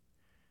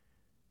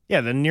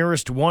the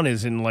nearest one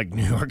is in like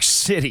New York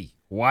City.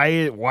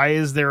 Why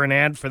is there an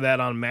ad for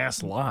that on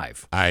Mass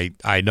Live?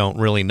 I don't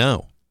really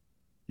know.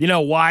 You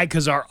know why?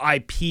 Because our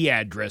IP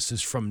address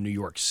is from New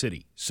York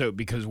City. So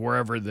because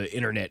wherever the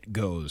internet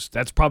goes,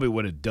 that's probably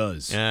what it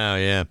does. Oh,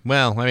 yeah.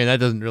 Well, I mean, that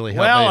doesn't really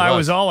help. Well, I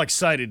was all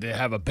excited to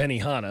have a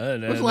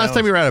Benihana. When's the last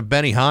time you were at a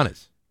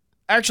Benihana's?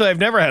 Actually, I've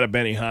never had a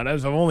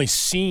Benihana's. I've only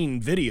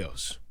seen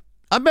videos.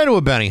 I've been to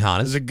a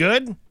Benihana's. Is it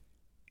good?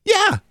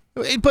 Yeah.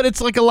 But it's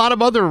like a lot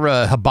of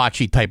other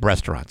hibachi-type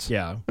restaurants.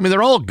 Yeah. I mean,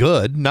 they're all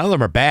good. None of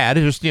them are bad.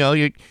 It's just,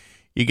 you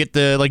get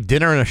the like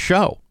dinner and a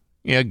show.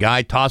 You know,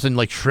 guy tossing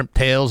like shrimp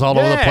tails all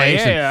over the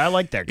place. Yeah, I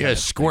like that kind of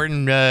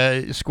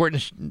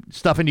squirting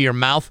stuff into your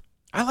mouth.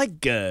 I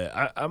like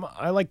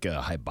I like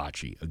a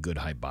hibachi, a good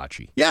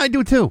hibachi. Yeah, I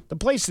do too.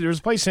 There's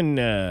a place in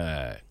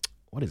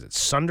what is it,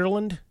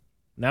 Sunderland?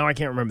 Now I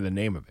can't remember the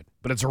name of it,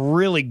 but it's a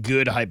really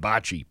good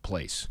hibachi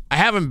place. I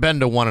haven't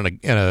been to one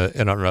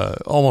in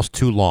almost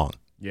too long.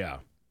 Yeah,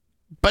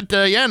 but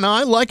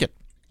I like it.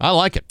 I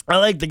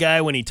like the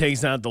guy when he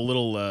takes out the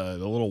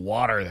little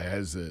water that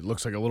has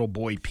looks like a little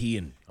boy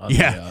peeing.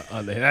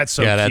 That's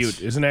so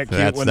cute. Isn't that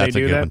cute when they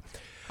do that? One.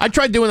 I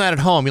tried doing that at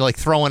home. You like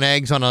throwing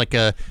eggs on like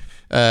a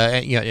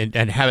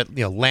and have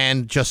it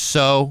land just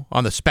so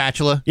on the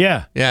spatula.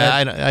 Yeah.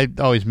 I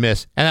always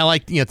miss. And I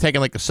like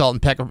taking like the salt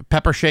and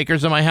pepper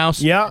shakers in my house.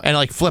 Yeah. And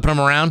like flipping them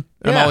around.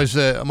 Yeah.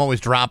 I'm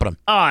always dropping them.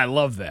 Oh, I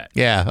love that.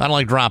 Yeah, I don't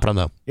like dropping them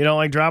though. You don't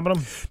like dropping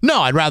them?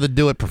 No, I'd rather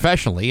do it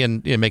professionally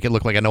and make it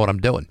look like I know what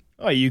I'm doing.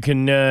 Oh, you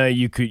can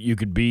you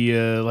could be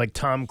like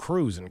Tom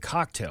Cruise in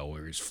Cocktail,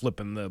 where he's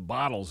flipping the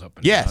bottles up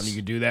and down. You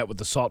could do that with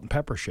the salt and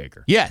pepper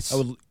shaker. Yes.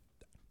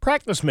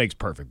 Practice makes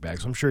perfect,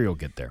 Bax. I'm sure you'll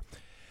get there.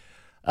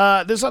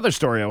 This other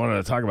story I wanted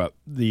to talk about,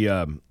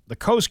 the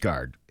Coast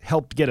Guard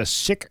helped get a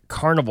sick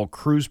Carnival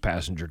cruise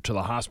passenger to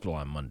the hospital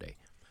on Monday.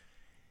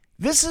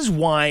 This is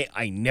why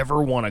I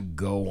never want to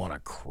go on a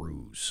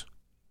cruise.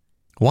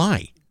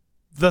 Why?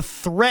 The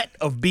threat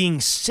of being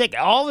sick,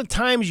 all the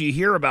times you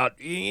hear about,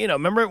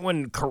 remember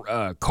when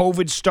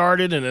COVID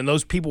started and then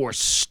those people were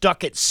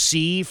stuck at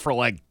sea for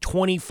like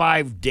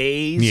 25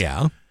 days?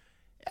 Yeah.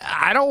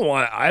 I don't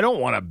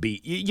want to be,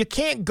 you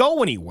can't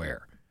go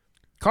anywhere.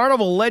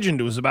 Carnival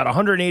Legend was about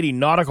 180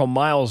 nautical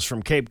miles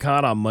from Cape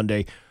Cod on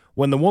Monday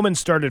when the woman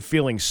started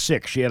feeling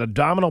sick. She had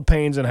abdominal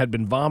pains and had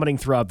been vomiting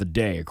throughout the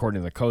day,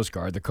 according to the Coast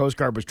Guard. The Coast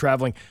Guard was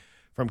traveling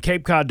from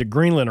Cape Cod to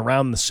Greenland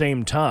around the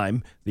same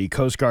time. The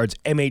Coast Guard's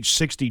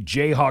MH-60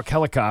 Jayhawk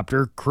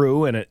helicopter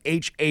crew and an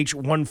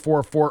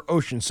HH-144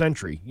 Ocean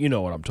Sentry, you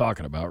know what I'm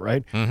talking about,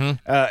 right? Mm-hmm.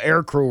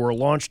 Air crew were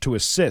launched to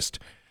assist.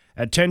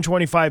 At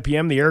 10:25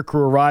 p.m., the air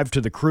crew arrived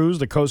to the cruise.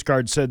 The Coast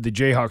Guard said the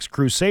Jayhawk's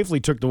crew safely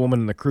took the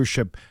woman and the cruise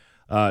ship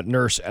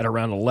nurse at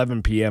around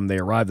 11 p.m. They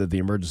arrived at the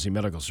emergency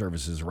medical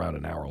services around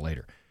an hour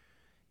later.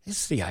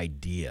 It's the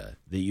idea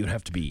that you'd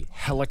have to be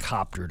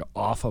helicoptered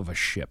off of a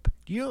ship.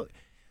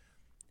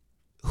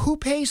 Who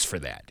pays for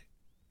that?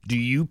 Do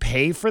you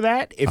pay for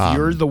that if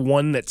you're the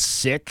one that's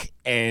sick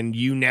and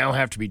you now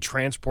have to be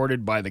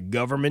transported by the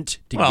government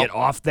to get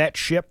off that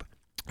ship?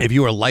 if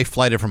you were life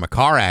flighted from a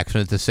car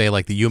accident to, say,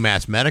 like the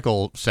UMass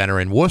Medical Center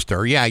in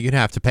Worcester, yeah, you'd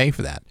have to pay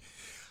for that.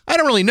 I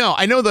don't really know.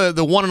 I know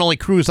the one and only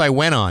cruise I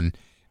went on,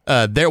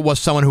 there was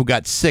someone who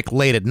got sick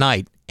late at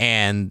night,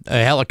 and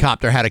a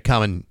helicopter had to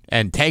come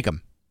and take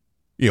them,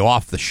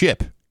 off the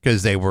ship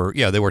because they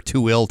were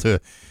too ill to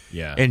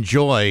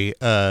enjoy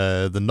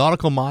the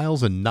nautical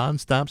miles and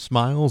nonstop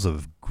smiles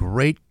of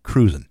great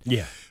cruising.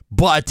 Yeah.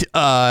 But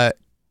other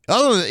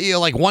than,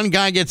 like one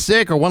guy gets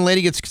sick or one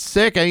lady gets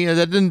sick,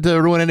 that didn't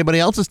ruin anybody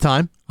else's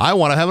time. I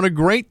want to have a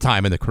great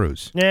time in the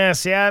cruise. Yeah,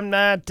 see, I'm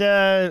not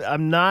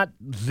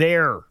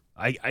there.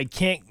 I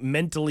can't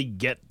mentally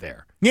get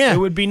there. Yeah. It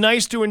would be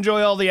nice to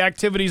enjoy all the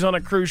activities on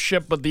a cruise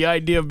ship, but the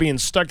idea of being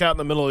stuck out in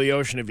the middle of the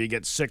ocean, if you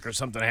get sick or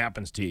something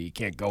happens to you, you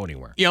can't go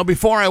anywhere.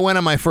 Before I went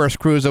on my first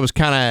cruise, I was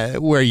kind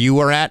of where you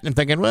were at and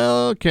thinking,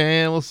 well,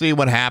 okay, we'll see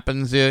what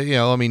happens. I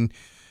don't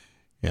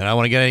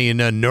want to get any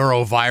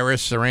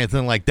neurovirus or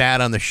anything like that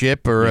on the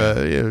ship or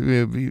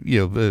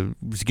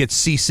get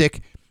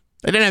seasick.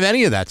 I didn't have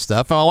any of that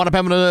stuff. I wound up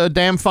having a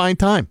damn fine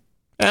time.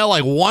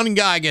 Like one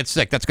guy gets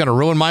sick, that's going to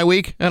ruin my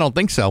week? I don't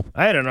think so.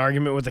 I had an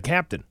argument with the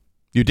captain.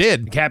 You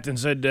did? The captain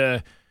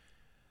said,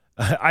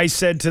 I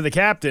said to the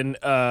captain,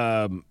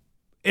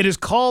 it is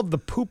called the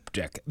poop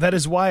deck. That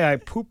is why I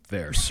poop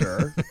there,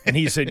 sir. And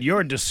he said,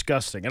 you're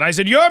disgusting. And I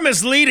said, you're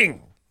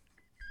misleading.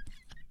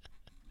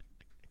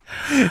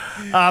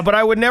 But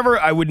I would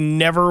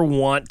never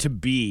want to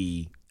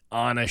be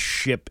on a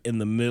ship in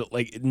the middle,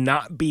 like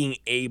not being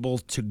able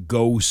to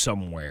go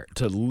somewhere,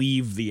 to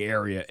leave the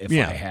area if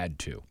I had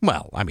to.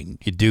 Well, I mean,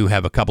 you do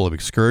have a couple of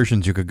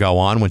excursions you could go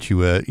on once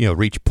you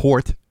reach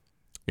port.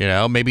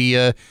 Maybe.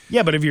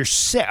 Yeah, but if you're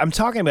sick, I'm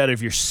talking about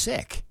if you're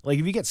sick. Like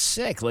if you get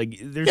sick, like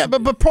there's. Yeah,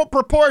 but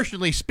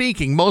proportionally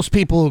speaking, most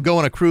people who go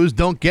on a cruise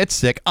don't get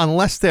sick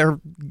unless they're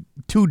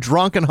too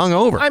drunk and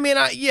hungover. I mean,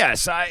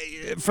 yes,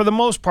 for the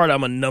most part,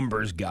 I'm a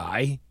numbers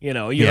guy. You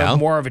have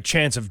more of a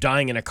chance of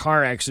dying in a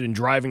car accident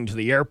driving to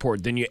the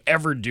airport than you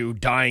ever do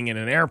dying in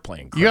an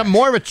airplane crash. You have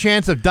more of a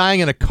chance of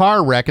dying in a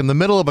car wreck in the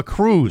middle of a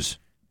cruise.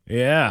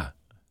 Yeah.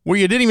 Where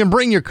you didn't even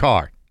bring your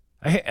car.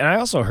 And I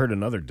also heard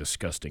another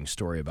disgusting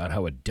story about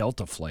how a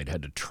Delta flight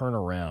had to turn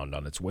around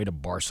on its way to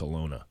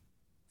Barcelona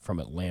from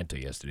Atlanta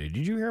yesterday.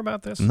 Did you hear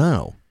about this?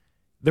 No.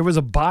 There was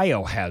a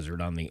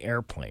biohazard on the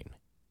airplane.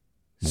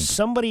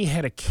 Somebody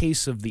had a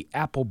case of the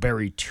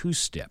Appleberry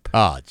two-step.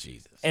 Oh,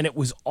 Jesus. And it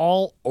was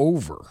all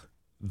over.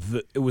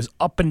 It was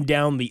up and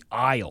down the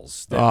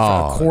aisles,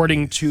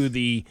 according to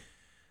the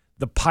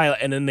pilot.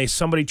 And then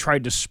somebody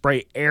tried to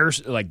spray air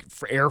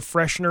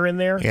freshener in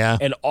there. Yeah.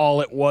 And all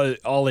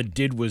it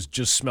did was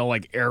just smell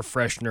like air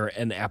freshener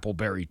and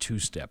Appleberry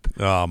two-step.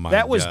 Oh, my God.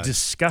 That was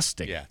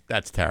disgusting. Yeah,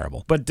 that's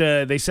terrible. But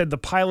they said the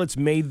pilots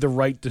made the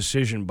right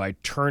decision by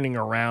turning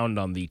around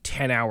on the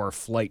 10-hour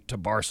flight to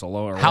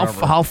Barcelona.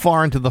 How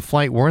far into the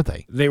flight were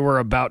they? They were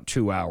about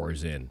 2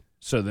 hours in.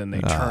 So then they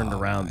turned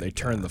around. They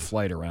turned the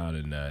flight around,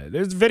 and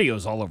there's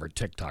videos all over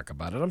TikTok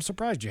about it. I'm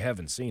surprised you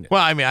haven't seen it.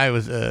 Well, I mean, I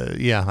was,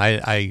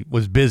 I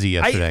was busy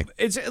yesterday.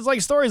 It's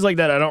like stories like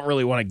that. I don't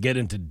really want to get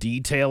into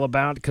detail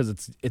about because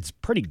it's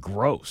pretty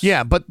gross.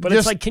 Yeah, but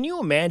it's like, can you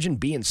imagine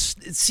being?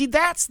 See,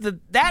 that's the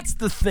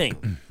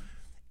thing.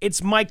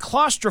 It's my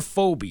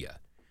claustrophobia.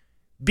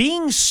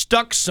 Being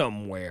stuck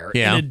somewhere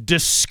in a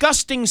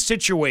disgusting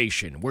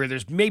situation where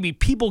there's maybe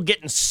people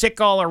getting sick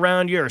all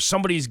around you, or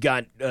somebody's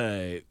got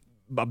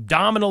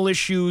abdominal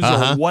issues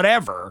or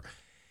whatever,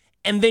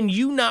 and then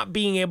you not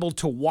being able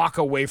to walk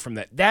away from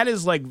that.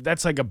 That's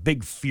like a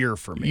big fear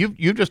for me.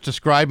 You just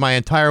described my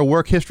entire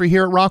work history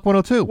here at Rock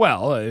 102.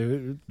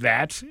 Well,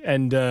 that,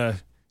 and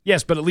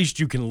yes, but at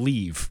least you can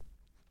leave.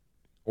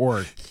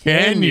 Or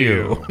can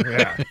you?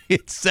 Yeah.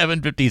 It's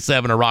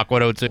 7:57 at Rock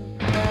 102.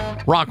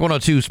 Rock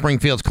 102,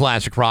 Springfield's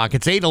Classic Rock.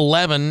 It's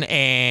 8:11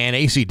 and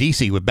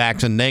AC/DC with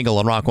Bax and Nagle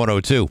on Rock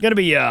 102. Going to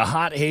be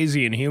hot,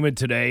 hazy, and humid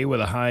today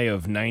with a high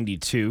of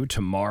 92.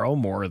 Tomorrow,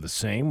 more of the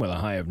same with a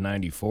high of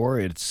 94.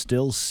 It's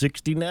still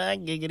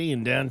 69 giggity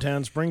in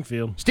downtown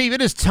Springfield. Steve,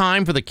 it is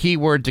time for the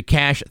keyword to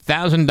cash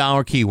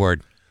 $1,000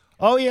 keyword.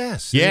 Oh,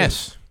 yes.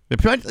 Yes.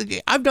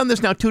 I've done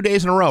this now 2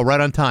 days in a row, right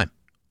on time.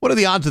 What are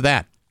the odds of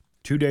that?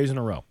 2 days in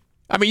a row.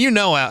 I mean,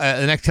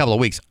 the next couple of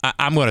weeks,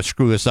 I'm going to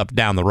screw this up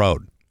down the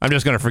road. I'm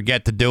just going to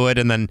forget to do it,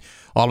 and then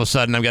all of a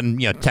sudden I'm getting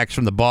text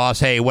from the boss,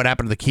 hey, what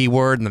happened to the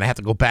keyword? And then I have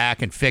to go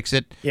back and fix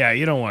it. Yeah,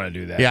 you don't want to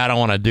do that. Yeah, I don't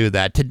want to do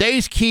that.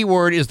 Today's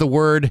keyword is the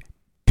word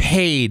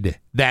paid.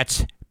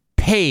 That's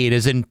paid,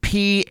 as in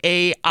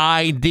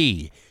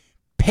P-A-I-D.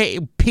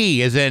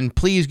 P as in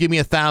please give me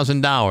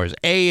 $1,000.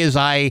 A is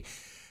I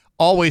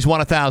always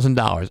want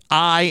 $1,000.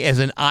 I as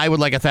in I would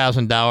like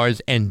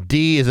 $1,000. And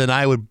D as in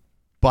I would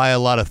buy a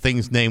lot of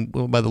things named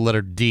by the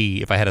letter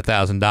D if I had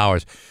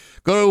 $1,000.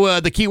 Go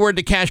to the Keyword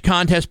to Cash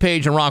contest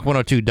page on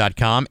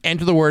rock102.com.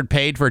 Enter the word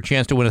paid for a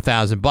chance to win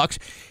 $1,000.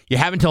 You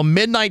have until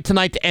midnight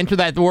tonight to enter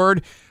that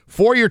word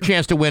for your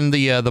chance to win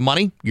the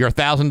money. Your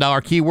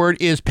 $1,000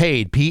 keyword is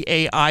paid,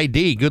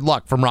 P-A-I-D. Good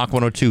luck from Rock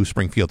 102,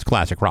 Springfield's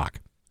Classic Rock.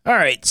 All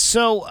right,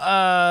 so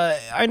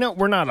I know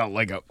we're not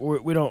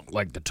we don't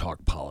like to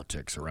talk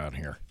politics around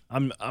here.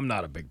 I'm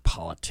not a big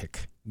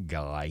politic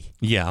guy.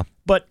 Yeah.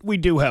 But we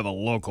do have a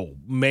local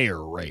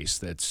mayor race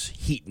that's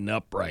heating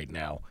up right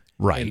now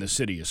in the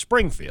city of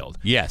Springfield.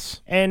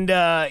 Yes. And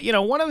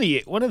one of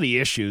the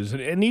issues,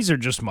 and these are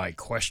just my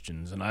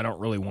questions, and I don't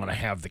really want to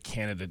have the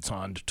candidates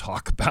on to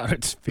talk about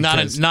it.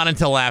 Not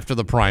until after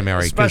the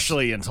primary.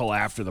 Especially until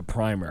after the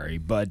primary.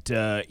 But,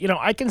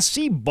 I can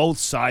see both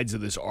sides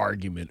of this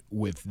argument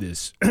with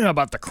this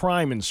about the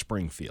crime in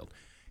Springfield.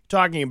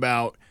 Talking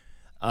about,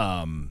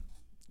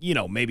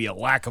 maybe a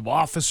lack of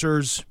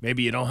officers,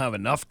 maybe you don't have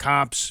enough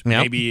cops,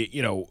 maybe,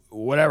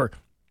 whatever.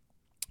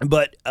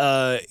 But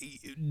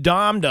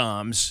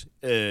Dom's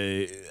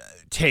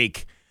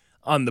take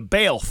on the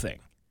bail thing,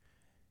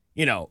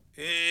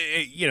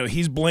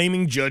 he's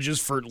blaming judges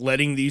for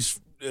letting these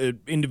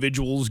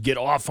individuals get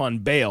off on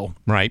bail,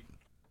 right?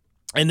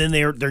 And then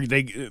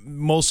they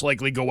most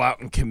likely go out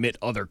and commit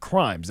other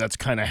crimes. That's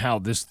kind of how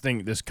this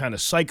kind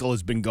of cycle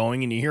has been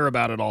going, and you hear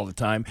about it all the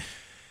time.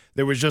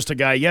 There was just a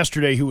guy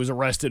yesterday who was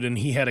arrested, and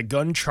he had a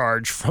gun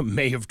charge from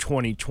May of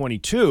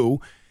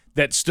 2022.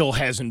 That still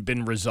hasn't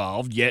been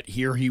resolved, yet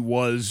here he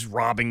was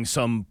robbing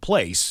some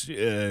place,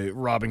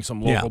 robbing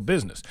some local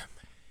business.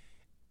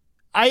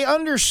 I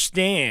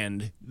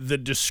understand the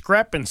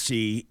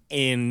discrepancy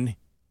in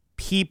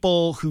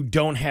people who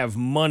don't have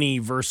money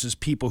versus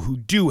people who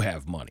do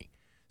have money.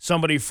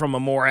 Somebody from a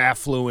more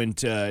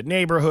affluent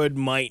neighborhood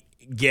might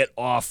get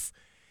off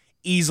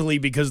easily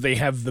because they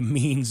have the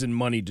means and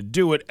money to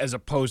do it, as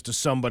opposed to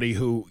somebody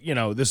who,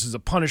 this is a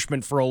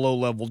punishment for a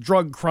low-level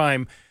drug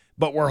crime,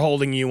 but we're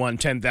holding you on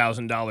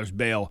 $10,000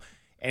 bail,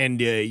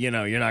 and, you're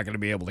not going to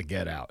be able to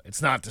get out.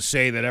 It's not to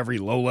say that every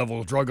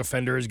low-level drug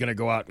offender is going to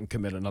go out and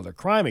commit another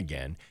crime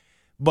again.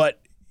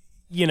 But,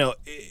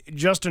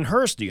 Justin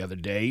Hurst the other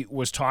day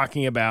was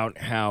talking about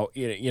how,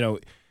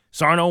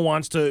 Sarno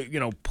wants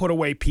to, put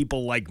away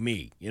people like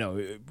me,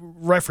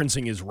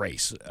 referencing his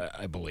race,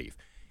 I believe,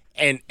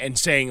 and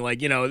saying, like,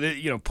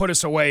 put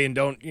us away and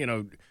don't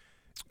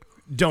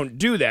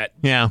do that.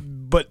 Yeah.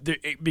 But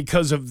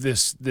because of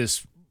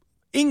this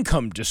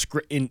income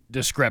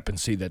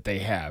discrepancy that they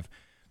have.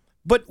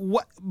 But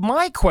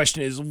my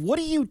question is, what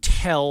do you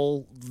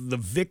tell the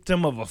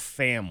victim of a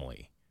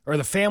family, or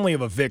the family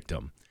of a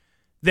victim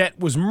that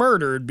was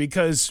murdered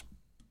because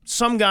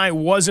some guy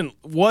was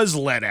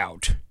let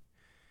out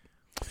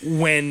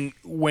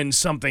when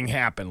something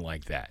happened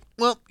like that?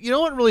 Well, you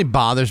know what really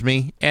bothers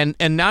me, and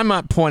I'm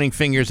not pointing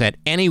fingers at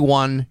any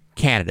one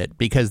candidate,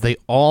 because they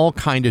all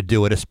kind of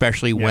do it,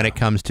 especially when it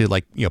comes to,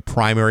 like,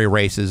 primary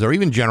races or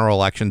even general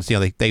elections. They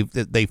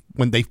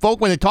when they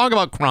talk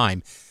about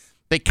crime,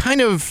 they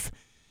kind of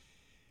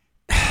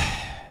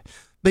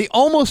they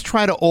almost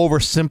try to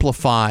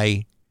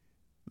oversimplify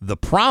the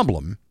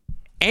problem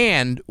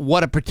and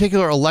what a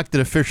particular elected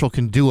official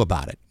can do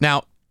about it.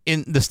 Now,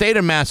 in the state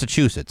of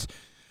Massachusetts,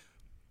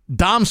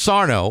 Dom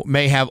Sarno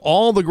may have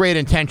all the great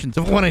intentions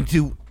of wanting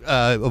to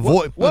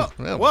avoid.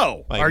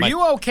 Whoa. Are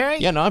you okay?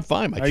 Yeah, no, I'm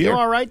fine. Are you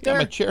all right there? Yeah,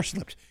 my chair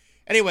slipped.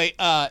 Anyway,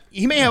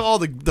 he may have all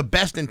the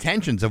best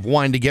intentions of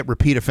wanting to get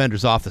repeat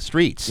offenders off the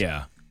streets.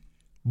 Yeah.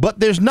 But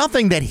there's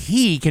nothing that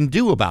he can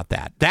do about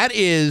that. That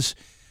is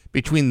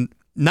between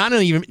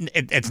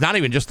it's not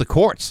even just the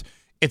courts.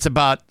 It's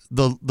about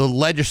the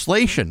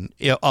legislation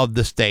of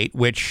the state,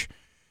 which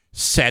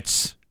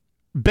sets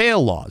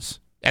bail laws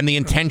and the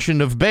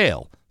intention of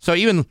bail. So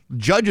even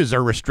judges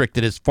are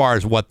restricted as far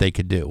as what they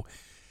could do.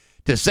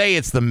 To say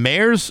it's the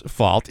mayor's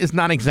fault is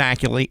not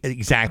exactly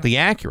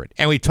accurate.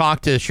 And we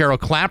talked to Cheryl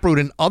Clapproot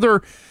and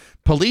other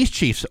police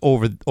chiefs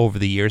over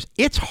the years.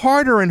 It's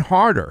harder and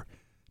harder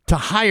to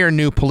hire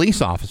new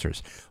police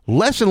officers.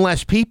 Less and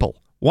less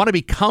people want to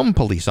become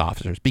police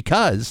officers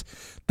because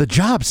the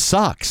job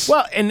sucks.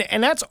 Well, and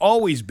that's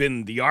always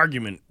been the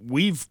argument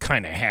we've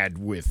kind of had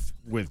with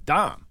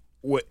Dom,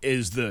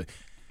 is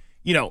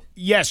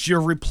yes,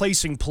 you're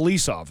replacing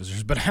police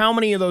officers, but how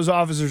many of those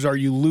officers are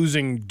you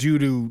losing due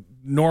to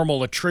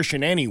normal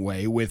attrition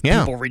anyway, with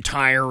people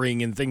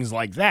retiring and things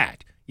like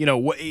that?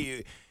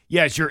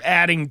 Yes, you're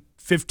adding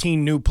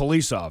 15 new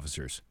police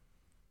officers,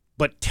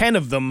 but 10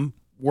 of them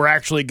were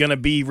actually going to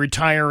be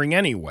retiring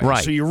anyway.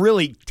 Right. So you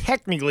really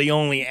technically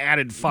only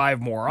added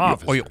 5 more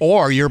officers.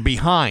 Or you're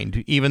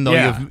behind, even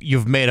though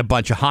you've made a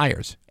bunch of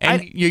hires.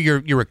 And your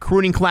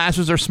recruiting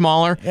classes are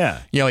smaller.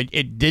 Yeah.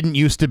 It didn't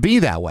used to be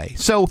that way.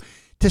 So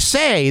to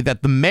say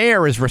that the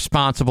mayor is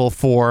responsible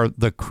for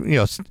the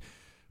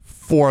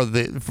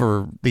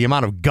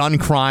amount of gun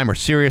crime or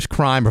serious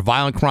crime or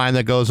violent crime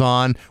that goes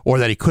on, or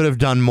that he could have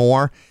done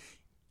more,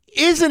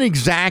 isn't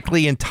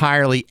exactly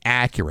entirely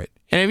accurate.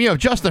 And if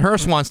Justin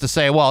Hurst wants to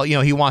say, well,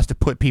 he wants to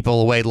put people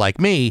away like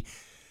me,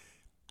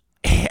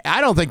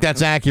 I don't think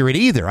that's accurate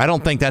either. I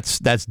don't think that's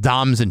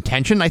Dom's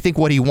intention. I think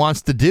what he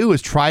wants to do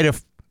is try to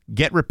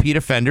get repeat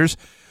offenders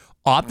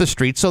off the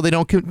street so they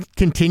don't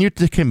continue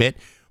to commit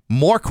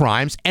more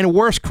crimes and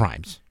worse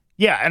crimes.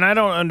 Yeah, and I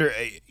don't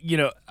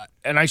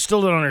and I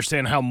still don't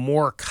understand how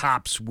more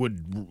cops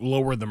would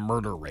lower the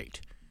murder rate.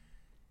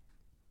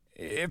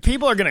 if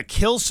people are going to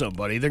kill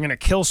somebody, they're going to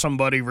kill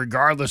somebody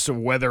regardless of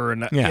whether or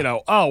not, Yeah.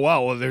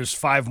 well, there's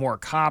 5 more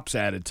cops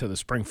added to the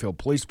Springfield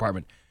Police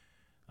Department.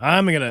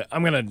 I'm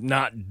gonna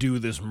not do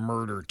this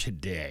murder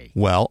today.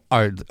 Well,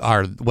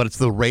 what's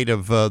the rate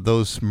of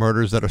those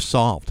murders that are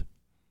solved?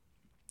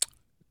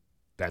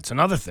 That's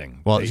another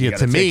thing. Well, that you to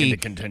gotta take me, into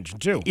contention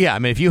too. Yeah, I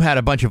mean, if you had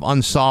a bunch of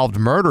unsolved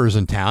murders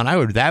in town,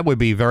 that would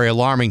be very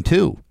alarming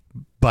too.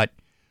 But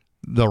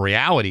the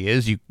reality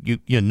is,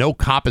 no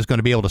cop is going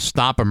to be able to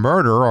stop a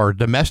murder or a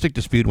domestic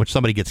dispute in which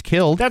somebody gets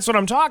killed. That's what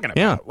I'm talking about.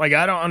 Yeah. Like,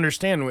 I don't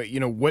understand.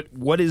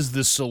 What is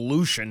the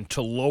solution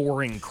to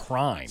lowering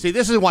crime? See,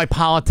 this is why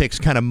politics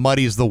kind of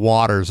muddies the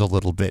waters a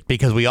little bit,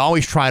 because we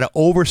always try to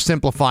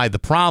oversimplify the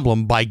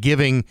problem by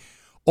giving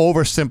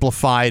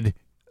oversimplified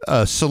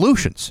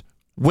solutions,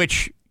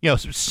 which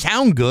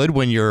sound good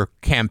when you're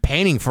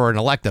campaigning for an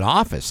elected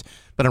office,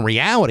 but in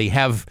reality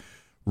have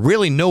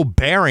really no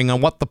bearing on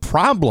what the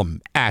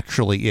problem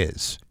actually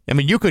is. I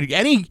mean,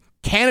 any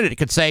candidate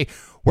could say,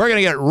 we're going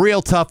to get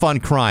real tough on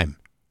crime.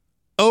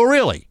 Oh,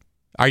 really?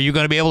 Are you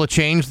going to be able to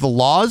change the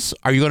laws?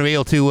 Are you going to be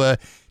able to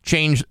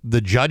change the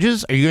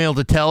judges? Are you going to be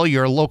able to tell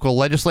your local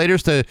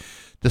legislators to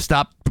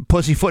stop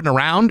pussyfooting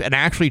around and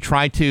actually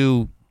try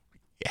to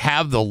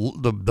have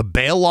the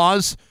bail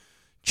laws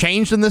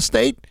changed in this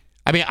state?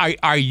 I mean,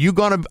 are you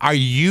going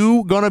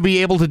to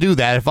be able to do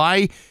that? If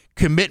I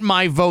commit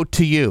my vote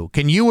to you,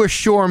 can you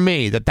assure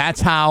me that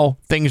that's how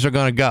things are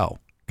going to go?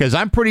 Because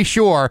I'm pretty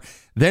sure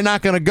they're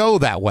not going to go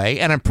that way,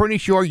 and I'm pretty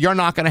sure you're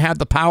not going to have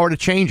the power to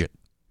change it.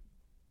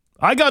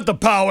 I got the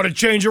power to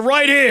change it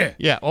right here.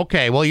 Yeah,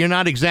 okay. Well, you're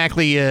not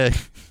exactly you're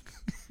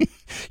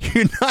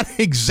not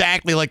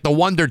exactly like the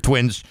Wonder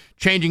Twins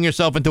changing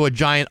yourself into a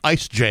giant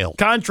ice jail.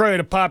 Contrary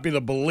to popular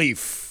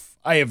belief,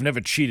 I have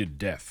never cheated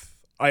death.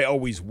 I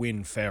always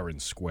win fair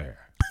and square.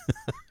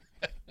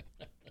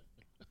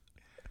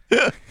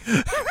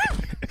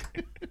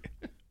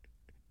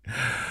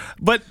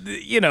 But,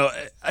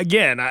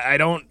 again,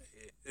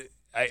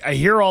 I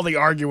hear all the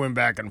arguing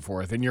back and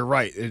forth, and you're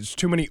right. It's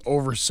too many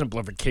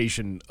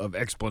oversimplification of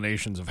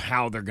explanations of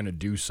how they're going to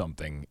do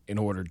something in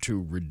order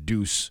to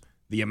reduce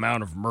the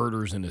amount of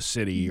murders in a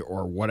city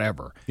or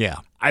whatever. Yeah.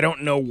 I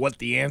don't know what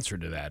the answer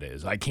to that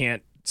is. I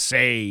can't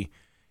say,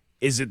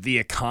 is it the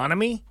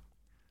economy?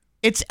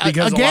 It's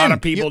because again, a lot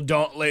of people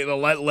don't.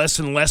 Less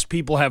and less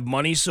people have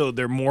money, so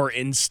they're more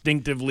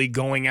instinctively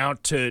going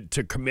out to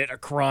commit a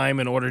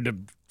crime in order to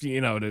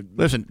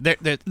listen.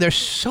 There's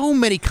so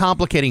many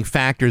complicating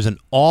factors in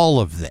all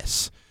of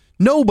this.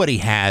 Nobody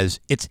has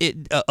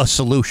a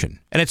solution,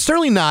 and it's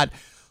certainly not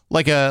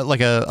like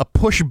a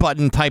push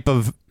button type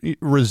of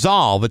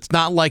resolve. It's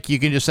not like you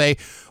can just say,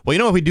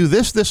 well, if we do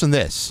this, this, and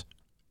this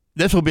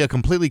will be a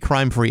completely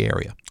crime-free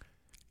area.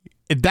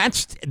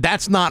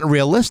 That's not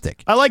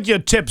realistic. I like your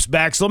tips,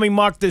 Bax. Let me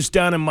mark this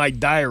down in my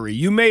diary.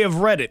 You may have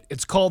read it.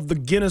 It's called the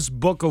Guinness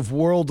Book of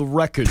World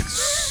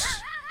Records.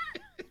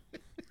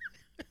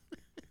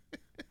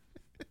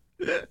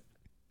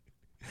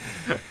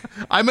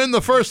 I'm in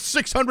the first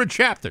 600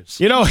 chapters.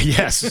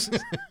 Yes.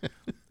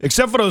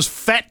 Except for those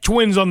fat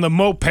twins on the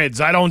mopeds,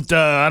 I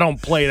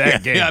don't play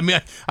that game.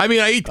 Yeah, I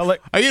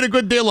eat a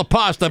good deal of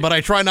pasta, but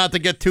I try not to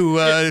get too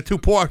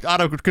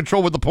out of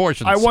control with the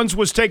portions. I once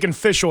was taking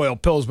fish oil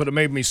pills, but it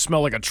made me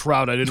smell like a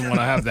trout. I didn't want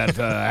to have that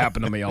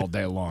happen to me all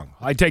day long.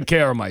 I take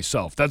care of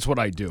myself. That's what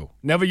I do.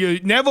 Never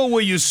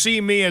will you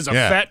see me as a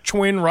fat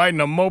twin riding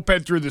a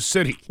moped through the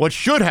city. What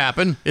should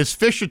happen is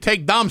fish should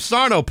take Dom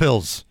Sarno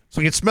pills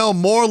so it can smell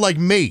more like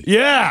me.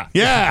 Yeah.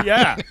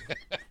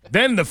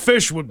 Then the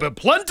fish would be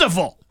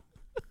plentiful.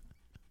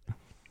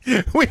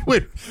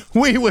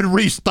 We would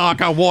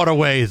restock our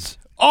waterways.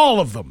 All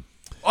of them.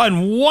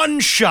 On one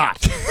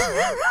shot.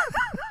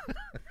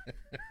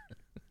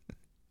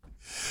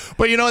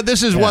 But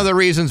this is one of the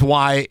reasons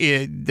why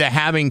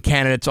having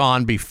candidates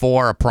on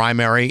before a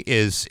primary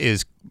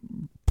is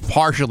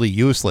partially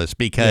useless,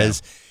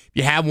 because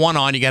you have one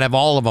on, you got to have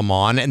all of them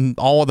on, and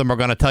all of them are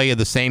going to tell you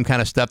the same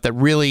kind of stuff that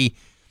really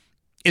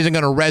isn't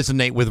going to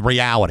resonate with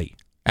reality.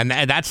 And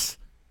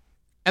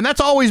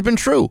that's always been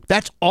true.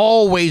 That's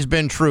always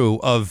been true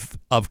of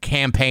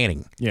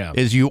campaigning. Yeah.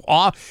 Is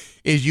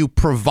you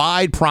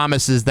provide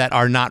promises that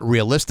are not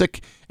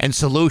realistic and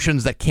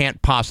solutions that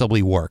can't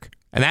possibly work.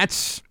 And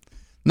that's,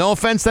 no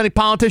offense to any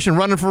politician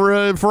running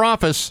for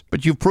office,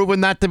 but you've proven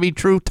that to be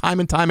true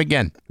time and time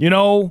again.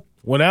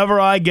 Whenever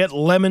I get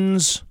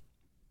lemons,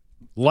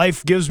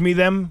 life gives me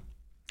them,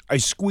 I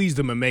squeeze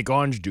them and make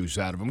orange juice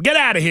out of them. Get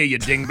out of here, you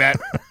dingbat.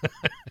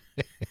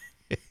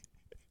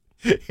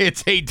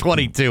 It's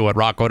 8:22 at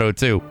Rock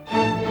 102.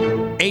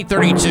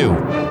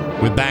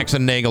 8:32 with Bax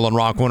and Nagle on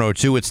Rock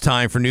 102. It's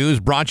time for news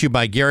brought to you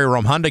by Gary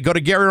Rome Hyundai. Go to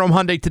Gary Rome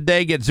Hyundai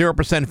today. Get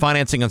 0%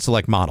 financing on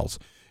select models.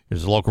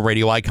 Here's the local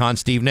radio icon,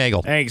 Steve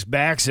Nagle. Thanks,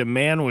 Bax. A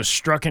man was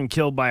struck and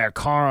killed by a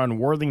car on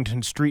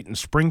Worthington Street in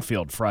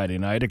Springfield Friday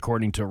night.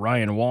 According to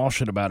Ryan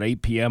Walsh, at about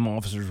 8 p.m.,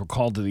 officers were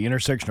called to the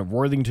intersection of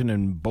Worthington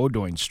and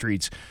Bowdoin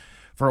Streets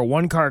For a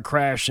one-car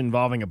crash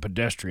involving a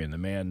pedestrian, the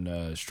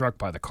man struck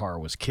by the car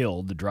was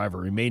killed. The driver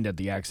remained at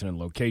the accident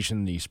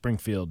location. The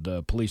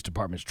Springfield Police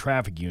Department's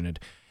traffic unit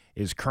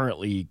is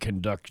currently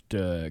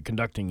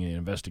conducting an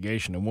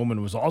investigation. A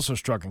woman was also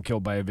struck and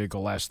killed by a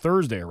vehicle last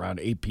Thursday around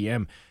 8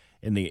 p.m.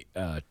 in the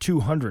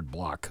 200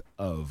 block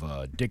of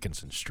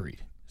Dickinson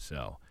Street.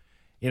 So,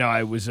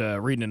 I was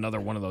reading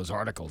another one of those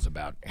articles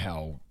about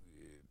how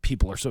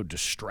people are so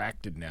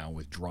distracted now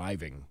with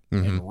driving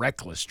and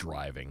reckless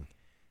driving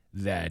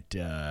that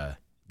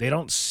they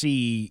don't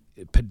see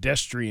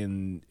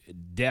pedestrian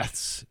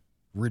deaths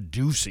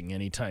reducing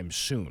anytime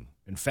soon.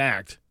 In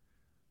fact,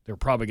 they're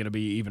probably going to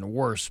be even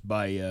worse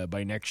by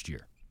next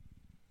year.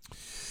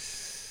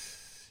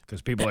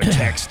 Because people are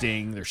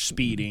texting, they're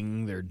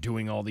speeding, they're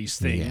doing all these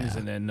things,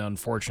 and then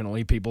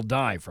unfortunately people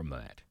die from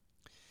that.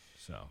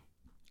 So,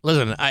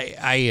 listen,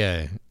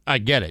 I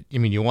get it. I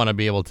mean, you want to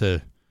be able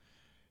to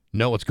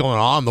know what's going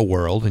on in the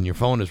world, and your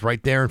phone is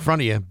right there in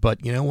front of you.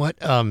 But you know what?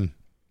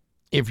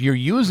 If you're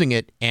using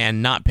it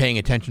and not paying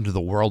attention to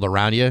the world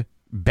around you,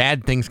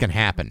 bad things can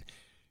happen.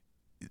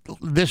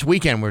 This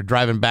weekend, we're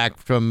driving back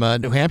from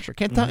New Hampshire.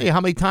 Can't tell you how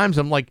many times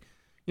I'm like,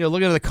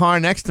 looking at the car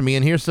next to me,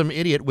 and here's some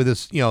idiot with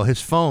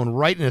his phone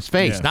right in his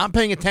face, not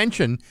paying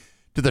attention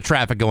to the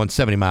traffic going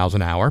 70 miles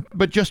an hour,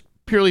 but just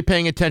purely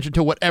paying attention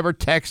to whatever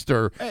text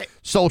or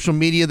social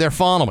media they're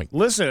following.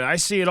 Listen, I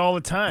see it all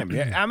the time.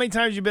 How many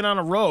times you been on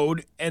a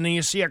road and then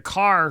you see a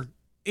car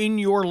in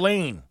your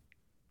lane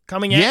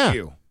coming at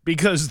you?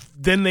 Because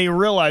then they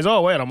realize, oh,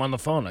 wait, I'm on the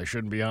phone. I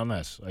shouldn't be on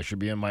this. I should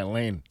be in my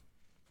lane.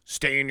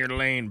 Stay in your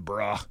lane,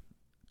 bruh.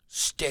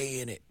 Stay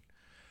in it.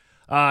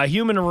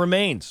 Human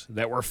remains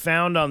that were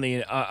found on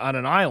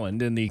an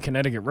island in the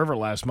Connecticut River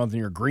last month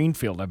near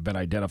Greenfield have been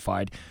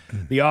identified.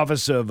 The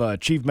Office of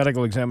Chief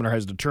Medical Examiner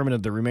has determined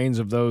that the remains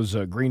of those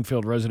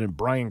Greenfield resident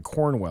Brian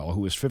Cornwell,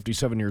 who was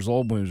 57 years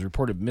old when he was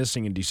reported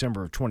missing in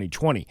December of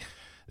 2020.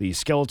 The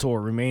skeletal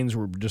remains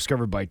were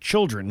discovered by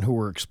children who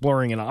were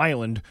exploring an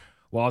island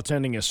while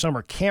attending a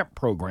summer camp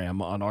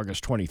program on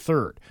August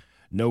 23rd.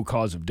 No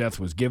cause of death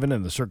was given,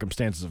 and the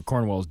circumstances of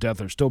Cornwell's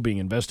death are still being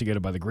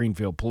investigated by the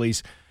Greenfield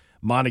Police,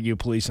 Montague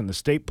Police, and the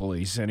State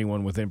Police.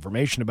 Anyone with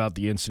information about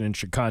the incident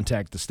should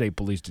contact the State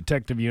Police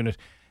Detective Unit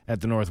at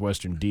the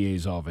Northwestern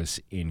DA's office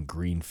in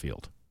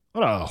Greenfield.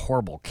 What a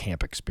horrible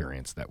camp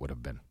experience that would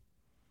have been.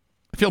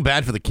 I feel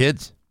bad for the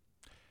kids.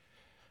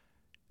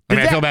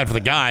 I feel bad for the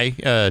guy,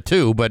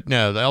 too, but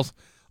no, I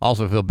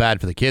also feel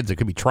bad for the kids that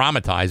could be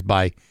traumatized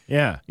by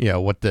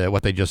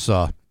what they just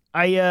saw.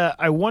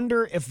 I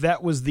wonder if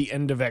that was the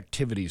end of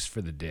activities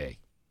for the day.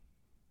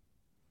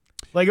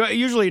 Like,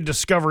 usually a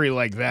discovery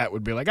like that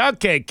would be like,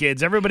 okay,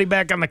 kids, everybody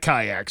back on the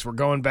kayaks. We're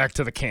going back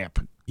to the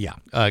camp. Yeah.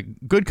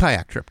 Good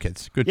kayak trip,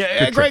 kids. Good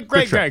great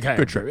kayak trip.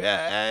 Good trip.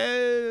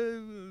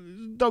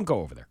 Don't go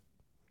over there.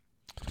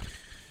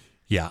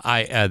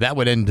 Yeah, that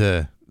would end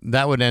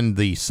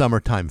the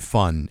summertime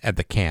fun at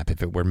the camp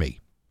if it were me.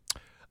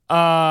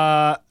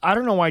 I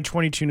don't know why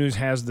 22 News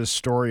has this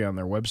story on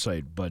their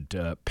website, but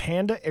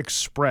Panda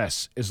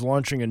Express is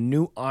launching a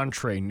new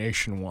entree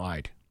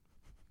nationwide.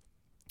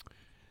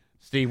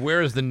 Steve,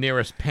 where is the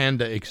nearest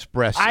Panda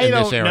Express in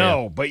this area? I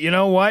don't know, but you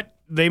know what?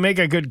 They make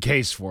a good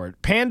case for it.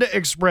 Panda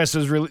Express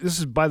is really,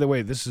 by the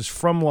way, this is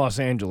from Los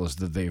Angeles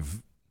that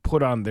they've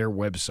put on their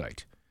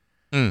website.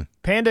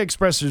 Panda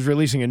Express is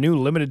releasing a new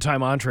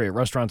limited-time entree at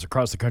restaurants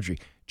across the country.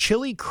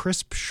 Chili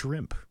crisp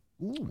shrimp.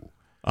 Ooh.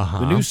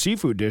 The new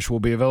seafood dish will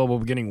be available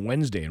beginning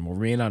Wednesday and will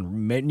remain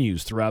on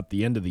menus throughout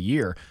the end of the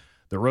year.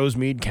 The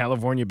Rosemead,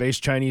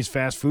 California-based Chinese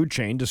fast food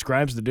chain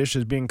describes the dish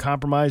as being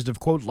comprised of,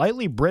 quote,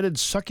 lightly breaded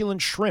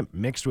succulent shrimp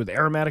mixed with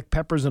aromatic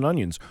peppers and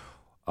onions,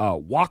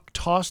 wok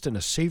tossed in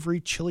a savory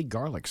chili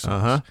garlic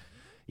sauce.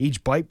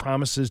 Each bite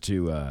promises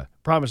to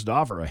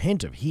offer a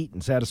hint of heat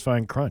and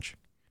satisfying crunch.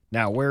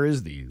 Now, where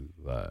is the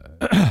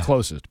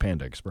closest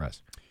Panda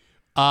Express?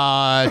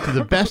 To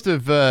the best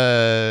of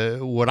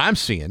what I'm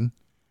seeing,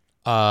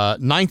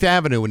 9th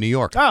Avenue in New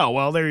York. Oh,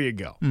 well, there you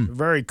go.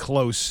 Very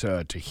close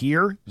to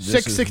here.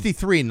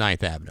 663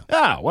 9th Avenue.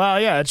 Oh, well,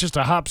 yeah, it's just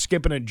a hop,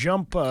 skip, and a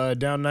jump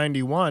down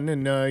 91,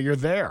 and you're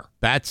there.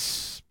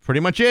 That's pretty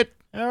much it.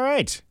 All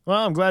right.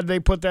 Well, I'm glad they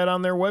put that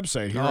on their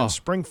website here in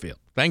Springfield.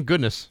 Thank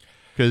goodness,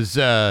 because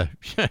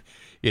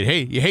you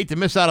hate to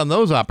miss out on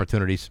those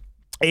opportunities.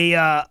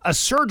 A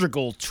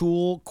surgical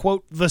tool,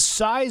 quote, the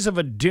size of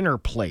a dinner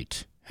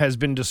plate, has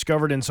been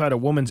discovered inside a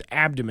woman's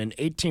abdomen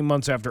 18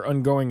 months after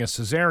undergoing a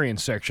cesarean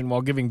section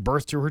while giving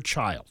birth to her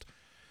child.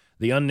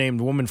 The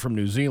unnamed woman from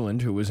New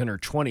Zealand, who was in her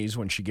 20s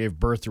when she gave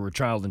birth to her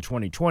child in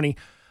 2020,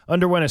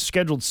 underwent a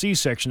scheduled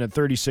C-section at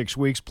 36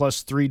 weeks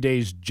plus 3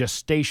 days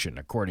gestation,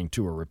 according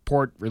to a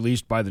report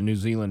released by the New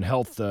Zealand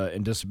Health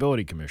and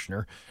Disability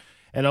Commissioner.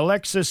 An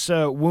Alexis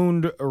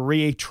wound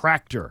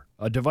retractor,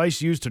 a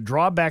device used to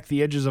draw back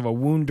the edges of a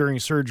wound during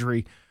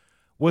surgery,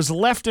 was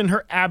left in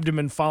her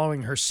abdomen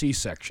following her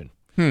C-section.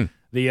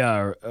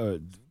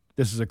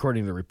 This is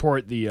according to the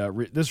report.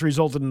 This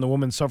resulted in the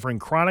woman suffering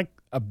chronic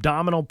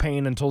abdominal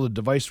pain until the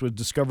device was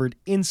discovered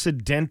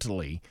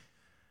incidentally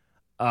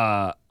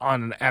on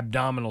an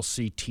abdominal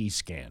CT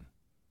scan.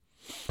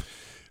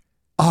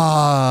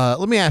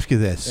 Let me ask you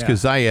this,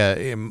 because I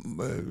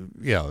am,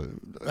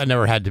 I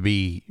never had to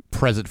be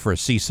present for a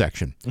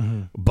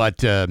C-section, but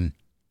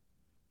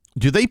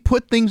do they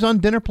put things on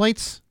dinner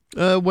plates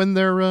when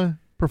they're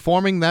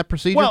performing that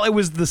procedure? Well, it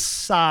was the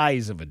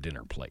size of a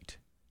dinner plate.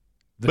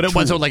 But it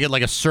wasn't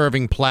like a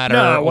serving platter.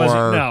 No, it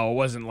wasn't. No, it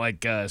wasn't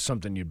like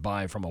something you'd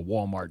buy from a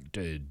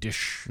Walmart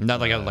dish.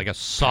 Not like a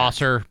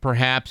saucer,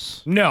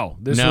 perhaps. No,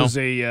 this was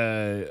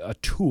a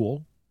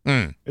tool.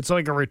 It's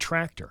like a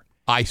retractor.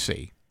 I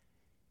see.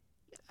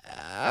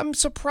 I'm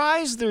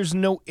surprised there's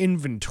no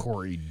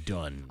inventory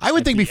done. I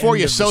would think before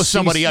you sew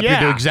somebody up, you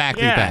do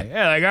exactly that.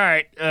 Yeah, like, all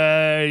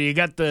right, you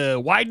got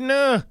the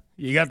widener,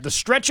 you got the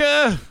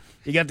stretcher,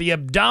 you got the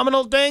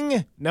abdominal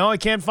thing. No, I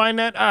can't find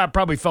that. It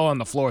probably fell on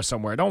the floor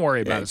somewhere. Don't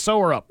worry about it. Sew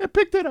her up. I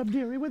picked it up,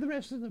 dearie, with the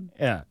rest of them.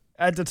 Yeah.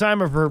 At the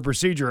time of her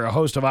procedure, a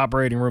host of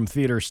operating room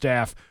theater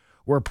staff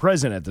were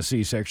present at the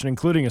C-section,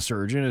 including a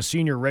surgeon, a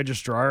senior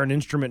registrar, an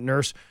instrument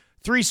nurse,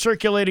 3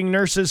 circulating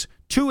nurses,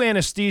 2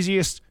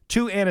 anesthesiasts,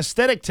 2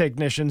 anesthetic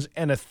technicians,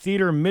 and a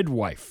theater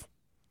midwife.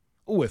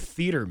 Oh, a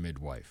theater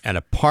midwife. And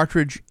a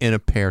partridge in a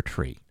pear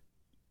tree.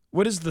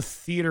 What does the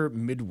theater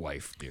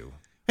midwife do?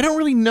 I don't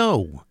really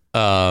know.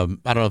 I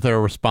don't know if they're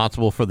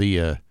responsible for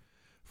the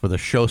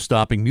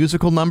show-stopping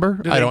musical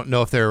number. I don't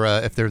know if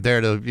they're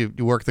there to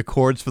work the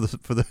chords for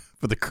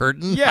the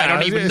curtain. Yeah, I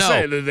don't even know.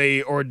 Say,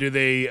 do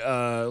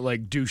they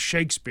do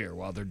Shakespeare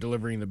while they're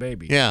delivering the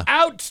baby? Yeah.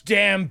 Out,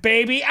 damn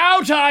baby,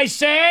 out! I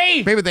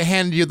say. Maybe they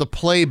hand you the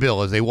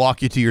playbill as they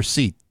walk you to your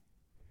seat.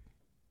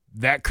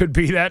 That could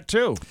be that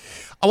too.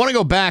 I want to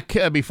go back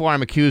before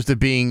I'm accused of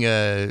being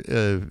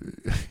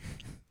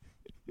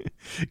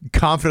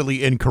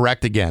confidently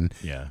incorrect again.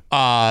 Yeah.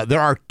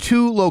 There are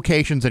 2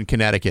 locations in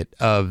Connecticut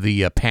of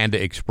the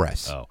Panda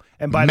Express. Oh,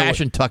 and by the way,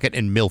 Mashantucket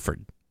and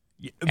Milford.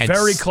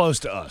 Very close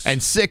to us.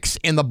 And 6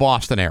 in the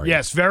Boston area.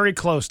 Yes, very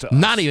close to us.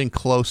 Not even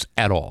close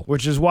at all.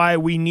 Which is why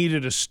we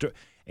needed a story.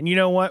 And you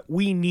know what?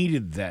 We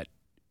needed that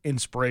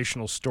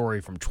inspirational story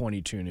from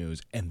 22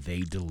 News, and they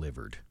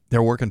delivered.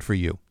 They're working for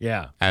you.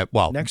 Yeah.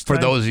 For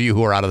those of you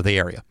who are out of the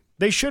area.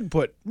 They should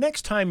put,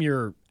 next time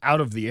you're out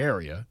of the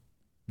area,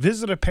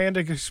 visit a Panda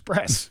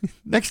Express.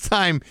 Next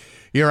time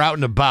you're out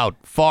and about,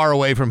 far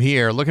away from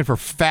here, looking for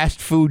fast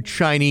food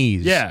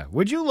Chinese. Yeah.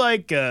 Would you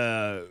like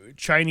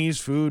Chinese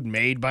food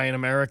made by an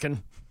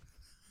American?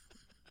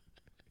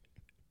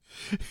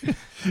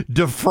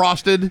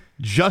 Defrosted,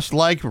 just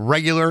like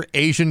regular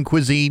Asian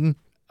cuisine.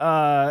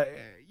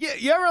 Yeah,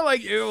 you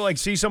ever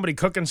see somebody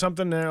cooking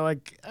something and they're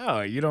like,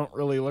 oh, you don't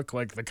really look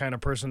like the kind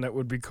of person that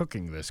would be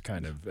cooking this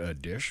kind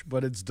of dish,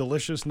 but it's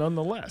delicious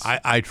nonetheless.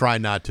 I try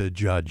not to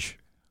judge.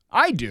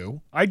 I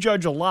do. I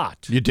judge a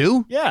lot. You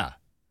do? Yeah.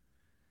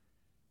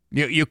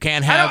 You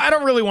can't have. I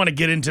don't really want to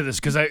get into this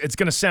because it's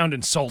going to sound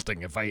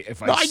insulting if I.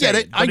 No, I get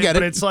it. I get it.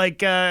 But it's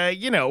like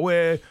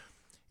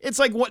it's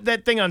like what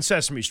that thing on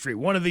Sesame Street.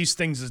 One of these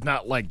things is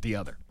not like the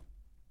other.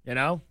 You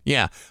know?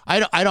 Yeah. I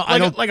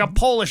don't. Like a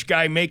Polish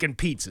guy making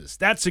pizzas.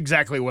 That's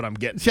exactly what I'm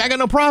getting. See, I got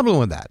no problem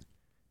with that.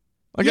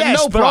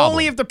 Yes, but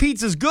only if the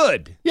pizza's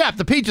good. Yeah, if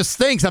the pizza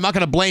stinks, I'm not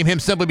going to blame him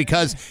simply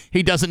because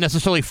he doesn't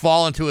necessarily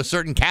fall into a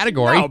certain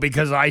category. No,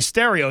 because I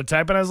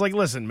stereotype, and I was like,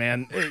 listen,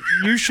 man,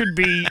 you should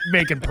be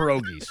making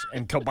pierogies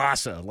and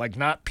kielbasa, like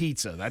not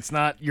pizza. That's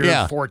not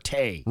your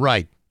forte.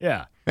 Right.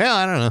 Yeah. Well,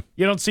 I don't know.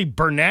 You don't see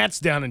Burnett's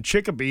down in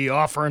Chicopee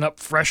offering up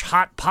fresh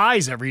hot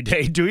pies every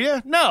day, do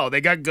you? No, they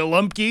got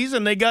galumpkies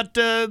and they got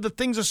the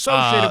things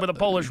associated with a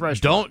Polish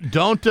restaurant.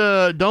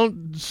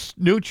 Don't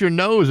snoot your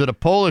nose at a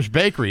Polish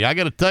bakery. I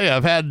got to tell you,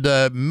 I've had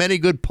many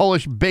good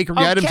Polish bakery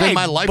items in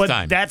my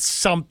lifetime. But that's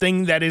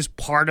something that is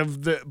part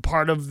of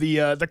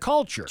the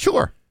culture.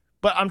 Sure.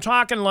 But I'm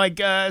talking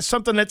like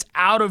something that's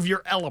out of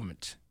your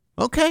element.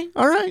 Okay,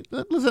 all right.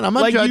 Listen, I'm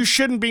not like judge. You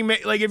shouldn't be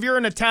like if you're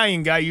an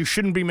Italian guy, you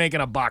shouldn't be making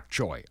a bok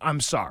choy.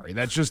 I'm sorry,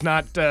 that's just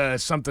not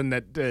something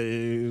that.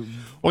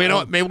 Well, you know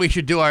what? Maybe we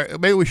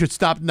should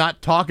stop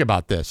not talk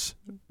about this.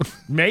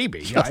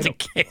 Maybe just in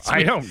case.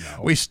 I don't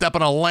know. We step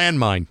on a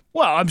landmine.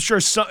 Well, I'm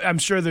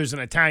sure there's an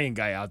Italian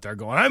guy out there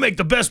going, "I make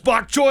the best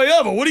bok choy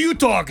ever." What are you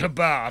talking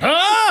about,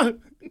 huh?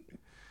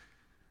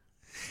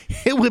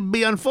 It would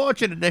be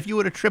unfortunate if you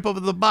were to trip over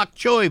the bok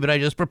choy, but I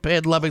just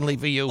prepared lovingly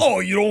for you. Oh,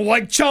 you don't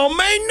like chow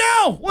mein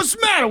now? What's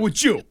the matter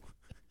with you?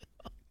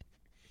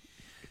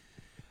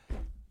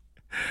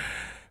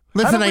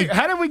 Listen,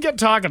 how did we get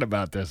talking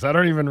about this? I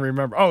don't even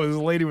remember. Oh, it was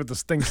a lady with the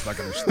sting stuck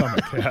in her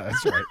stomach. Yeah,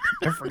 that's right.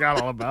 I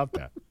forgot all about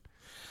that.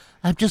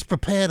 I've just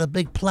prepared a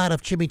big plate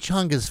of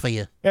chimichangas for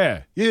you.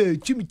 Yeah,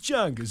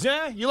 chimichangas,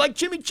 huh? You like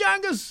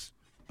chimichangas?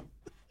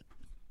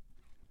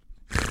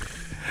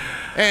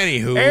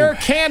 Anywho. Air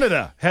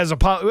Canada has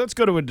let's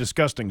go to a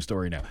disgusting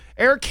story now.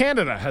 Air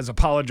Canada has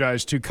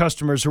apologized to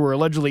customers who were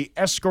allegedly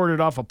escorted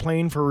off a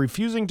plane for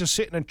refusing to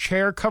sit in a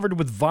chair covered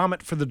with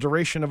vomit for the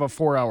duration of a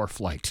 4-hour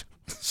flight.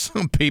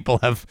 Some people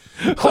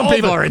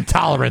are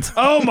intolerant.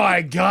 Oh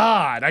my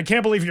God. I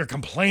can't believe you're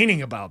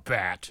complaining about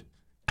that.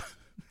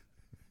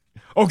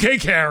 Okay,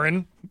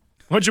 Karen.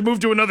 Why don't you move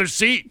to another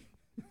seat?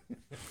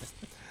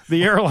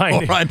 The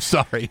airline. I'm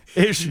sorry.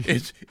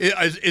 Is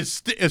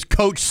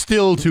Coach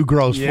still too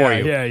gross for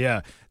you?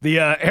 Yeah. The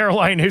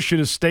airline issued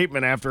a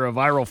statement after a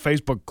viral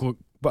Facebook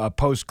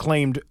post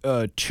claimed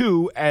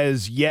 2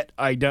 as yet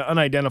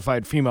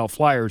unidentified female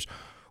flyers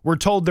were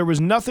told there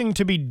was nothing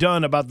to be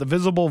done about the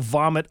visible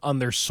vomit on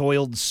their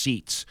soiled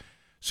seats.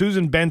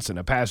 Susan Benson,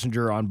 a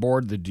passenger on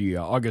board the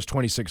August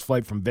 26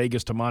 flight from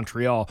Vegas to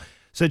Montreal,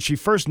 said she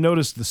first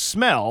noticed the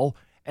smell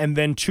and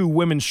then 2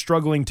 women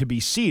struggling to be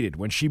seated.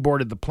 When she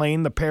boarded the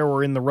plane, the pair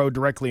were in the row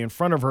directly in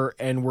front of her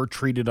and were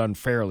treated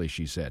unfairly,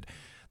 she said.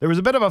 There was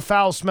a bit of a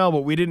foul smell,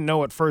 but we didn't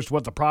know at first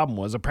what the problem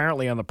was.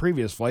 Apparently, on the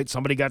previous flight,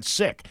 somebody got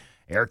sick.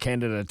 Air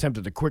Canada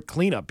attempted a quick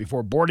cleanup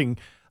before boarding,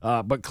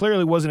 but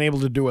clearly wasn't able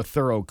to do a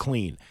thorough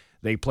clean.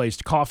 They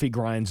placed coffee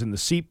grinds in the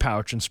seat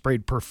pouch and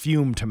sprayed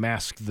perfume to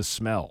mask the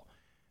smell.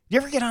 You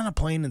ever get on a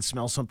plane and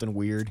smell something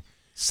weird?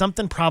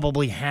 Something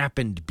probably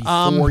happened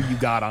before you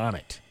got on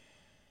it.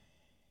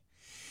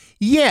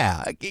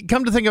 Yeah,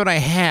 come to think of it, I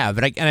have,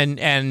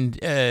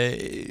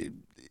 and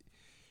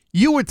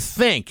you would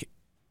think.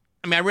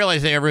 I mean, I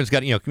realize that everyone's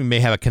got,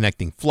 may have a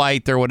connecting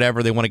flight or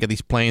whatever. They want to get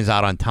these planes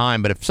out on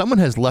time, but if someone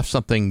has left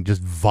something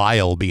just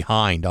vile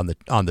behind on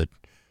the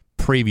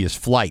previous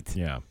flight,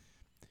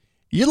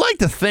 you'd like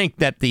to think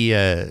that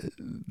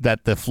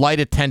the flight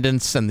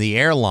attendants and the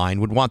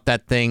airline would want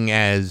that thing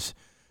as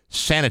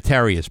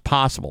sanitary as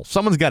possible.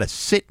 Someone's got to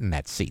sit in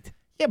that seat.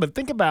 Yeah, but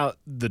think about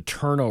the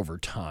turnover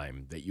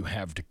time that you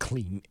have to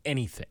clean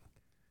anything.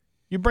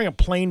 You bring a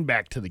plane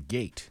back to the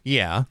gate.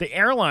 Yeah. The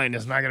airline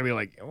is not going to be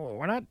like, oh,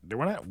 we're not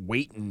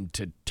waiting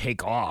to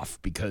take off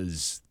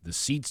because the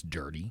seat's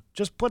dirty.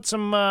 Just put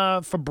some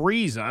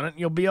Febreze on it and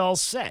you'll be all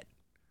set.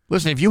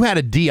 Listen, if you had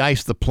to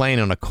de-ice the plane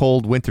on a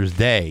cold winter's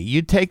day,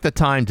 you'd take the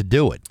time to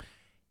do it.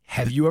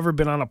 Have you ever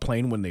been on a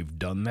plane when they've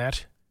done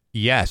that?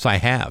 Yes, I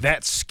have.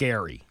 That's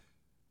scary.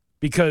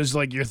 Because,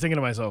 you're thinking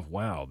to myself,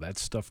 wow, that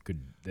stuff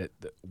that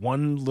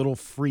one little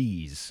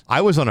freeze.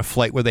 I was on a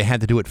flight where they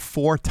had to do it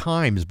 4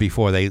 times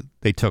before they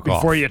took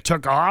off. Before you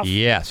took off?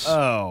 Yes.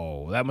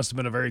 Oh, that must have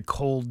been a very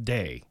cold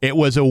day. It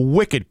was a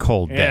wicked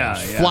cold day. Yeah,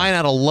 flying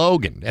out of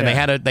Logan, and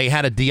they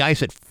had to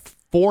de-ice it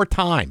 4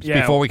 times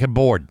before we could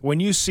board. When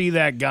you see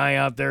that guy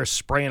out there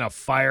spraying a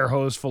fire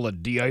hose full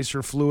of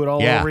de-icer fluid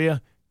all over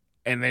you,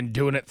 and then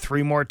doing it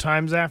 3 more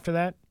times after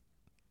that,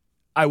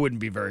 I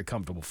wouldn't be very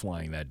comfortable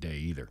flying that day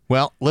either.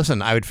 Well,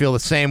 listen, I would feel the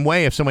same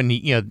way if someone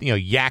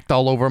yacked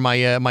all over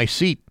my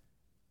seat,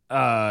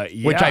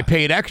 which I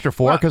paid extra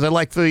for because I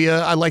like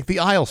the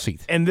aisle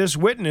seat. And this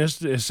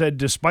witness said,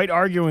 despite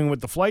arguing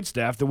with the flight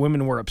staff, the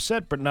women were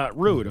upset but not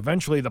rude.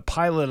 Eventually, the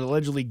pilot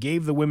allegedly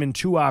gave the women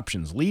 2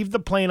 options: leave the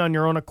plane on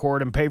your own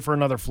accord and pay for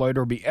another flight,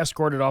 or be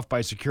escorted off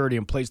by security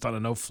and placed on a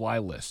no-fly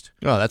list.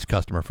 Oh, that's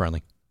customer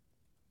friendly.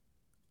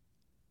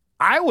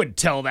 I would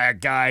tell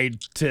that guy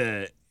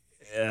to.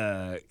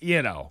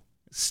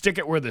 Stick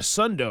it where the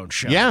sun don't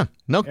shine. Yeah,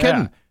 no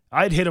kidding.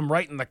 I'd hit him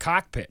right in the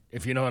cockpit,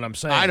 if you know what I'm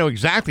saying. I know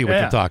exactly what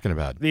you're talking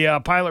about.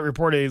 The pilot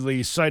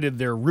reportedly cited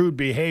their rude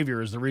behavior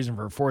as the reason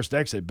for a forced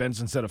exit.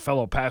 Benson said a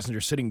fellow passenger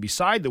sitting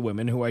beside the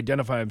women, who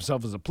identified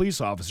himself as a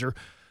police officer,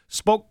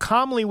 spoke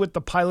calmly with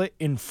the pilot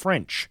in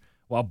French.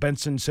 While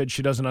Benson said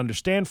she doesn't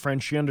understand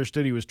French, she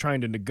understood he was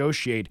trying to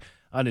negotiate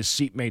on his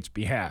seatmate's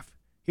behalf.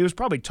 He was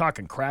probably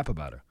talking crap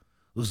about her.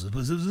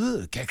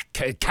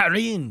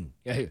 Karine.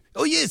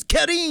 Oh, yes,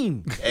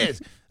 Karine.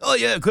 Yes. Oh,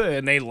 yeah, good.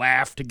 And they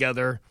laugh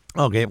together.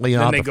 Okay,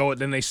 well,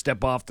 then they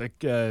step off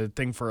the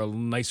thing for a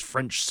nice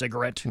French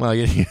cigarette. Well,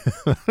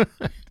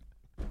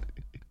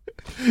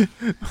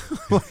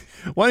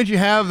 why don't you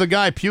have the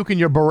guy puke in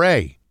your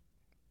beret?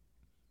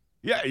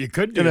 Yeah, you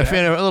could do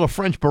a little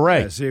French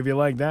beret. Yeah, see if you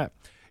like that.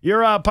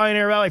 Your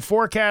Pioneer Valley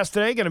forecast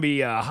today going to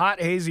be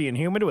hot, hazy, and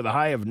humid with a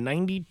high of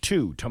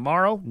 92.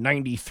 Tomorrow,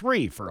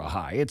 93 for a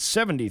high. It's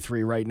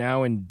 73 right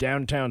now in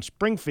downtown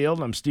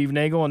Springfield. I'm Steve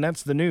Nagle, and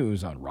that's the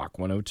news on Rock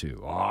 102.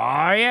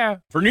 Oh, yeah.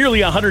 For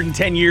nearly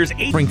 110 years,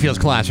 Springfield's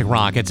Classic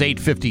Rock. It's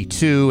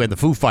 8:52, and the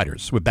Foo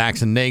Fighters with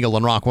Bax and Nagle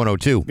on Rock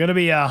 102. Going to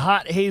be a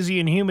hot,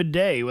 hazy, and humid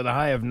day with a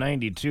high of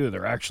 92.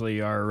 There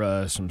actually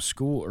are some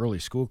early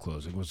school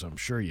closings, which I'm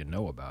sure you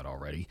know about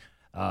already.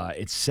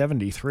 It's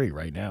 73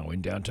 right now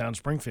in downtown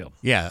Springfield.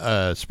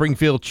 Yeah,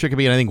 Springfield,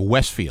 Chicopee, and I think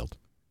Westfield.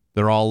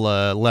 They're all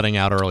letting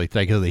out early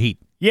today because of the heat.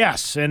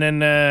 Yes, and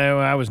then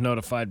I was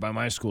notified by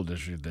my school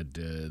district that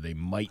they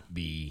might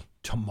be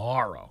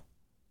tomorrow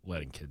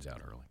letting kids out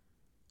early.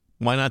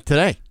 Why not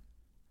today?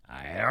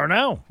 I don't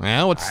know.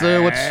 Well, what's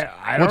the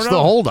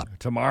holdup?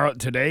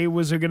 Today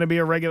was going to be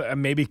a regular,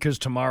 maybe because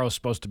tomorrow's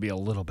supposed to be a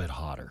little bit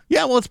hotter.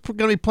 Yeah, well, it's going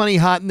to be plenty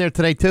hot in there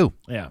today too.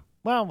 Yeah.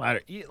 Well,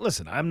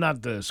 listen, I'm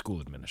not the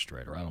school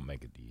administrator. I don't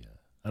make the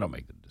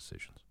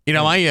decisions. You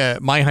know,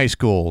 my high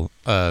school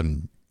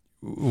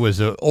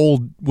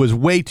was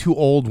way too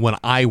old when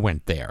I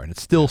went there, and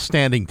it's still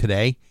standing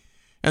today.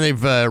 And they've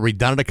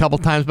redone it a couple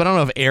times, but I don't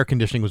know if air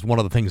conditioning was one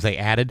of the things they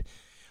added.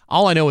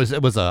 All I know is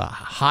it was a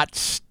hot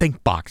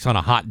stink box on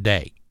a hot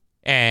day,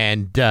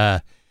 and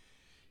the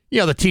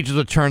teachers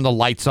would turn the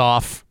lights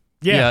off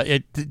Yeah.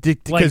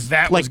 Because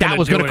that was going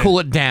to cool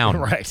it down.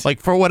 Right. Like,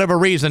 for whatever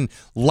reason,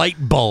 light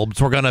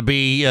bulbs were going to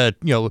be,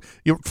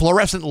 your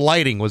fluorescent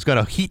lighting was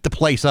going to heat the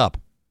place up.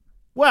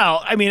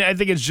 Well, I mean, I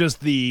think it's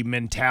just the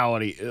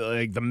mentality,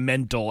 like the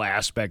mental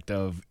aspect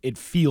of it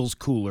feels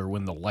cooler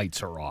when the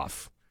lights are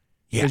off.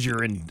 Because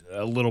you're in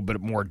a little bit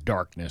more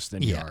darkness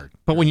than you are.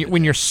 But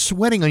when you're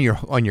sweating on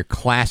your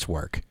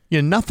classwork,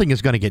 nothing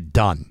is going to get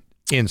done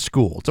in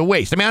school. It's a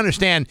waste. I mean, I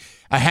understand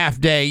a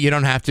half day. You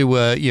don't have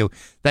to.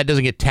 That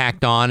doesn't get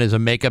tacked on as a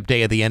makeup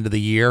day at the end of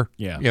the year.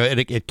 Yeah.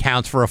 It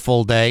counts for a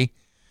full day.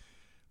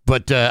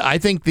 But I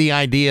think the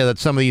idea that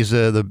some of these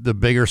the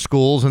bigger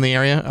schools in the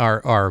area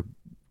are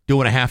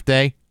doing a half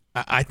day,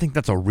 I think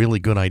that's a really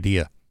good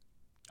idea.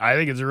 I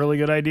think it's a really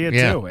good idea,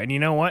 too. And you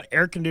know what?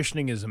 Air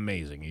conditioning is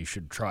amazing. You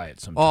should try it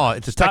sometime. Oh,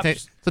 it's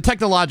a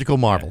technological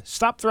marvel. Yeah,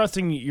 stop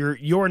thrusting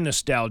your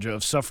nostalgia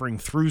of suffering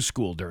through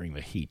school during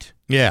the heat.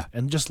 Yeah.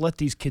 And just let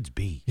these kids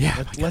be.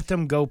 Yeah. Let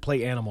them go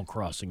play Animal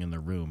Crossing in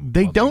their room.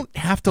 They don't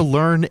have to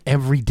learn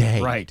every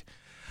day. Right.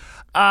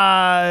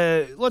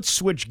 Let's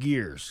switch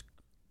gears.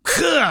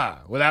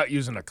 Without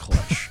using a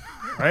clutch.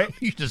 Right?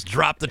 You just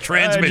dropped the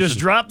transmission. I just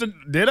dropped it.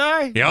 Did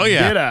I? Oh,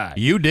 yeah. Did I?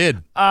 You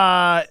did.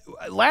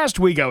 Last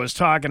week I was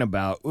talking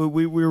about,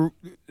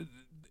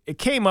 it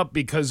came up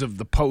because of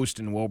the post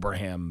in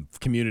Wilbraham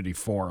Community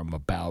Forum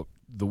about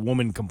the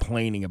woman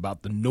complaining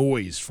about the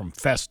noise from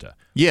Festa.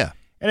 Yeah.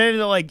 And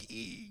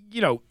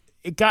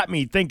it got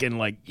me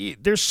thinking,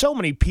 there's so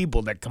many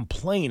people that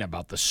complain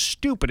about the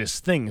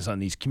stupidest things on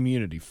these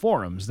community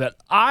forums that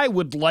I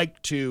would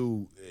like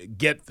to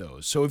get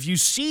those. So if you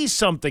see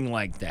something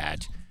like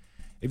that,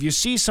 if you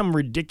see some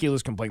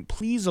ridiculous complaint,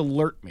 please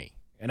alert me.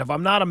 And if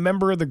I'm not a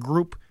member of the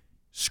group,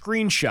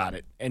 screenshot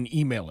it and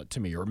email it to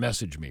me or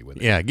message me with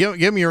it. Yeah,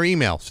 give me your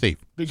email, Steve.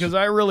 Because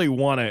I really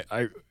want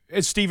to.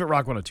 It's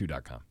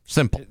steve@rock102.com.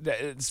 Simple.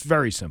 It's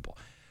very simple.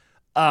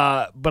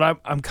 But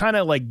I'm kind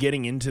of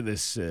getting into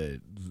this, the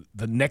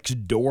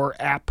Nextdoor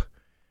app.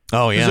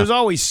 Oh, yeah. Because there's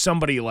always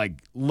somebody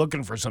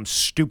looking for some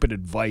stupid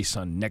advice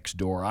on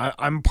Nextdoor.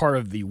 I'm part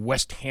of the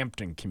West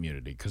Hampton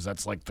community because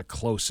that's the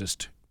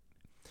closest.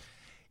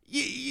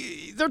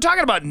 They're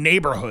talking about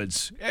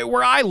neighborhoods.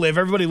 Where I live,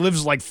 everybody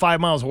lives 5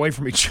 miles away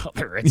from each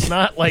other. It's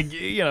not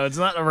it's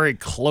not a very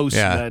close,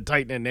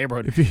 tight-knit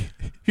neighborhood. If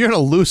you're in a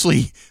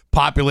loosely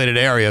populated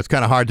area, it's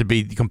kind of hard to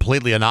be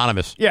completely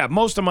anonymous. Yeah,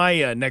 most of my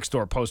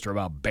Nextdoor posts are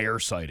about bear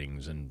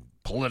sightings and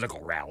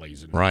political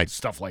rallies and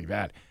stuff like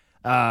that.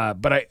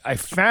 But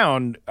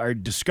I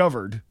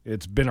discovered,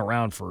 it's been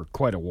around for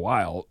quite a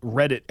while,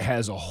 Reddit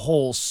has a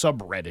whole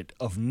subreddit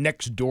of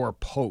Nextdoor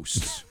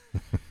posts.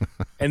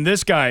 And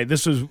this guy,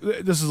 this is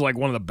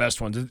one of the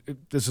best ones.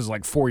 This is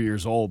 4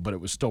 years old, but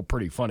it was still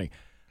pretty funny.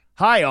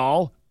 Hi,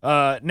 all.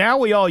 Now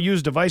we all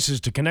use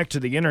devices to connect to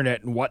the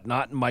internet and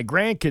whatnot, and my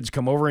grandkids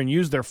come over and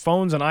use their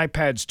phones and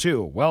iPads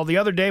too. Well, the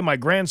other day my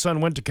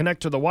grandson went to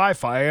connect to the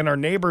Wi-Fi, and our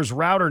neighbor's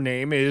router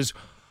name is,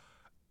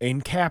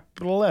 in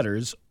capital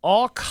letters,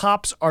 all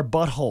cops are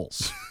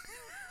buttholes.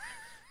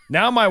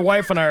 Now my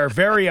wife and I are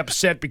very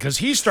upset because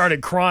he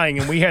started crying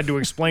and we had to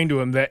explain to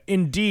him that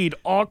indeed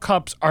all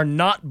cops are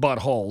not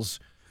buttholes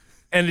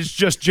and it's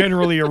just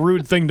generally a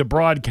rude thing to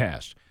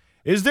broadcast.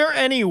 Is there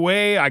any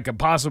way I could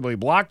possibly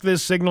block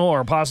this signal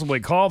or possibly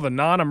call the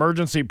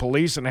non-emergency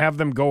police and have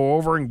them go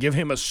over and give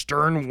him a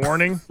stern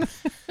warning?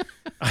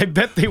 I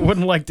bet they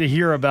wouldn't like to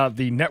hear about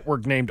the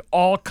network named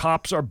All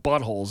Cops Are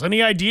Buttholes.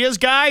 Any ideas,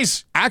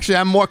 guys? Actually,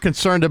 I'm more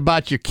concerned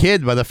about your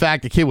kid by the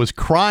fact the kid was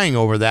crying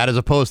over that as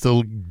opposed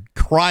to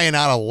crying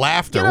out of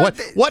laughter.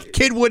 What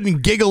kid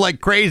wouldn't giggle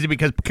like crazy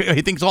because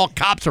he thinks all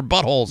cops are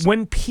buttholes?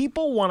 When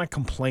people want to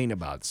complain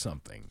about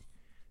something,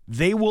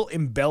 they will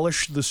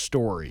embellish the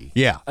story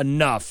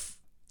enough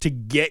to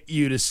get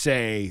you to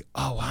say,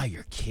 oh, wow,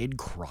 your kid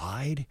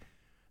cried?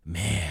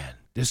 Man,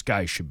 this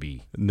guy should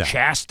be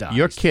chastised.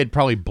 Your kid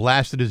probably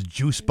blasted his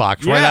juice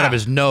box right out of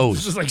his nose.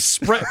 It's just like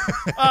spread.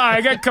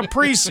 I got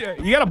Caprice.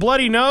 You got a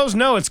bloody nose?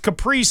 No, it's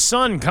Capri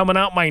Sun coming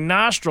out my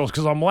nostrils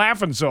because I'm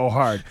laughing so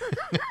hard.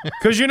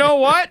 Because you know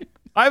what?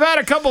 I've had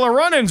a couple of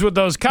run-ins with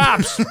those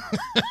cops.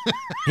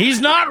 He's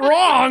not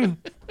wrong.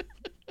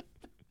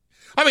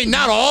 I mean,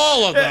 not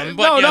all of them.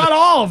 But, no, not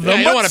all of them.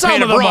 You but don't want to some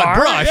paint a of them broad are.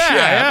 brush.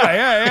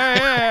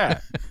 Yeah.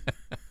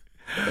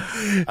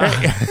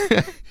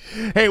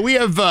 Hey, we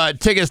have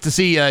tickets to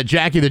see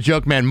Jackie the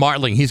Joke Man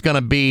Martling. He's going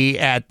to be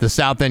at the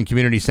South End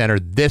Community Center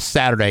this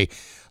Saturday,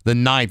 the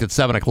 9th at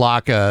 7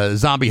 o'clock.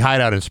 Zombie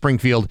Hideout in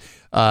Springfield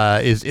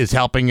is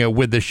helping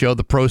with the show.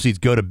 The proceeds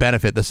go to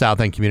benefit the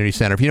South End Community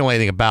Center. If you know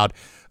anything about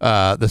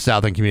the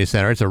South End Community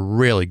Center, it's a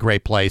really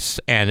great place,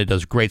 and it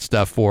does great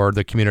stuff for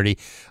the community.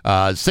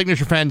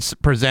 Signature Fence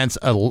presents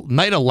a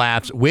night of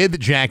laughs with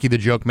Jackie the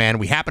Joke Man.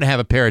 We happen to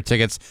have a pair of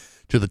tickets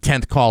to the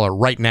 10th caller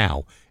right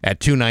now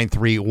at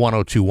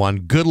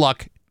 293-1021. Good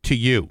luck to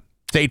you.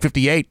 It's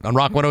 8:58 on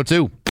Rock 102.